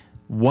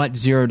what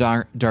Zero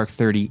Dark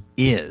 30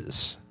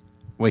 is,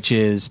 which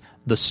is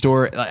the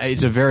story.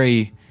 It's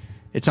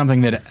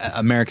something that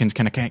Americans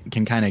can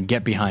kind of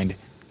get behind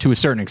to a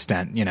certain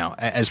extent.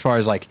 As far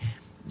as like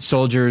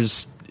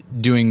soldiers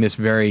doing this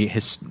very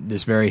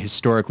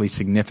historically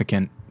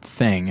significant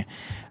thing.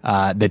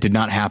 That did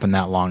not happen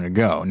that long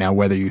ago. Now,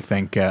 whether you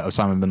think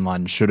Osama bin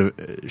Laden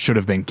should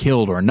have been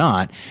killed or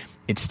not,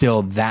 it's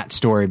still that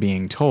story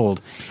being told.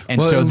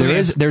 And so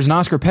there's an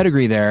Oscar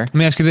pedigree there. Let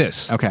me ask you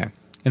this. Okay.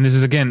 And this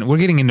is, again, we're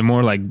getting into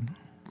more like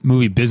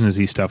movie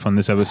businessy stuff on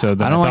this episode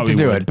than I don't like to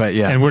do it, but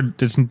yeah. And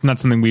it's not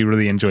something we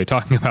really enjoy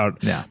talking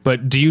about. Yeah. But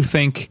how do you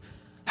think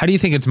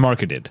it's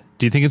marketed?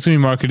 Do you think it's going to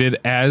be marketed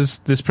as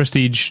this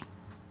prestige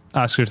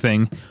Oscar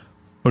thing?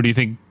 Or do you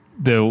think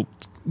they'll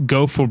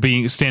go for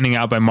standing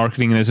out by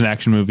marketing it as an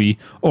action movie,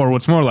 or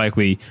what's more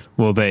likely,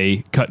 will they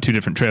cut 2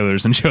 different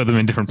trailers and show them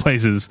in different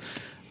places,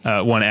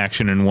 one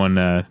action and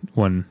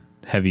one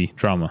heavy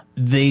drama?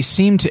 They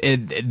seem to.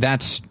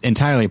 That's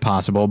entirely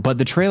possible, but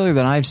the trailer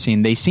that I've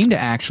seen, they seem to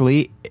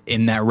actually,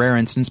 in that rare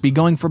instance, be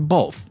going for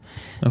both.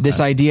 Okay. This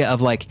idea of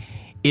like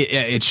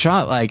it's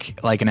shot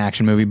like an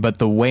action movie, but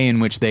the way in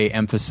which they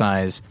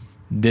emphasize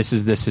this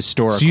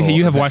historical. So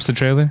you have watched the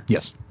trailer?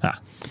 Yes.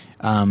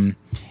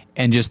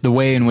 And just the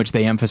way in which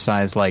they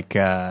emphasize, like,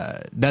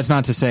 that's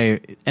not to say,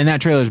 and that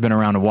trailer's been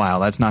around a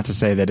while, that's not to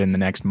say that in the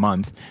next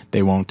month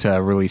they won't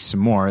release some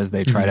more as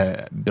they try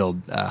to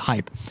build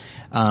hype.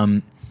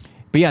 But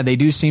yeah, they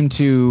do seem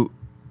to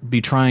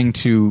be trying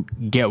to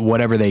get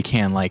whatever they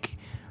can. Like,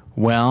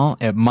 well,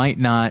 it might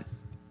not,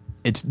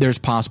 there's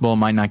possible it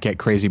might not get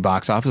crazy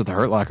box office. The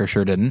Hurt Locker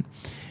sure didn't.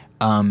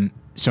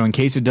 So in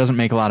case it doesn't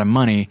make a lot of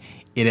money,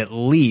 it at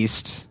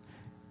least,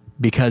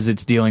 because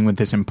it's dealing with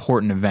this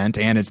important event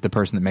and it's the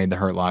person that made The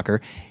Hurt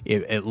Locker,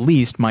 it at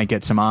least might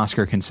get some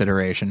Oscar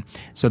consideration.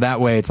 So that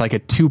way it's like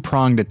a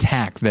 2-pronged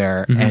attack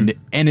there, and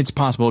it's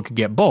possible it could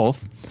get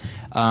both.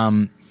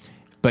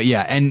 But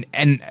yeah, and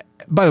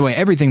by the way,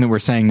 everything that we're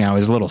saying now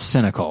is a little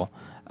cynical.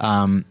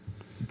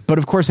 But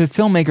of course, a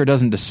filmmaker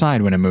doesn't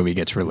decide when a movie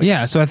gets released.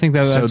 Yeah, so I think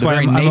that's why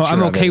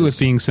I'm okay with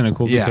being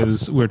cynical,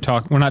 because we're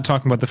not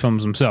talking about the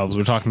films themselves.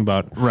 We're talking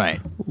about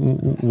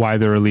why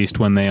they're released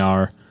when they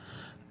are.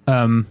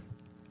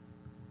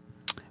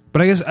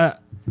 But I guess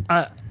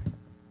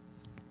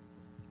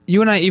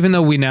you and I, even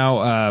though we now,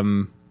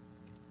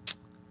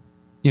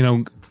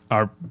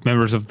 are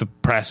members of the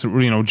press,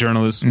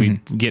 journalists, we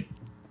get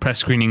press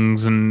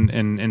screenings and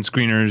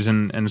screeners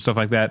and stuff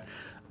like that.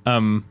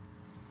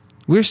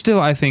 We're still,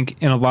 I think,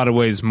 in a lot of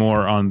ways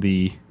more on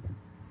the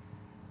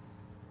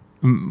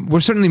we're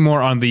certainly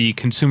more on the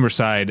consumer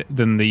side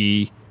than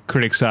the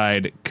critic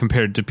side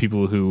compared to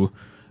people who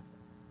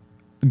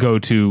go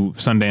to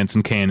Sundance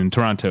and Cannes and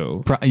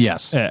Toronto.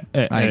 Yes, I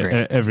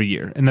agree. Every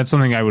year, and that's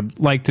something I would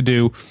like to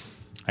do.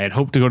 I had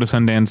hoped to go to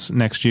Sundance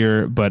next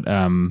year, but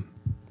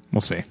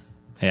we'll see.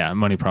 Yeah,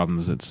 money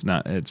problems. It's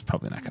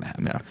probably not going to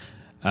happen.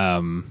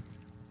 No.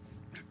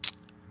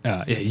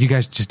 Yeah, you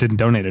guys just didn't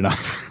donate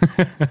enough.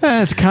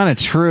 It's kind of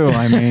true.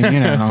 I mean,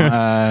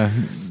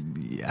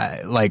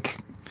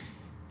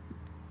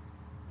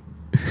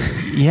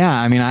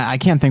 yeah. I mean, I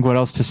can't think what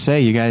else to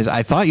say. You guys,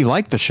 I thought you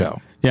liked the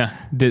show. Yeah,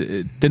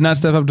 did not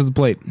step up to the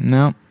plate.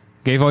 No.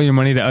 Gave all your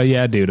money to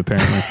yeah, dude.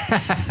 Apparently,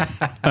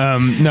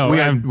 no.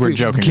 We're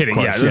joking. Kidding.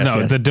 Course, yeah,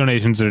 yes. The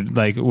donations are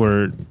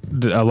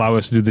allow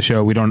us to do the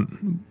show. We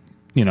don't,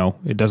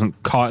 it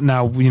doesn't cost.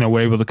 Now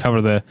we're able to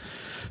cover the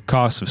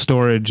costs of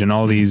storage and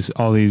all these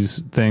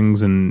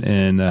things, and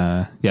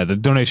the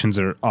donations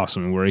are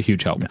awesome. We're a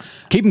huge help. Yeah.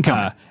 Keep them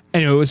coming.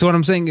 Anyway, so what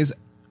I'm saying is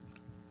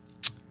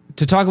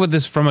to talk about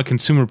this from a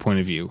consumer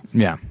point of view.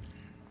 Yeah.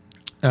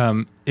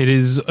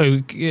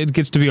 It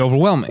gets to be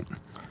overwhelming,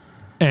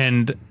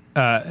 and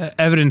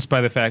evidenced by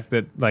the fact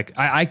that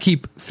I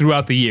keep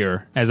throughout the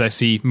year, as I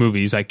see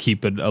movies, I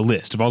keep a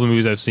list of all the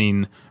movies I've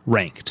seen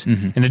ranked,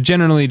 and it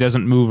generally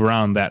doesn't move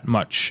around that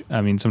much.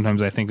 I mean,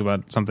 sometimes I think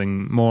about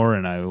something more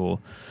and I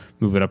will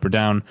move it up or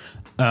down,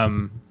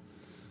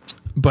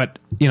 but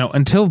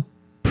until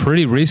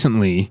pretty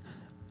recently,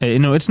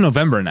 it's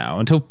November now.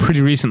 Until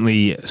pretty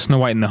recently, Snow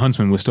White and the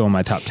Huntsman was still in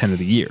my top 10 of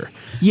the year.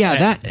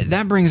 Yeah,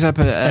 that brings up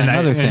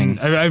another thing.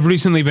 I've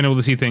recently been able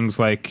to see things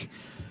like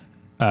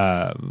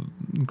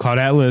Cloud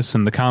Atlas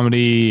and the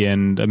comedy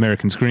and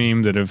American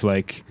Scream that have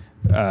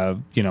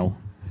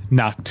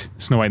knocked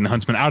Snow White and the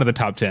Huntsman out of the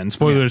top 10.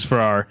 Spoilers for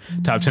our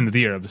top 10 of the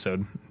year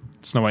episode.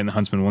 Snow White and the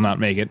Huntsman will not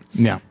make it.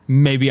 Yeah,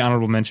 maybe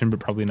honorable mention, but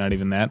probably not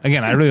even that.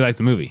 Again, I really like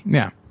the movie.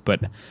 Yeah,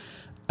 but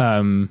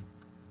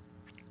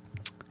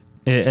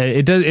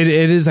it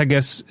is, I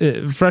guess,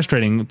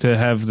 frustrating to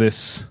have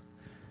this.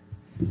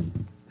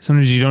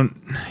 Sometimes you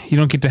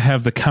don't get to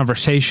have the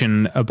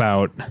conversation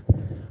about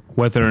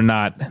whether or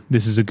not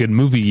this is a good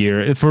movie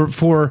year.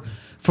 For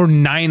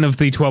 9 of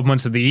the 12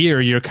 months of the year,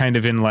 you're kind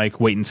of in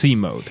wait and see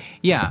mode.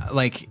 Yeah,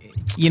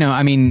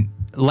 I mean,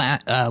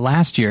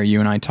 last year you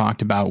and I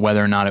talked about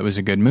whether or not it was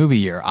a good movie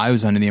year. I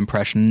was under the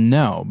impression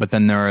no, but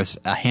then there was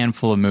a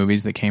handful of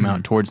movies that came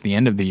out towards the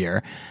end of the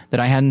year that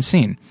I hadn't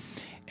seen.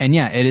 And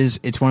yeah,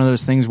 it's one of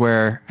those things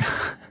where,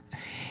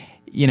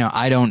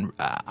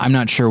 I'm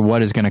not sure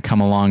what is going to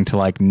come along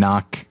to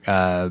knock,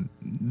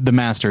 The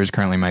Master is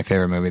currently my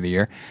favorite movie of the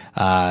year.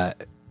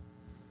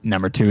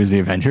 Number 2 is The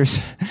Avengers.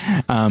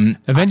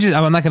 Avengers,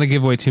 I'm not going to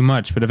give away too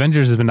much, but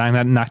Avengers has been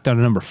knocked down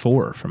to number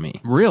 4 for me.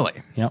 Really?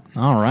 Yep.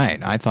 All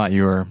right. I thought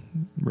you were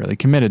really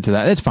committed to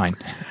that. It's fine.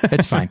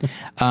 It's fine.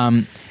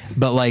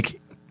 But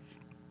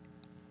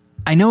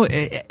I know,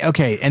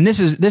 okay, and this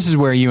is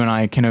where you and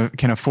I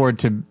can afford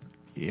to,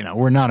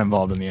 we're not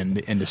involved in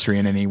the industry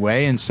in any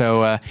way, and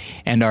so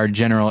and our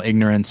general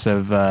ignorance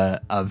of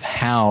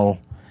how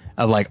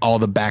all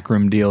the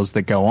backroom deals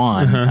that go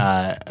on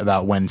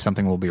about when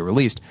something will be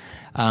released.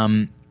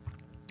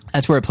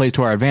 That's where it plays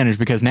to our advantage,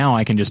 because now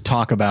I can just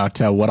talk about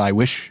what I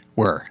wish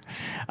were.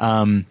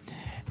 What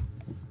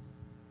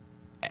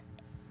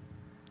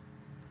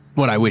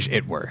I wish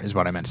it were is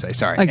what I meant to say.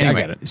 Sorry. I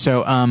get it.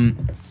 So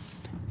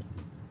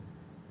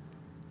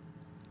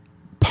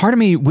part of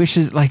me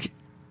wishes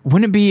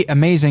wouldn't it be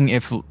amazing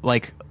if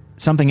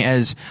something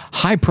as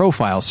high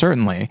profile,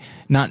 certainly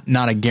not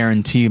a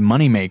guaranteed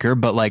moneymaker,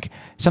 but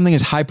something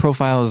as high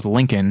profile as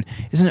Lincoln,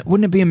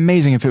 wouldn't it be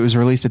amazing if it was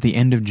released at the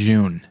end of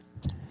June?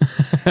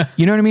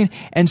 You know what I mean?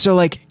 And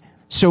so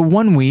so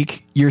 1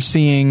 week you're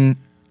seeing,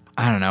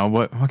 I don't know,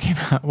 what came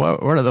out,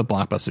 what are the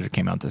blockbusters that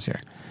came out this year?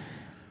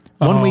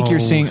 1 week you're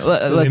seeing,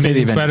 let's say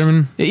The Avengers.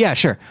 Spider-Man? Yeah,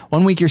 sure.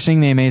 1 week you're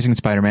seeing The Amazing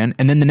Spider-Man,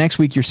 and then the next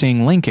week you're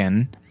seeing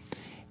Lincoln,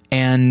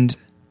 and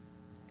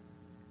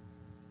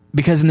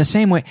because in the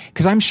same way,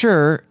 because I'm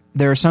sure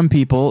there are some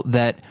people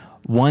that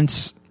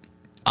once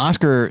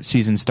Oscar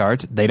season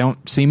starts, they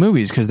don't see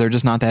movies because they're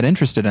just not that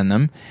interested in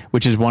them,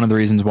 which is one of the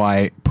reasons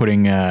why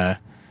putting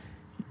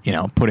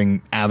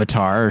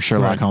Avatar or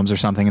Sherlock Holmes or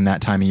something in that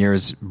time of year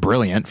is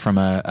brilliant from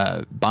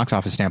a box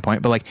office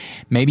standpoint. But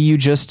maybe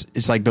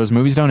it's those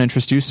movies don't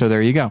interest you, so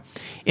there you go.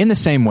 In the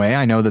same way,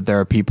 I know that there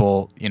are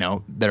people,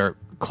 that are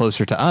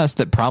closer to us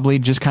that probably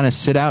just kind of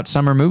sit out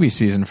summer movie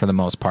season for the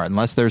most part,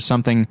 unless there's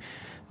something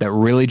that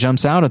really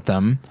jumps out at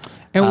them,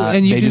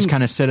 and they just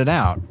kind of sit it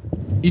out.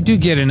 You do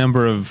get a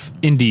number of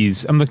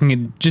indies. I'm looking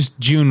at just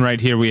June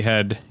right here. We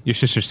had Your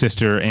Sister's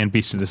Sister and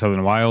Beasts of the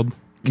Southern Wild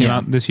came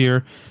out this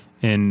year,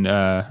 and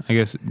I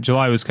guess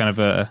July was kind of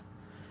a.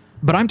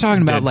 But I'm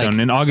talking about zone.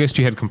 In August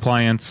you had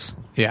Compliance.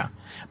 Yeah,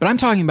 but I'm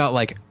talking about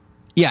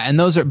and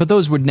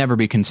those would never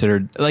be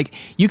considered.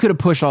 You could have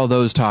pushed all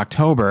those to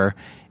October,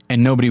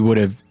 and nobody would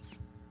have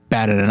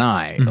batted an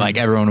eye.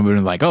 Everyone would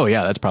have been oh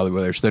yeah, that's probably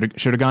where they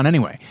should have gone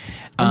anyway.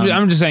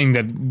 I'm just saying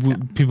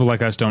that people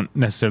like us don't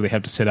necessarily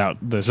have to sit out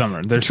the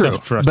summer. There's True,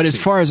 stuff for us but to as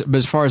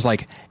see. far as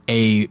like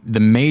the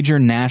major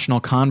national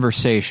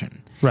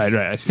conversation,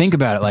 Right. think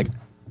about it. Like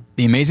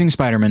the Amazing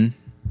Spider-Man.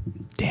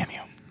 Damn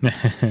you!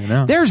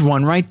 No. There's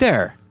one right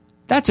there.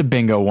 That's a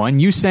bingo one.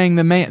 You saying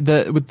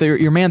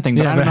your man thing,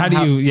 but I don't but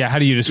know how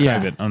do you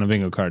describe Yeah. it on a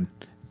bingo card?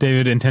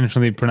 David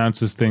intentionally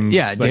pronounces things.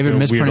 Yeah, like David a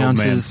weird old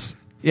man. mispronounces.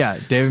 Yeah,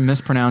 David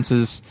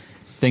mispronounces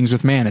things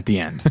with man at the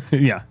end.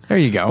 Yeah, There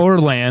you go. or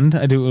land.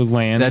 I do it with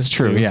land. That's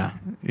true. too.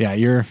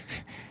 Yeah.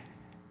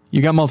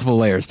 You got multiple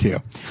layers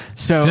too.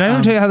 So Did I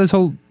ever tell you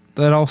how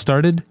that all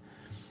started?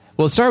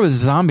 well, it started with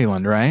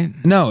Zombieland, right?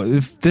 No,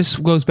 this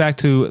goes back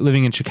to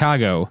living in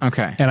Chicago.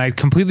 Okay. And I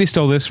completely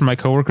stole this from my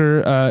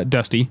coworker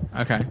Dusty.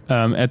 Okay.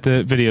 At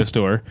the video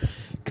store,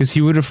 because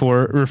he would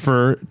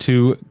refer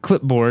to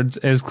clipboards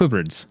as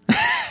clipboards.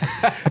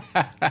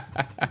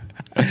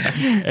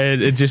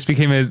 And it just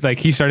became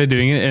he started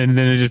doing it, and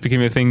then it just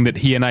became a thing that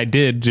he and I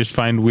did, just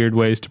find weird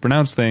ways to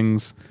pronounce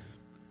things,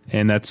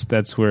 and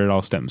that's where it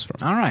all stems from.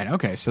 All right.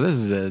 Okay. So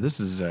this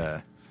is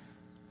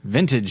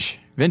vintage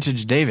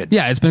David.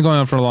 Yeah, it's been going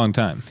on for a long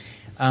time,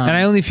 and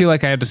I only feel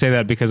like I have to say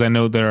that because I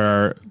know there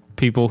are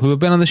people who have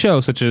been on the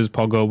show, such as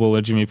Paul Goebel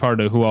or Jimmy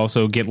Pardo, who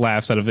also get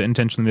laughs out of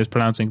intentionally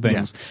mispronouncing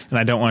things, and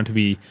I don't want to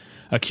be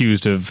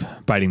accused of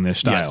biting their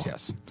style.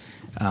 Yes.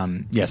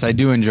 Yes, I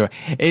do enjoy.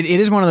 It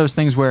is one of those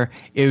things where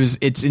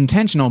it's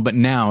intentional, but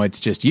now it's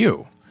just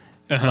you.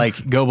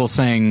 Like Goebel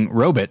saying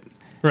 "robot."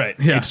 Right.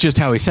 Yeah. It's just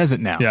how he says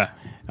it now.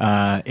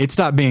 Yeah. It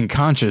stopped being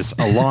conscious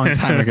a long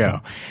time ago.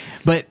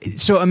 But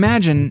so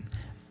imagine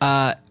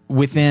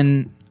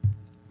within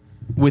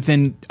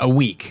a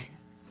week,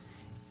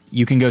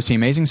 you can go see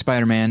Amazing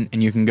Spider-Man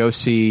and you can go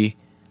see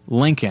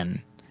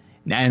Lincoln.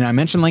 And I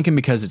mentioned Lincoln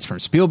because it's from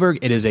Spielberg.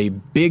 It is a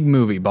big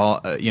movie,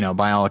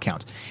 by all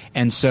accounts.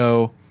 And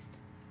so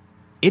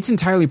it's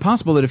entirely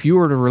possible that if you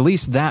were to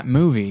release that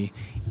movie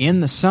in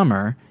the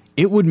summer,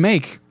 it would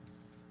make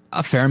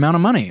a fair amount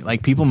of money.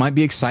 Like, people might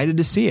be excited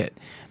to see it.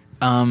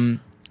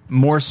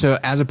 More so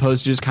as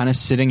opposed to just kind of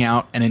sitting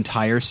out an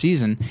entire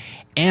season.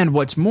 And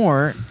what's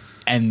more,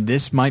 and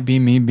this might be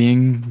me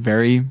being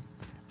very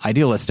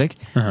idealistic,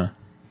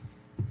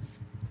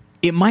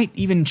 it might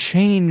even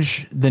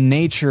change the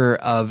nature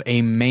of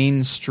a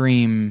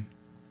mainstream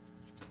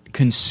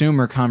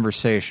consumer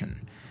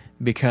conversation,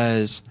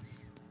 because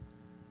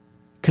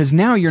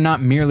now you're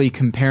not merely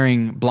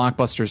comparing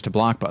blockbusters to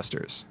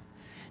blockbusters.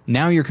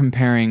 Now you're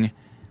comparing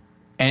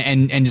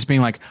and just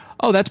being like,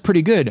 oh, that's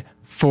pretty good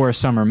for a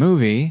summer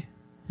movie,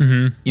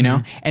 you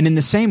know? And in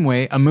the same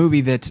way, a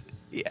movie that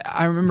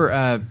I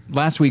remember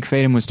last week,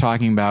 Faden was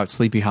talking about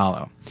Sleepy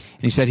Hollow,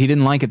 and he said he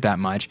didn't like it that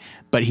much,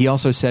 but he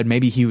also said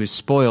maybe he was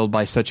spoiled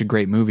by such a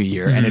great movie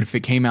year, and if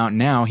it came out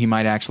now, he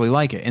might actually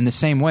like it. In the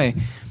same way,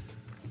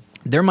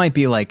 there might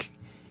be Oscar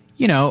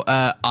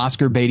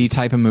Beatty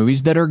type of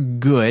movies that are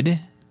good,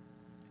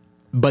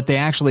 but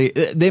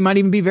they might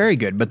even be very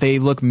good, but they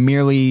look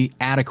merely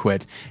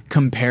adequate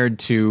compared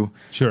to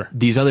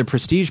these other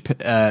prestige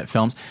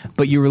films.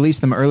 But you release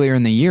them earlier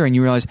in the year and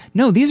you realize,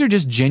 no, these are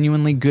just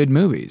genuinely good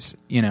movies.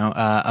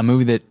 A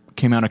movie that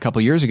came out a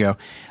couple years ago,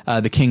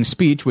 The King's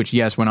Speech, which,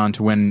 yes, went on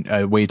to win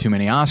way too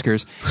many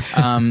Oscars.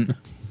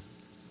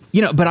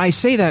 But I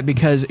say that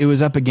because it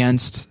was up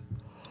against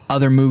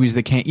other movies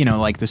that came,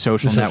 like The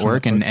Social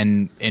Network.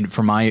 And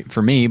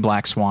for me,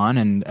 Black Swan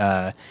and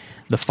The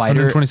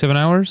Fighter. 127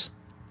 Hours?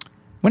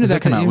 When did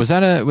that come out? Was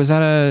that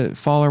a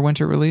fall or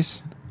winter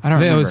release? I don't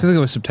remember. I think it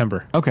was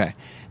September. Okay.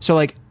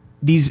 So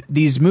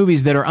these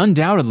movies that are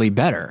undoubtedly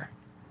better.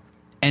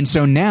 And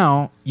so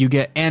now you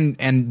get and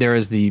there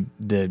is the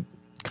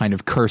kind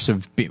of curse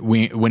of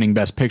winning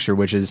Best Picture,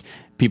 which is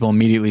people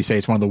immediately say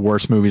it's one of the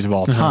worst movies of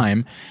all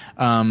time.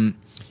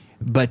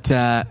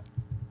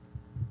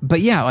 But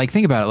yeah,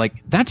 think about it.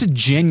 That's a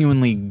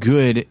genuinely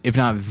good, if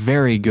not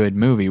very good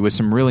movie with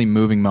some really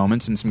moving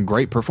moments and some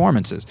great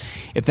performances.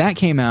 If that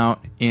came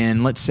out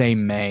in, let's say,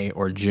 May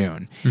or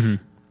June,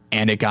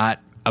 and it got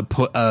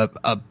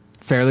a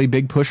fairly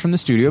big push from the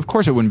studio, of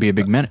course it wouldn't be a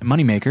big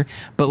moneymaker,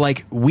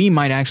 but we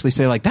might actually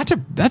say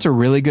that's a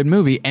really good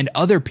movie, and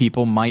other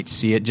people might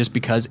see it just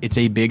because it's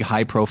a big,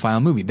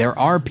 high-profile movie. There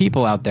are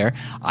people out there,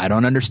 I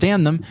don't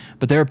understand them,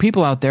 but there are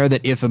people out there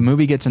that if a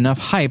movie gets enough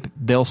hype,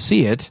 they'll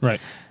see it.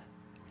 Right.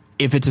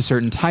 If it's a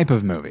certain type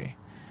of movie,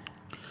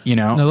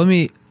 Now let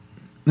me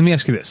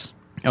ask you this.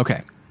 Okay.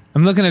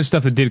 I'm looking at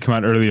stuff that did come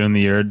out earlier in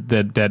the year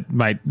that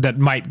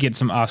might get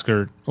some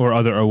Oscar or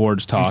other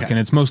awards talk, and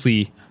it's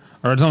mostly,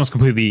 or it's almost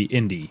completely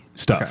indie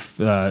stuff.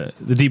 Okay.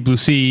 The Deep Blue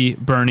Sea,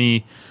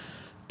 Bernie,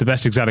 The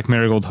Best Exotic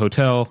Marigold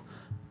Hotel,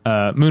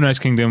 Moonrise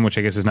Kingdom, which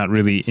I guess is not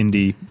really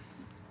indie.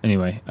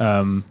 Anyway,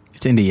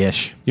 it's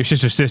indie-ish. Your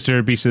Sister's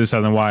Sister, Beasts of the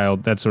Southern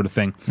Wild, that sort of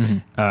thing,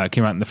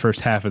 came out in the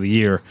first half of the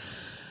year.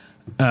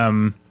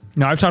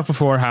 Now, I've talked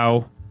before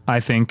how I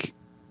think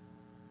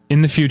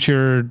in the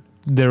future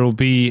there will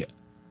be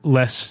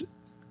less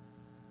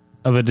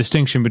of a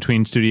distinction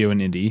between studio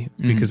and indie,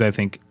 because I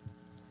think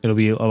it'll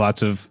be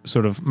lots of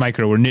sort of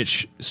micro or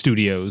niche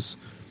studios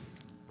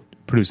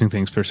producing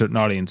things for certain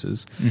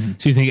audiences.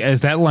 So you think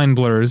as that line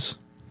blurs,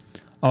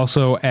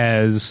 also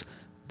as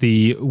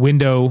the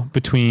window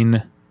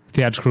between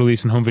theatrical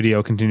release and home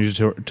video continues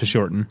to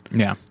shorten.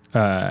 Yeah.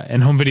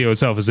 And home video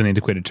itself is an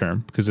antiquated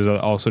term because there's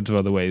all sorts of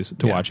other ways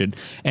to watch it.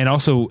 And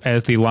also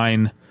as the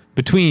line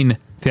between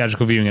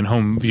theatrical viewing and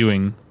home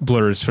viewing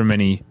blurs for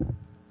many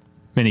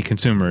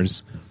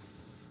consumers.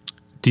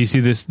 Do you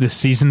see this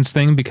seasons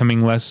thing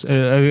becoming less?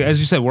 As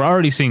you said, we're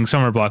already seeing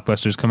summer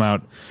blockbusters come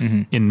out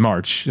in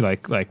March,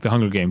 like the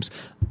Hunger Games.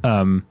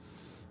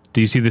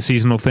 Do you see the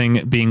seasonal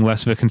thing being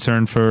less of a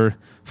concern for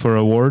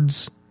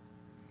awards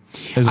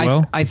as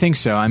well? I think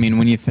so. I mean,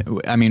 when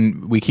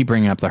we keep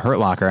bringing up the Hurt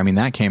Locker. I mean,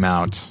 that came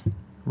out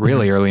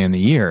really early in the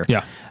year.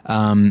 Yeah.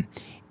 And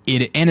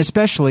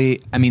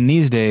especially, I mean,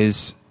 these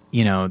days,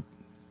 you know,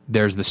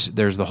 there's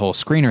the whole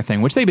screener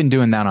thing, which they've been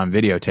doing that on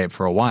videotape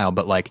for a while,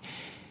 but like,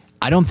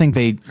 I don't think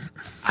they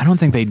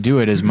do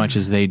it as much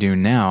as they do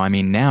now. I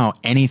mean, now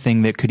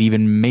anything that could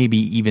maybe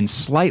even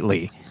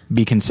slightly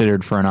be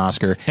considered for an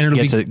Oscar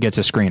gets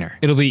a screener.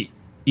 It'll be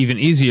even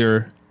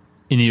easier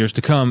in years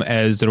to come,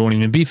 as there won't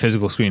even be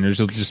physical screeners.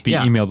 It'll just be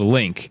email the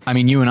link. I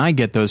mean, you and I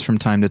get those from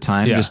time to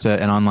time, just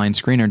an online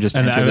screener, just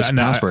enter this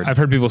password. I've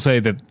heard people say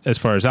that as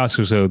far as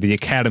Oscars go, the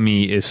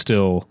Academy is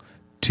still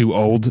too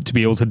old to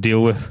be able to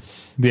deal with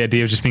the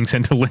idea of just being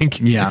sent a link.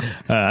 Yeah.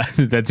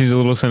 That seems a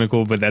little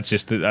cynical, but that's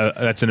just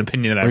that's an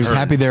opinion that I've heard. We're just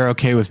happy they're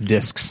okay with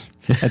discs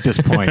at this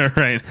point.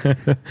 Right.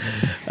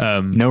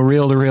 No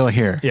reel-to-reel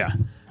here. Yeah.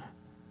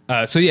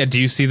 So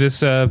do you see this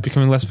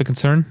becoming less of a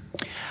concern?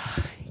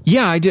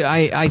 Yeah, I do.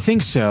 I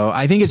think so.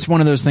 I think it's one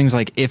of those things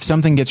like if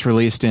something gets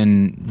released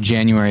in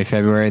January,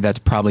 February, that's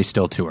probably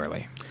still too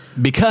early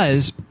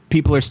because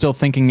people are still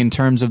thinking in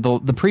terms of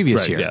the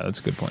previous year. Yeah, that's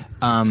a good point.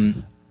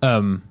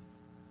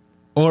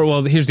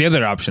 Or here's the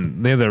other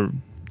option, the other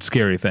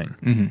scary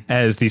thing.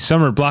 As the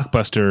summer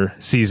blockbuster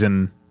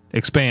season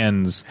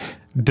expands,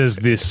 does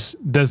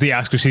the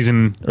Oscar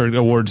season or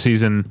award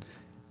season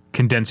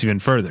condense even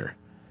further?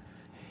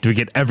 Do we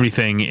get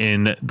everything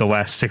in the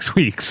last 6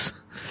 weeks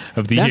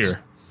of the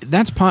year?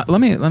 Let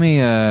me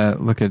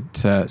look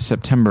at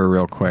September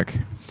real quick.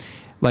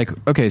 Like,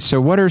 okay,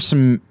 so what are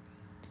some?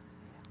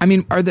 I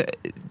mean,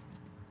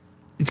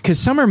 because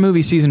summer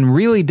movie season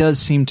really does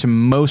seem to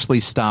mostly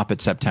stop at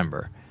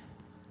September.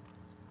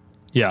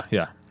 Yeah.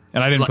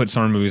 And I didn't put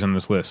summer movies on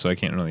this list, so I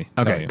can't really.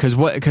 Okay,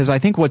 because I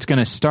think what's going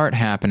to start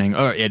happening,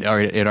 or it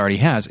already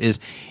has, is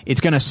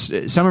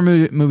summer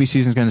movie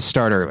season is going to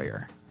start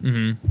earlier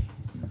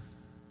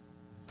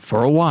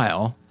for a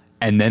while,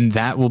 and then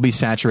that will be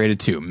saturated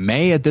too.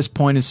 May at this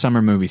point is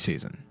summer movie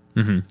season.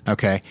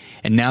 Okay,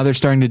 and now they're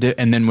starting to do,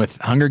 and then with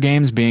Hunger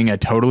Games being a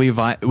totally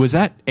was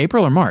that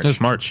April or March? It was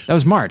March. That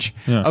was March.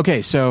 Yeah.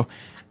 Okay, so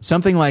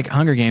something like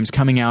Hunger Games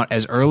coming out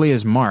as early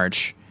as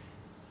March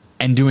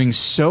and doing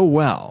so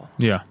well.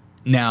 Yeah.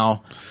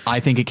 Now, I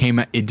think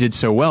it did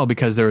so well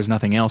because there was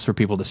nothing else for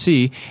people to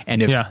see,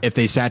 and if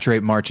they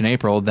saturate March and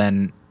April,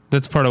 then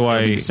that's part of why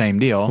it'll be the same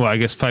deal. Well, I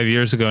guess 5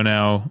 years ago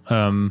now,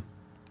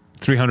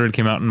 300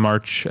 came out in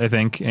March, I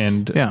think,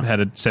 and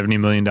had a $70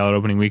 million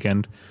opening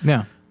weekend.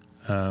 Yeah,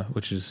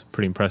 which is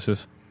pretty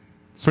impressive.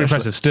 Pretty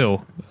impressive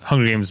still.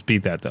 Hunger Games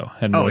beat that though.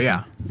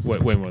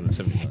 Way more than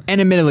 70 million.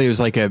 And admittedly, it was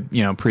like a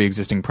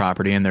pre-existing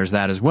property, and there's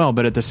that as well.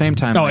 But at the same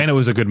time, and it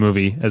was a good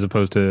movie as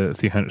opposed to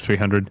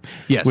 300.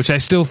 Yes, which I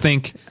still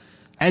think.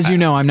 As you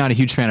know, I'm not a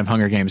huge fan of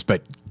Hunger Games,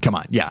 but come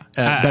on,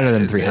 better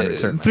than 300.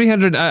 Certainly,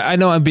 300. I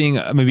know I'm being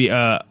maybe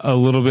a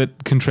little bit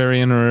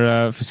contrarian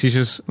or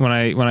facetious when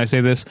I say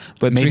this,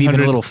 but maybe even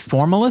a little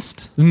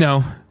formalist.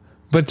 No,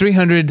 but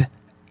 300.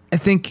 I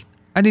think.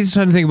 I need to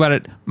try to think about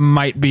it.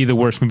 Might be the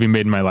worst movie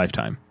made in my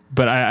lifetime,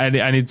 but I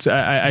need to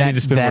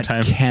spend more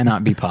time. That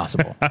cannot be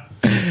possible.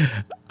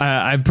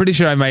 I'm pretty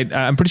sure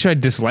I'm pretty sure I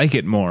dislike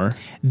it more.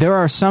 There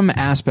are some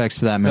aspects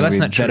to that movie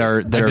that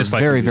are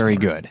very, very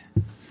good.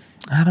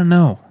 I don't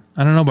know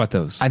about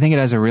those. I think it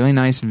has a really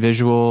nice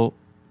visual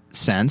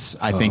sense.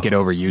 I think it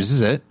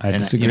overuses it. I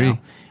disagree.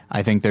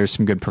 I think there's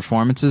some good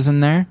performances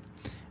in there.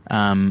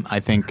 I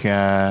think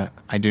I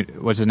do.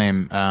 What's his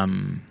name?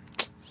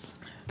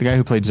 The guy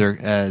who played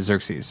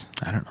Xerxes.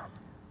 I don't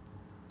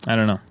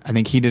know. I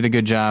think he did a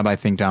good job. I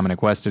think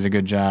Dominic West did a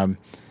good job.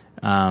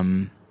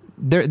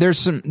 There's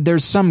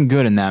some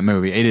good in that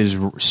movie. It is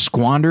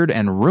squandered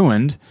and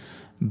ruined,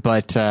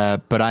 but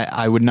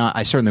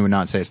I certainly would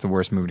not say it's the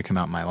worst movie to come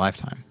out in my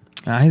lifetime.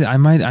 I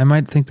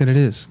might think that it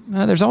is.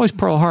 There's always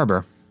Pearl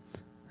Harbor.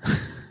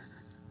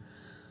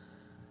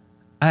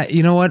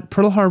 You know what?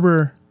 Pearl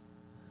Harbor.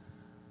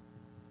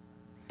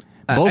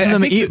 Both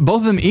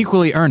of them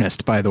equally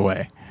earnest, by the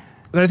way.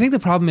 But I think the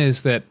problem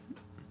is that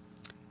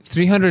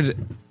 300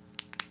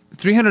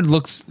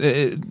 looks...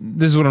 this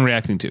is what I'm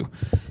reacting to.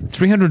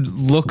 300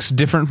 looks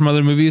different from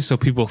other movies, so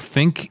people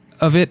think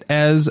of it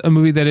as a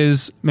movie that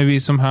is maybe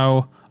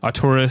somehow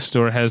auteurist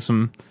or has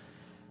some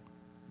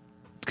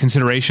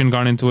consideration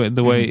gone into it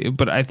the way...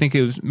 But I think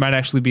it might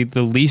actually be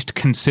the least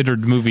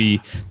considered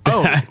movie.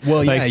 You and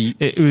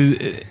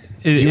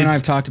I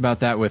have talked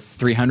about that with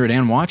 300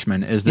 and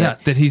Watchmen. Is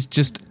that that he's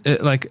just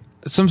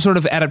some sort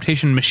of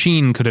adaptation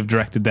machine could have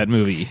directed that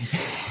movie.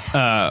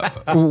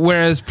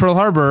 Whereas Pearl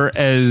Harbor,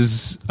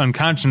 as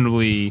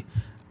unconscionably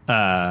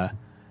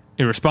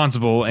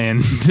irresponsible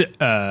and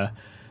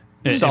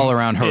just all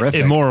around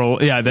horrific, immoral,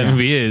 that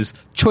movie is,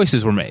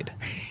 choices were made.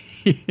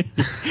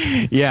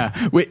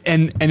 Yeah,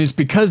 and it's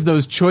because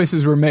those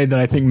choices were made that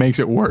I think makes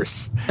it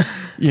worse.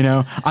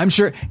 I'm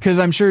sure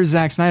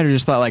Zack Snyder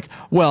just thought like,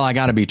 well, I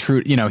got to be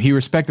true. He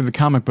respected the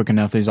comic book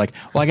enough that he's like,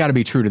 well, I got to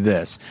be true to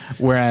this.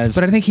 Whereas,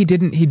 but I think he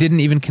didn't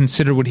even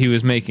consider what he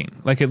was making.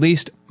 Like, at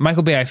least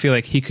Michael Bay, I feel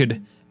like he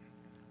could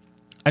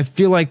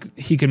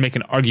make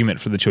an argument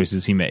for the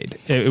choices he made.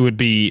 It would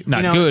be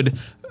not good,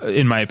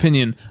 in my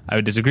opinion. I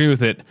would disagree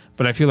with it,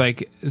 but I feel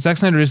like Zack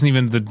Snyder isn't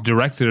even the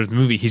director of the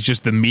movie. He's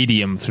just the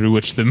medium through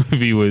which the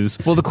movie was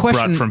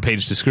brought from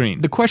page to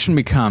screen. The question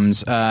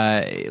becomes,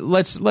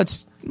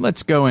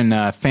 let's go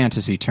in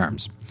fantasy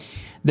terms.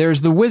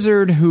 There's the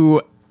wizard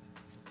who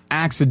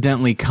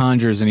accidentally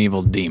conjures an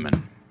evil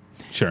demon.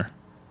 Sure.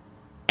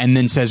 And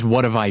then says,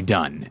 "What have I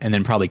done?" And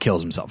then probably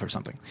kills himself or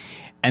something.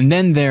 And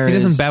then he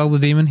doesn't battle the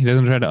demon. He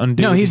doesn't try to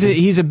undo. No,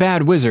 he's a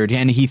bad wizard,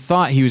 and he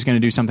thought he was going to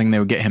do something that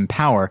would get him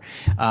power,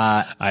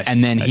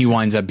 and then he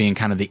winds up being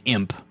kind of the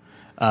imp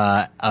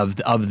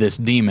of this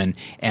demon,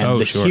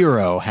 and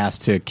hero has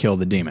to kill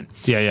the demon.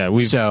 Yeah.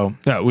 We've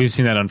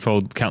seen that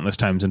unfold countless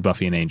times in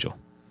Buffy and Angel.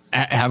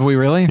 Have we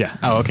really? Yeah.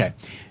 Oh, okay.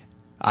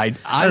 I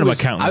don't know about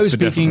countless. I was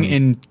speaking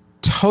in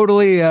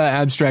totally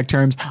abstract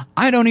terms.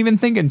 I don't even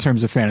think in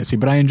terms of fantasy,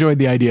 but I enjoyed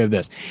the idea of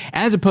this.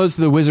 As opposed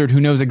to the wizard who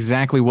knows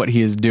exactly what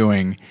he is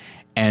doing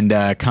and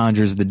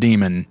conjures the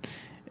demon.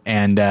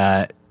 And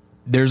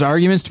there's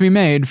arguments to be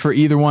made for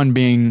either one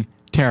being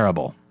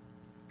terrible.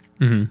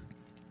 Mm-hmm.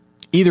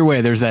 Either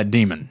way, there's that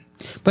demon.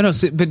 But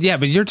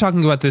you're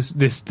talking about this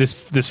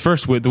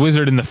first the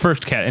wizard in the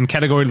first in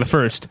category the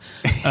first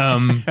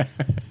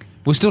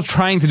was still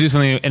trying to do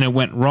something and it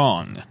went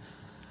wrong.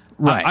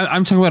 Right.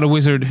 I'm talking about a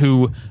wizard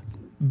who,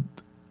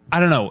 I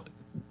don't know,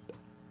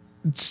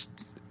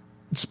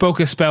 spoke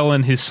a spell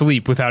in his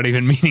sleep without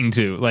even meaning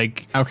to.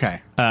 Like,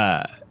 okay.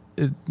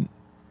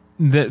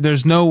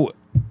 There's no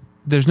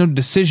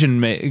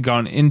decision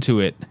gone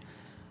into it.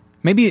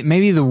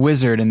 Maybe the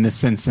wizard in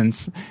this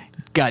instance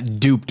got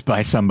duped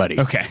by somebody.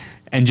 Okay.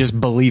 And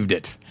just believed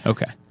it.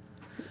 Okay.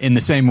 In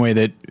the same way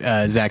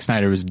that Zack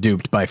Snyder was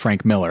duped by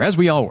Frank Miller, as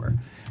we all were.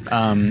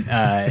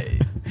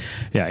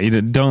 Yeah,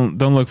 don't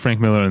look Frank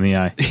Miller in the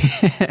eye.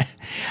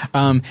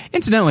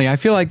 Incidentally, I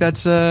feel like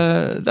that's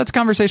a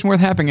conversation worth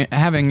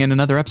having in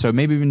another episode.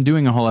 Maybe even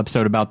doing a whole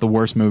episode about the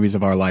worst movies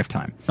of our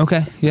lifetime.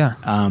 Okay, yeah.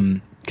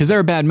 Because there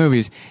are bad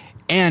movies,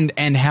 and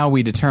how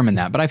we determine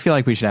that. But I feel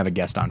like we should have a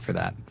guest on for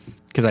that.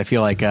 Because I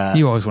feel like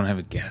you always want to have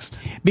a guest.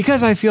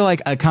 Because I feel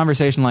like a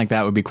conversation like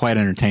that would be quite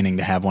entertaining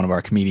to have one of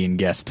our comedian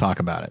guests talk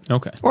about it.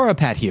 Okay, or a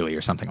Pat Healy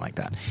or something like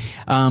that.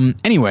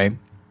 Anyway.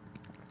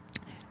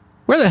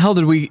 How the hell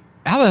did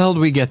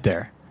we get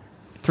there?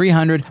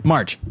 300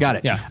 March. Got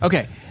it. Yeah.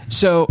 Okay.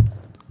 So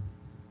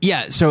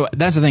that's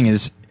the thing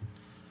is,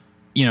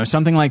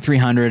 something like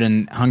 300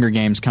 and Hunger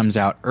Games comes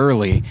out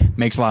early,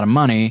 makes a lot of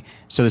money.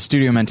 So the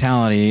studio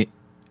mentality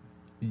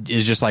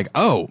is just like,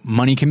 oh,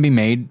 money can be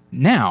made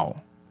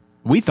now.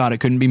 We thought it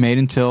couldn't be made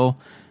until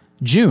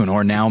June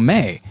or now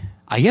May.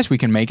 I guess we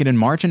can make it in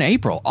March and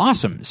April.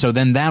 Awesome. So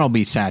then that'll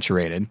be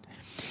saturated.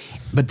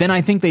 But then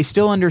I think they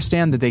still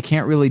understand that they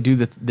can't really do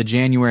the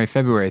January,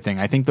 February thing.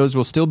 I think those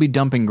will still be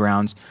dumping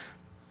grounds,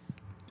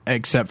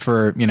 except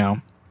for,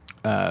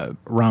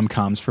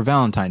 rom-coms for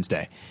Valentine's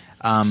Day.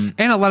 And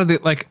a lot of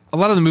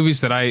the movies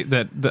that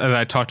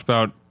I talked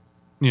about,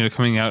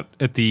 coming out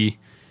at the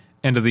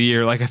end of the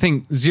year, like I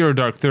think Zero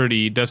Dark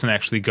 30 doesn't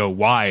actually go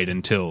wide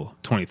until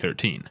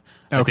 2013.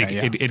 Okay,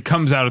 I think it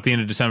comes out at the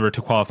end of December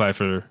to qualify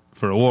for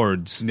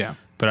awards. Yeah.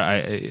 But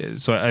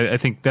I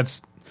think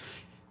that's...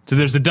 So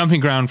there's the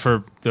dumping ground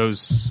for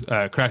those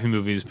crappy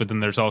movies, but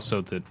then there's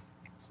also the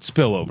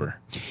spillover.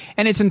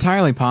 And it's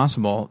entirely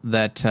possible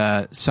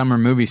that summer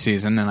movie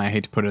season, and I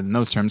hate to put it in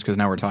those terms because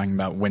now we're talking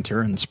about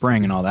winter and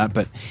spring and all that,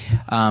 but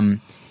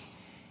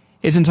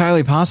it's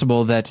entirely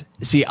possible that,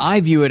 I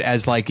view it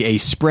as like a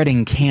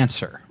spreading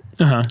cancer.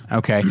 Uh-huh.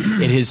 Okay.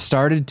 It's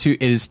starting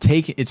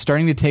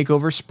to take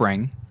over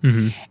spring.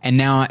 Mm-hmm.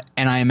 And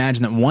I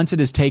imagine that once it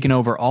has taken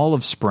over all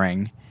of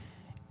spring,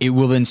 it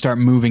will then start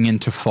moving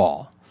into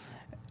fall.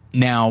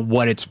 Now,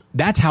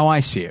 that's how I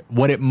see it.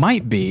 What it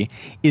might be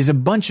is a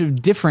bunch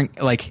of different,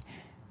 like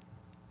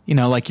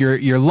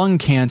your lung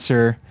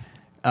cancer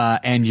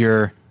and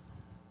your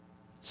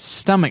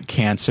stomach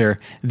cancer,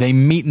 they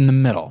meet in the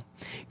middle.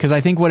 Because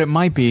I think what it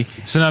might be...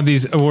 So now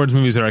these awards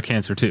movies are a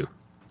cancer too?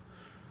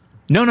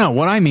 No.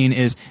 What I mean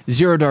is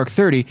Zero Dark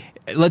 30,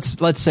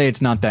 let's say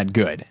it's not that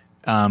good.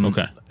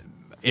 Okay.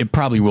 It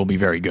probably will be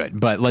very good,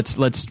 but let's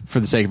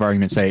for the sake of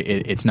argument say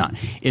it's not.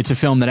 It's a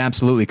film that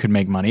absolutely could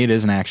make money. It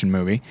is an action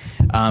movie,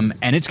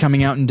 and it's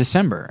coming out in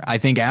December. I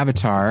think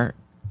Avatar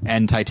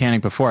and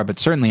Titanic before, but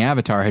certainly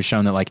Avatar has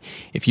shown that like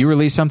if you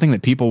release something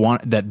that people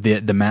want, that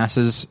the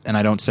masses, and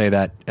I don't say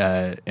that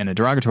in a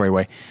derogatory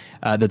way,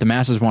 that the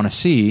masses want to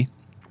see,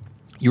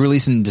 You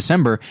release in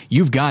December,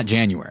 you've got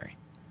January.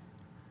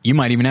 You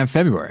might even have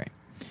February.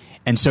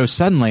 And so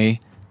suddenly,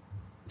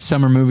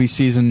 summer movie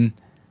season,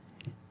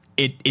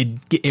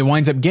 it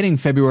winds up getting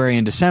February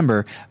and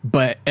December,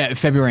 but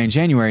February and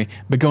January,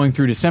 but going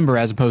through December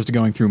as opposed to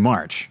going through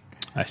March.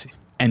 I see.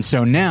 And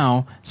so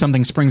now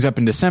something springs up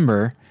in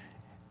December,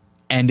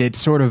 and it's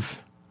sort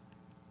of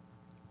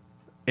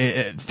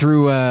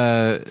through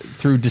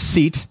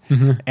deceit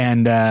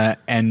and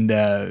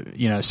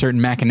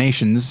certain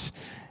machinations,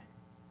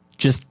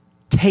 just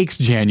takes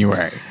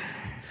January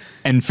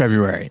and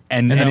February,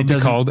 and it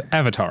doesn't be called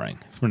avataring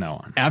from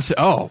now on.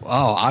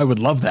 I would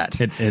love that.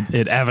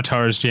 It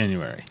avatars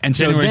January, and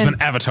so January's been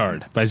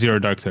avatared by Zero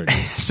Dark 30.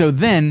 So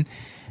then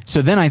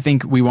I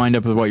think we wind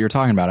up with what you're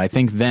talking about. I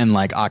think then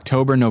like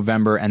October,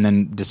 November, and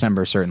then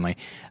December certainly.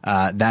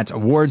 That's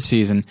award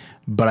season,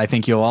 but I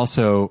think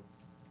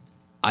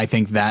I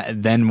think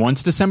that then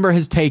once December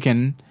has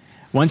taken,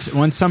 once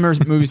summer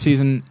movie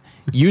season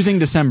using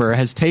December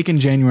has taken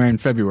January and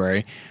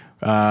February,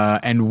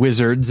 and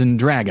wizards and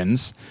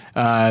dragons.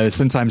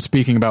 Since I'm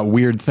speaking about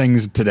weird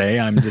things today,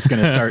 I'm just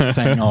going to start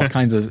saying all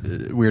kinds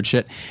of weird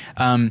shit.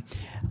 Then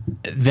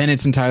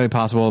it's entirely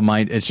possible.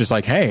 It's just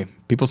like, hey,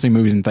 people see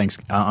movies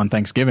on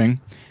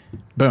Thanksgiving.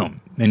 Boom.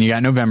 Then you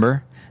got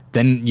November.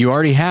 Then you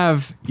already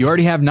have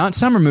not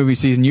summer movie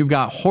season. You've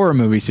got horror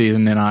movie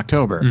season in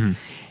October,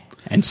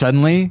 and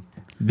suddenly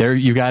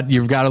you've got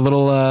a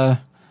little.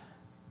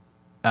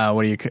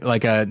 What do you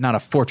like? Not a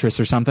fortress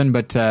or something,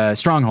 but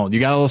stronghold. You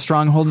got a little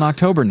stronghold in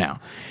October now,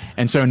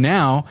 and so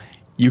now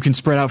you can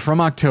spread out from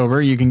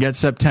October. You can get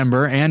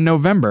September and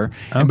November,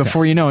 and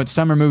before you know it,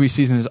 summer movie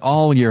season is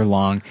all year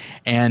long.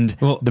 And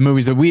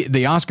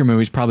the Oscar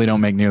movies probably don't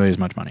make nearly as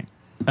much money.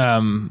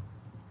 Not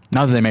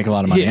that they make a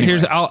lot of money.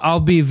 Anyway. I'll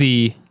be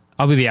the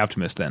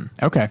optimist then.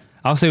 Okay.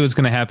 I'll say what's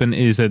going to happen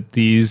is that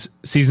these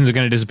seasons are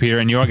going to disappear,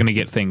 and you are going to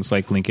get things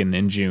like Lincoln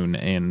in June,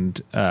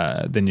 and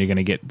then you're going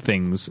to get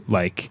things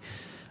like.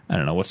 I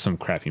don't know, what's some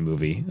crappy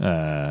movie?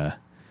 What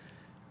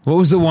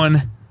was the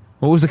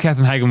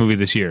Katherine Heigl movie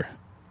this year?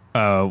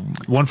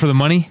 One for the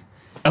Money?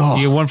 Oh.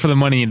 You get One for the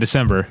Money in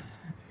December.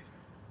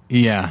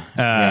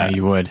 Yeah,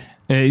 you would.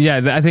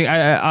 I think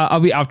I'll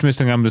be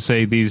optimistic. I'm going to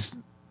say these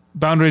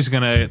boundaries are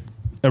going to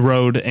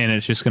erode, and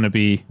it's just going to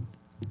be...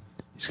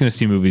 Just going to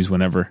see movies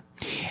whenever.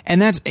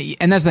 And that's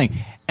the thing.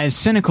 As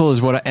cynical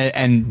as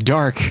and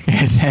dark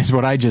as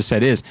what I just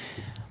said is,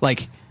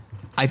 like...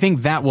 I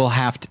think that will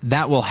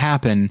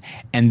happen,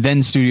 and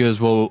then studios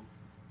will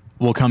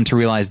come to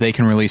realize they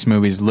can release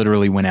movies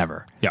literally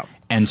whenever. Yeah.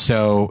 And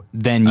so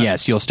then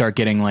yes, you'll start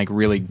getting like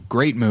really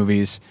great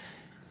movies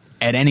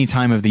at any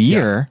time of the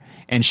year,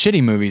 and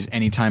shitty movies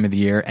any time of the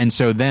year. And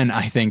so then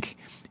I think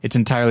it's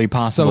entirely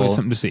possible. There's always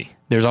something to see.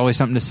 There's always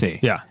something to see.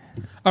 Yeah.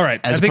 All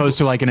right. As opposed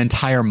to like an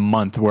entire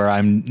month where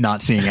I'm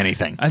not seeing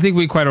anything. I think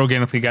we quite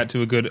organically got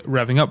to a good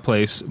wrapping up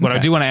place. What I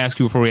do want to ask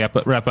you before we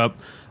wrap up.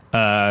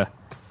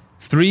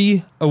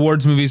 3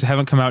 awards movies that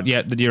haven't come out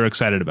yet that you're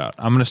excited about.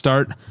 I'm going to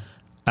start,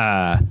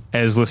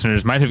 as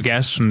listeners might have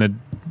guessed from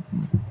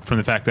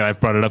the fact that I've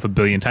brought it up a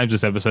billion times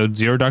this episode,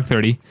 Zero Dark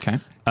 30. Okay.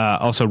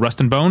 Also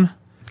Rust and Bone.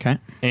 Okay.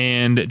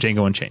 And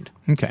Django Unchained.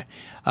 Okay.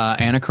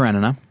 Anna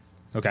Karenina.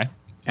 Okay.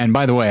 And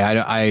by the way,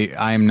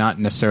 I am not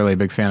necessarily a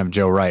big fan of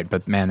Joe Wright,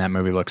 but man, that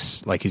movie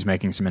looks like he's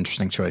making some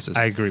interesting choices.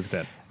 I agree with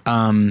that.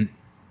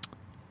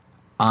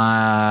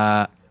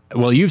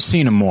 Well, you've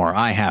seen him more.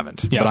 I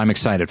haven't, but I'm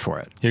excited for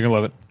it. You're going to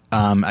love it.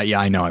 Yeah,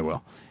 I know I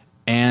will.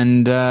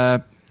 And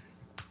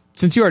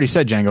since you already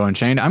said Django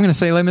Unchained, I'm going to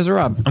say Les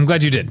Miserables. I'm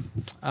glad you did,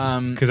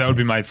 because that would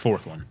be my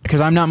 4th one.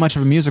 Because I'm not much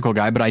of a musical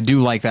guy, but I do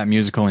like that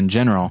musical in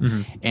general.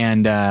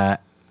 And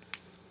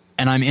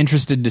I'm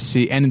interested to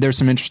see, and there's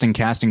some interesting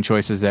casting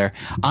choices there.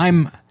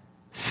 I'm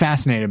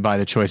fascinated by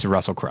the choice of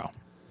Russell Crowe.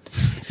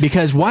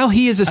 Because while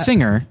he is a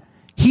singer,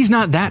 he's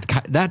not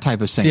that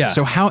type of singer. Yeah.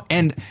 So have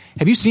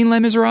you seen Les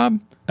Miserables?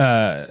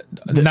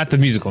 Not the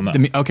musical, no.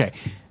 Okay.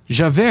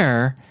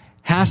 Javert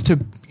has to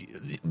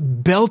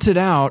belt it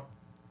out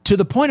to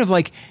the point of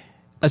like,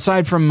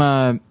 aside from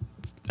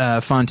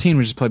Fantine,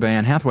 which is played by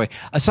Anne Hathaway,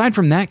 aside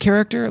from that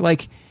character,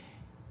 like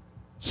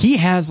he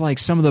has like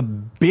some of the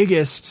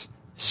biggest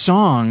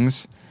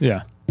songs.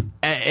 Yeah.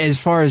 As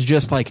far as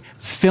just like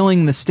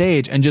filling the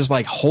stage and just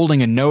like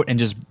holding a note and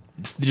just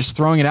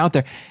throwing it out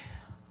there.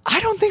 I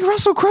don't think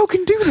Russell Crowe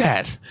can do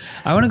that.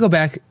 I want to go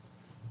back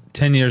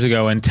 10 years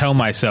ago and tell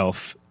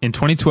myself in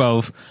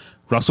 2012,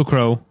 Russell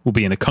Crowe will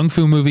be in a kung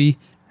fu movie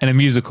and a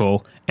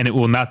musical, and it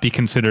will not be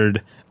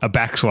considered a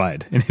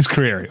backslide in his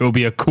career. It will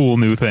be a cool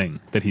new thing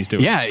that he's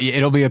doing. Yeah,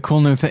 it'll be a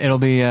cool new thing. It'll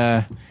be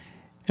a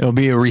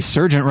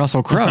resurgent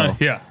Russell Crowe.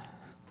 Yeah.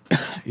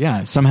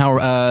 Yeah,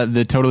 somehow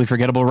the totally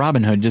forgettable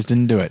Robin Hood just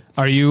didn't do it.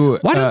 Are you?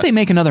 Why don't they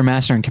make another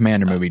Master and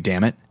Commander movie,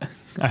 damn it?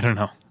 I don't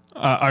know.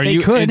 Are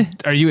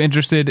you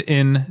interested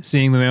in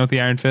seeing The Man with the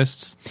Iron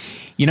Fists?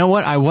 You know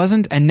what? I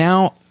wasn't, and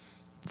now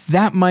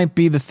that might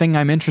be the thing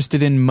I'm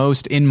interested in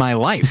most in my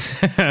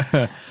life.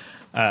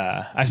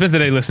 I spent the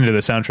day listening to the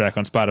soundtrack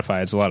on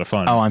Spotify. It's a lot of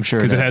fun. Oh, I'm sure.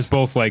 Because it has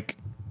both like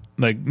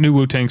like new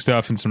Wu-Tang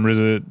stuff and some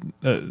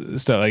RZA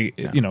stuff, like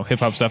hip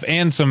hop stuff,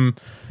 and some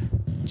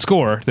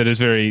score that is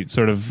very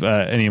sort of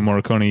Ennio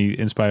Morricone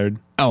inspired.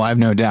 Oh, I have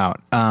no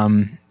doubt.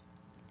 And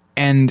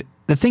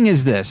the thing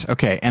is this,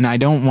 okay, and I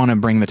don't want to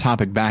bring the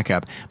topic back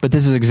up, but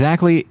this is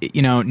exactly,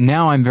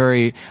 now I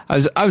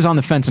was on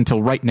the fence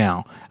until right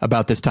now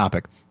about this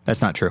topic.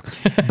 That's not true.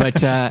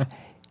 But, I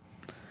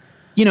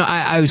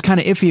was kind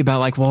of iffy about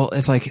like, well,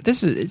 it's like,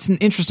 it's an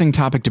interesting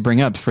topic to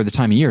bring up for the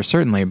time of year,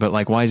 certainly, but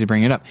like, why is he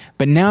bringing it up?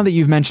 But now that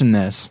you've mentioned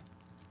this,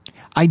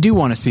 I do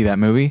want to see that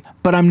movie,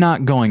 but I'm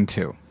not going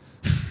to.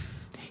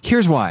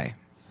 Here's why.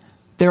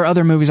 There are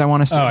other movies I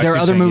want to see. There are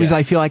other movies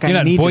I feel like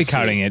I need to see. You're not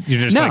boycotting it.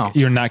 You're just like,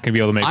 you're not going to be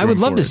able to make I would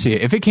love to see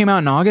it. If it came out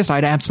in August,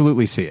 I'd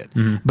absolutely see it.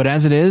 Mm-hmm. But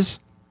as it is,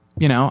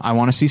 I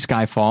want to see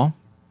Skyfall.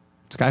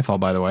 Skyfall,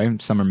 by the way,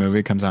 summer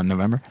movie, comes out in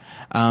November.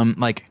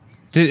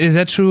 Is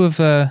that true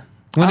of...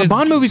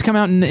 Bond movies come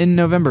out in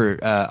November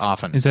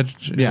often. Is that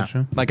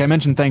true? Like I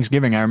mentioned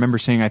Thanksgiving. I remember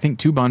seeing, I think,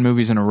 2 Bond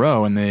movies in a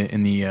row in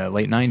the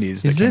late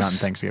 90s that came out in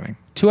Thanksgiving.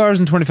 2 hours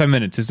and 25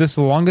 minutes. Is this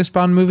the longest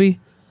Bond movie?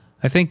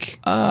 I think...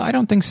 I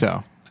don't think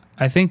so.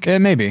 I think...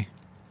 maybe.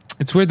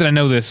 It's weird that I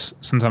know this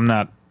since I'm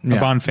not a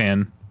Bond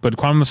fan, but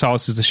Quantum of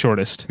Solace is the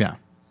shortest. Yeah.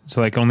 So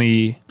like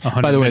only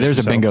 100 By the way, there's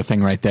a bingo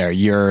thing right there.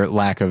 Your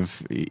lack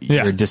of...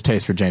 Your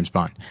distaste for James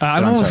Bond.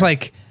 I'm almost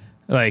like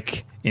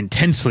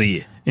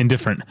intensely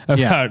indifferent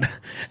about...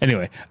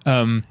 Anyway,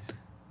 Quantum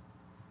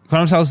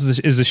of Solace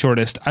is the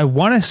shortest. I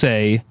want to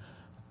say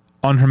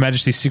On Her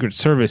Majesty's Secret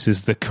Service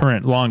is the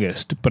current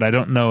longest, but I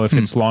don't know if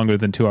it's longer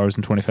than 2 hours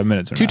and 25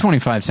 minutes or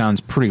 225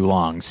 sounds pretty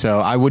long, so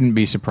I wouldn't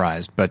be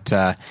surprised. But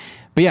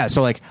yeah,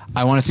 so like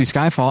I want to see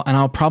Skyfall, and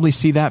I'll probably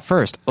see that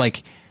first.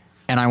 Like,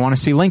 and I want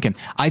to see Lincoln.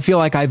 I feel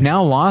like I've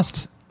now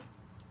lost.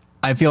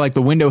 I feel like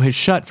the window has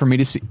shut for me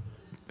to see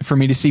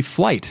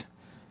Flight.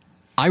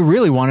 I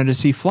really wanted to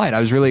see Flight. I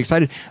was really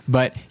excited,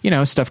 but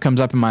stuff comes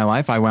up in my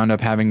life. I wound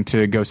up having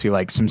to go see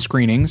like some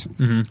screenings.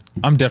 Mm-hmm.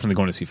 I'm definitely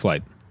going to see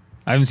Flight.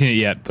 I haven't seen it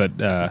yet, but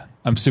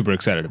I'm super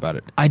excited about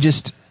it. I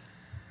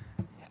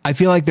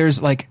feel like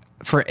there's like,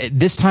 for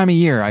this time of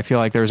year, I feel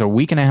like there's a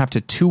 1.5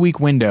 to 2 week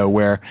window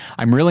where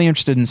I'm really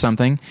interested in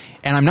something,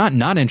 and I'm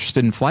not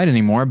interested in Flight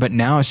anymore, but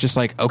now it's just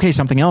like, okay,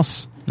 something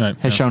else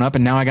has shown up,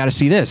 and now I got to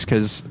see this,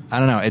 because, I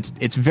don't know,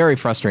 it's very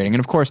frustrating. And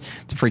of course,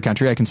 it's a free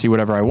country, I can see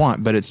whatever I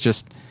want, but it's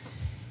just...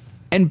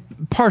 And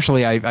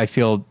partially, I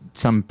feel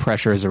some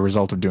pressure as a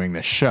result of doing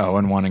this show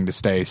and wanting to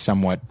stay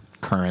somewhat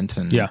current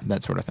and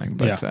that sort of thing.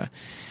 But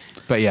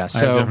yeah, so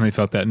I've definitely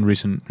felt that in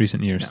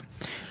recent years. Yeah.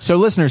 So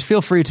listeners,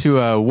 feel free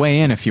to weigh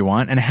in if you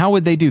want. And how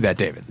would they do that,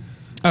 David?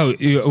 Oh,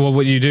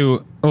 what you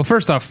do? Well,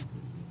 first off,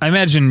 I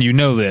imagine you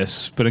know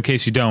this, but in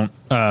case you don't,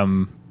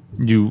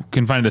 you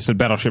can find us at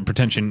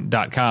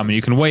battleshippretension.com, and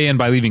you can weigh in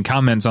by leaving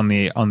comments on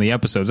the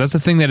episodes. That's the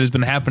thing that has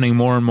been happening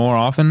more and more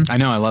often. I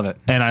know, I love it,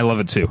 and I love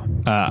it too.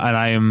 And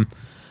I am,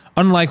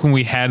 unlike when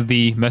we had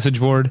the message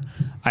board,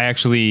 I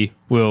actually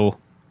will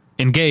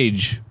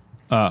engage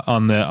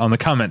on the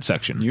comment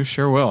section. You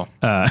sure will.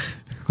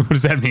 What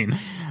does that mean?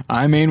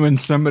 I mean, when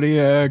somebody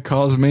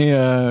calls you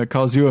a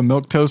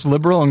milquetoast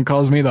liberal and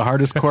calls me the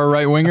hardest core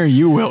right winger,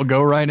 you will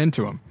go right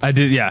into them. I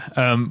did,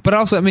 yeah. But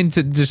also, I mean,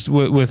 just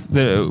with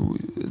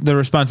the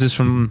responses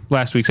from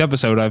last week's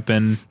episode, I've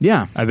been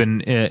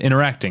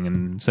interacting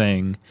and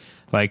saying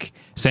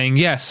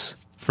yes.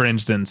 For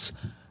instance,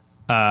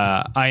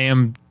 I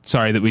am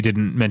sorry that we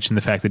didn't mention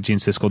the fact that Gene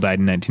Siskel died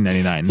in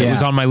 1999. It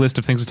was on my list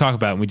of things to talk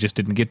about, and we just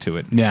didn't get to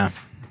it. Yeah.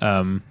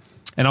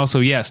 And also,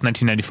 yes,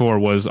 1994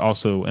 was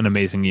also an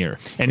amazing year.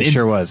 And it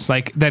sure was.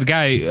 Like, that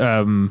guy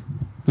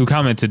who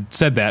commented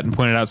said that and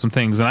pointed out some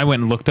things, and I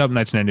went and looked up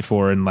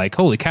 1994 and like,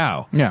 holy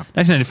cow. Yeah.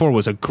 1994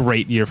 was a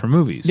great year for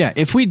movies. Yeah,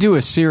 if we do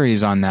a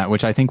series on that,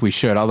 which I think we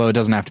should, although it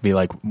doesn't have to be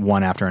like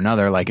one after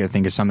another, like I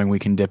think it's something we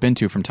can dip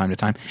into from time to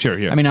time. Sure,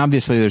 yeah. I mean,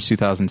 obviously there's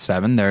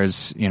 2007,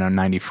 there's,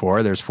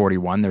 94, there's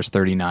 41, there's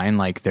 39,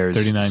 like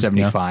there's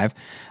 75.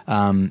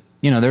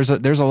 Yeah.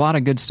 There's a lot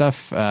of good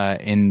stuff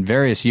in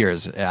various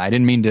years. I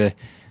don't mean to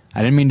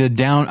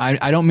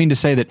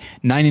say that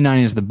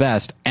 99 is the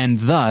best,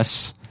 and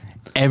thus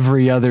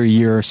every other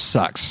year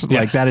sucks.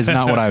 Yeah. Like, that is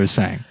not what I was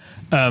saying.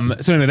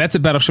 So anyway, that's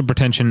at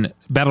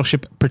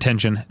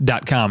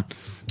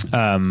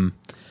battleshippretension.com.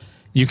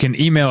 You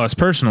can email us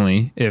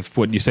personally if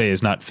what you say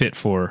is not fit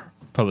for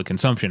public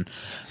consumption.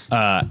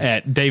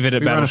 At David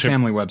at Battleship. We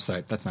run a family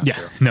website. That's not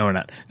true. No, we're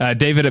not.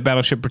 David at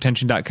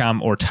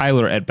battleshippretension.com or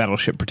Tyler at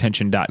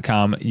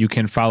battleshippretension.com. You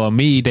can follow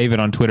me, David,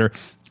 on Twitter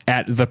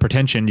at The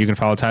Pretension. You can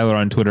follow Tyler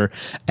on Twitter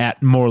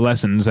at More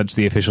Lessons. That's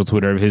the official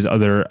Twitter of his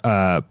other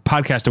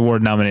podcast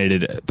award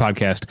nominated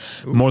podcast,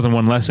 More Than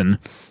One Lesson,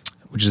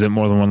 which is at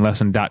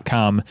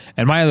morethanonelesson.com.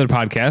 And my other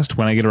podcast,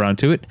 when I get around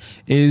to it,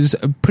 is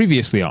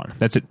Previously On.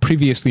 That's at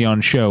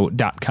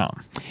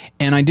previouslyonshow.com.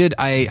 And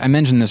I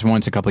mentioned this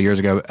once a couple years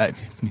ago, a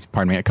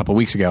couple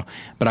weeks ago,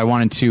 but I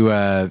wanted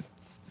to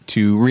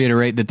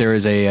reiterate that there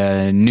is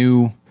a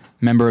new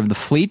member of the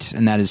fleet,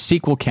 and that is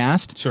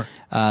Sequelcast. Sure.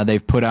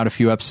 They've put out a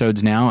few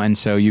episodes now, and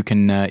so you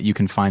can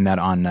find that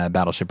on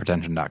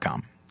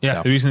battleshippretension.com. Yeah,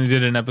 so. They recently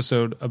did an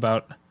episode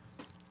about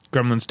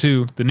Gremlins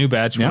 2, The New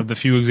Batch, one Yep. of the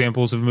few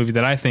examples of a movie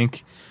that I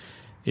think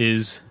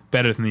is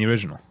better than the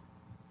original.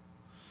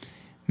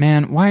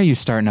 Man, why are you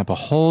starting up a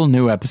whole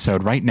new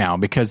episode right now?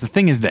 Because the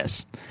thing is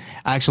this.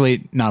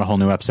 Actually, not a whole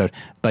new episode,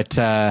 but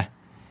I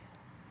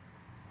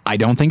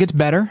don't think it's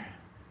better.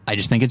 I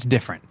just think it's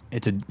different.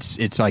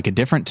 It's like a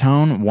different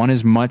tone. One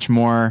is much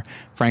more,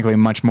 frankly,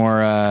 much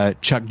more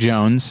Chuck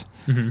Jones,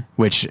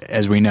 which,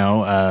 as we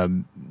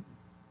know,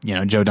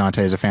 Joe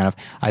Dante is a fan of.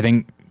 I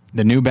think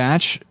The New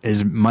Batch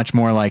is much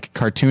more like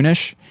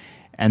cartoonish.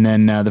 And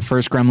then the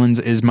first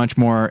Gremlins is much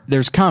more...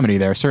 There's comedy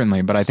there,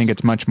 certainly, but I think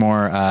it's much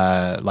more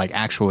like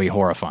actually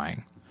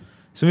horrifying.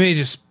 So maybe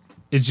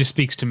it just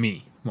speaks to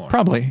me more.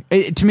 Probably.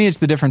 To me, it's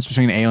the difference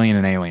between Alien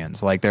and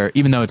Aliens. Like,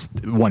 even though it's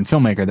one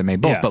filmmaker that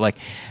made both, Yeah. but like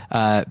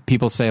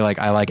people say, like,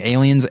 I like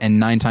Aliens, and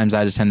 9 times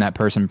out of 10, that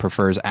person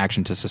prefers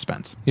action to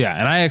suspense. Yeah,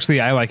 and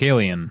I like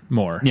Alien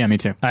more. Yeah, me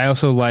too. I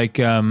also like...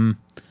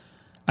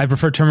 I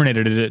prefer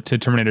Terminator to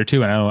Terminator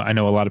 2. I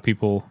know a lot of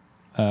people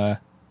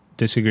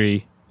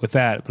disagree with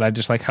that, but I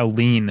just like how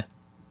lean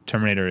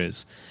Terminator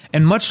is.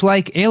 And much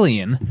like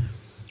Alien,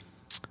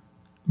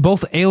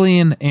 both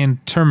Alien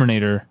and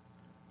Terminator,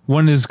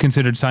 one is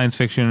considered science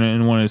fiction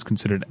and one is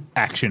considered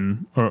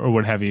action or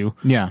what have you.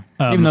 Yeah,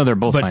 even though they're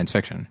both science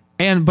fiction.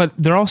 But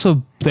they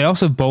also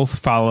both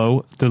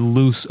follow a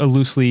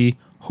loosely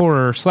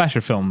horror slasher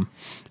film.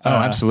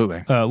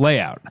 Absolutely.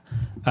 Layout.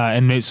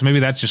 So maybe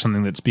that's just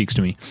something that speaks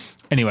to me.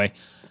 Anyway,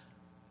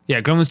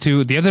 yeah, Gremlins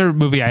 2. The other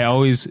movie do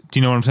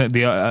you know what I'm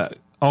saying?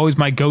 Always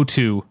my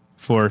go-to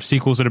for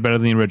sequels that are better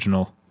than the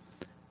original,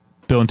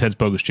 Bill and Ted's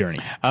Bogus Journey.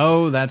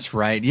 Oh, that's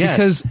right.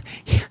 Yes.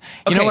 Because,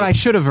 you know what? I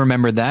should have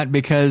remembered that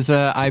because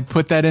I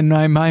put that in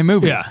my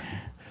movie. Yeah.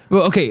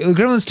 Well, okay,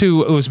 Gremlins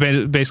 2 was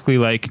basically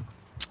like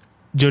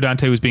Joe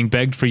Dante was being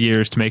begged for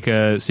years to make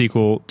a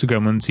sequel to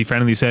Gremlins. He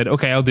finally said,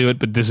 okay, I'll do it,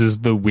 but this is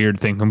the weird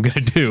thing I'm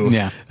going to do.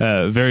 Yeah.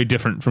 Very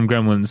different from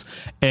Gremlins.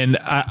 And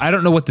I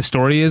don't know what the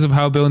story is of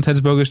how Bill and Ted's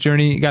Bogus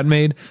Journey got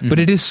made, but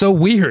it is so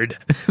weird.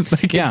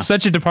 It's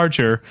such a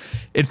departure.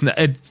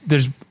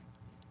 There's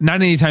not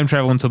any time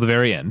travel until the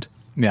very end.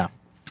 Yeah.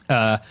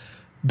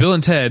 Bill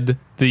and Ted,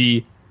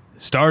 the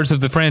stars of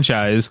the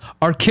franchise,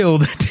 are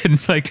killed in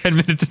like 10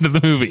 minutes into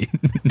the movie.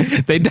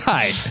 They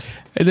die.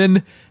 And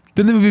then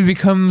the movie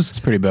becomes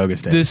It's pretty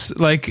bogus, Dave. this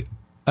like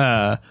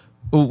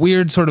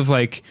weird sort of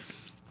like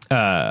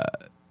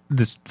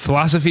this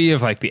philosophy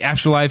of like the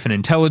afterlife and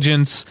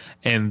intelligence,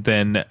 and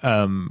then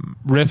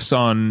riffs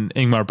on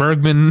Ingmar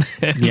Bergman.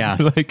 And Yeah.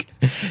 like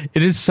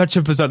it is such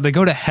a bizarre. They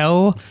go to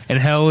hell, and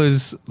hell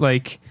is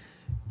like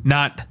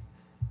not.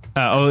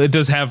 It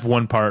does have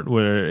one part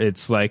where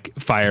it's like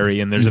fiery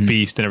and there's a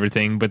beast and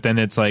everything, but then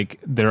it's like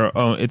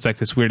it's like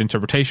this weird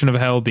interpretation of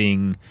hell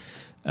being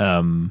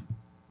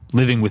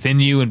living within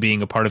you and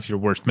being a part of your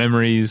worst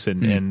memories,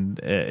 and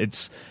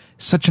it's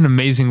such an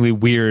amazingly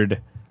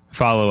weird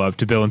follow-up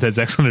to Bill and Ted's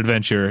Excellent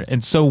Adventure,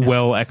 and so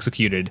well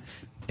executed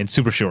and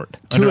super short,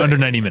 under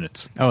 90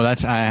 minutes. Oh,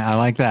 I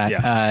like that.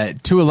 Yeah.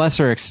 To a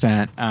lesser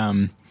extent,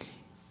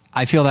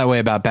 I feel that way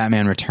about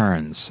Batman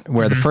Returns,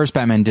 where the first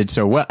Batman did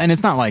so well, and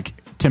it's not like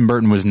Tim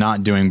Burton was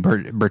not doing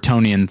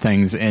Burtonian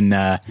things in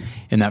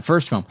that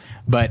first film,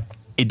 but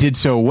it did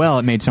so well,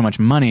 it made so much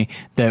money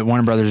that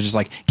Warner Brothers was just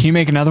like, can you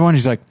make another one?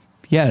 He's like,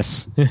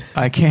 yes,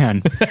 I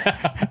can.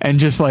 And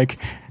just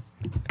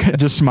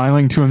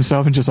smiling to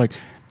himself and just like,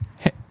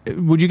 hey,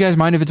 would you guys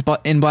mind if it's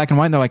in black and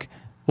white? And they're like,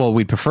 well,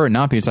 we'd prefer it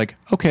not be. It's like,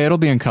 okay, it'll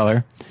be in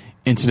color.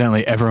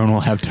 Incidentally, everyone will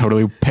have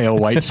totally pale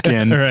white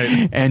skin.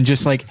 Right. And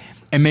just like,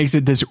 it makes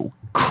it this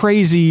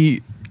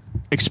crazy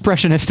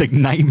expressionistic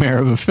nightmare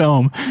of a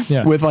film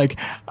with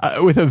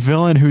a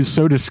villain who's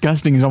so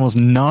disgusting he's almost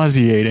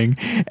nauseating,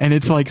 and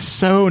it's like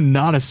so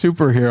not a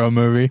superhero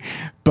movie.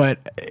 But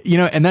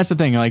and that's the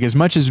thing, like, as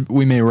much as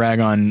we may rag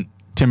on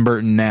Tim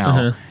Burton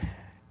now,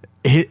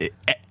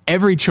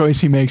 every choice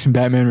he makes in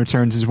Batman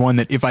Returns is one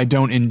that if I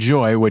don't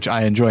enjoy, which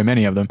I enjoy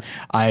many of them,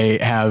 I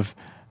have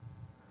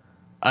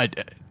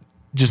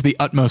just the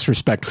utmost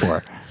respect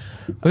for.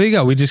 Well, there you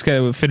go. We just got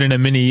to fit in a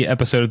mini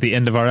episode at the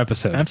end of our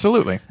episode.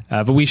 Absolutely.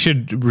 But we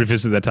should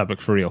revisit that topic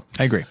for real.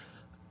 I agree.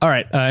 All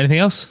right. Anything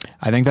else?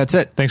 I think that's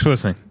it. Thanks for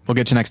listening. We'll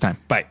get you next time.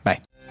 Bye.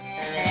 Bye.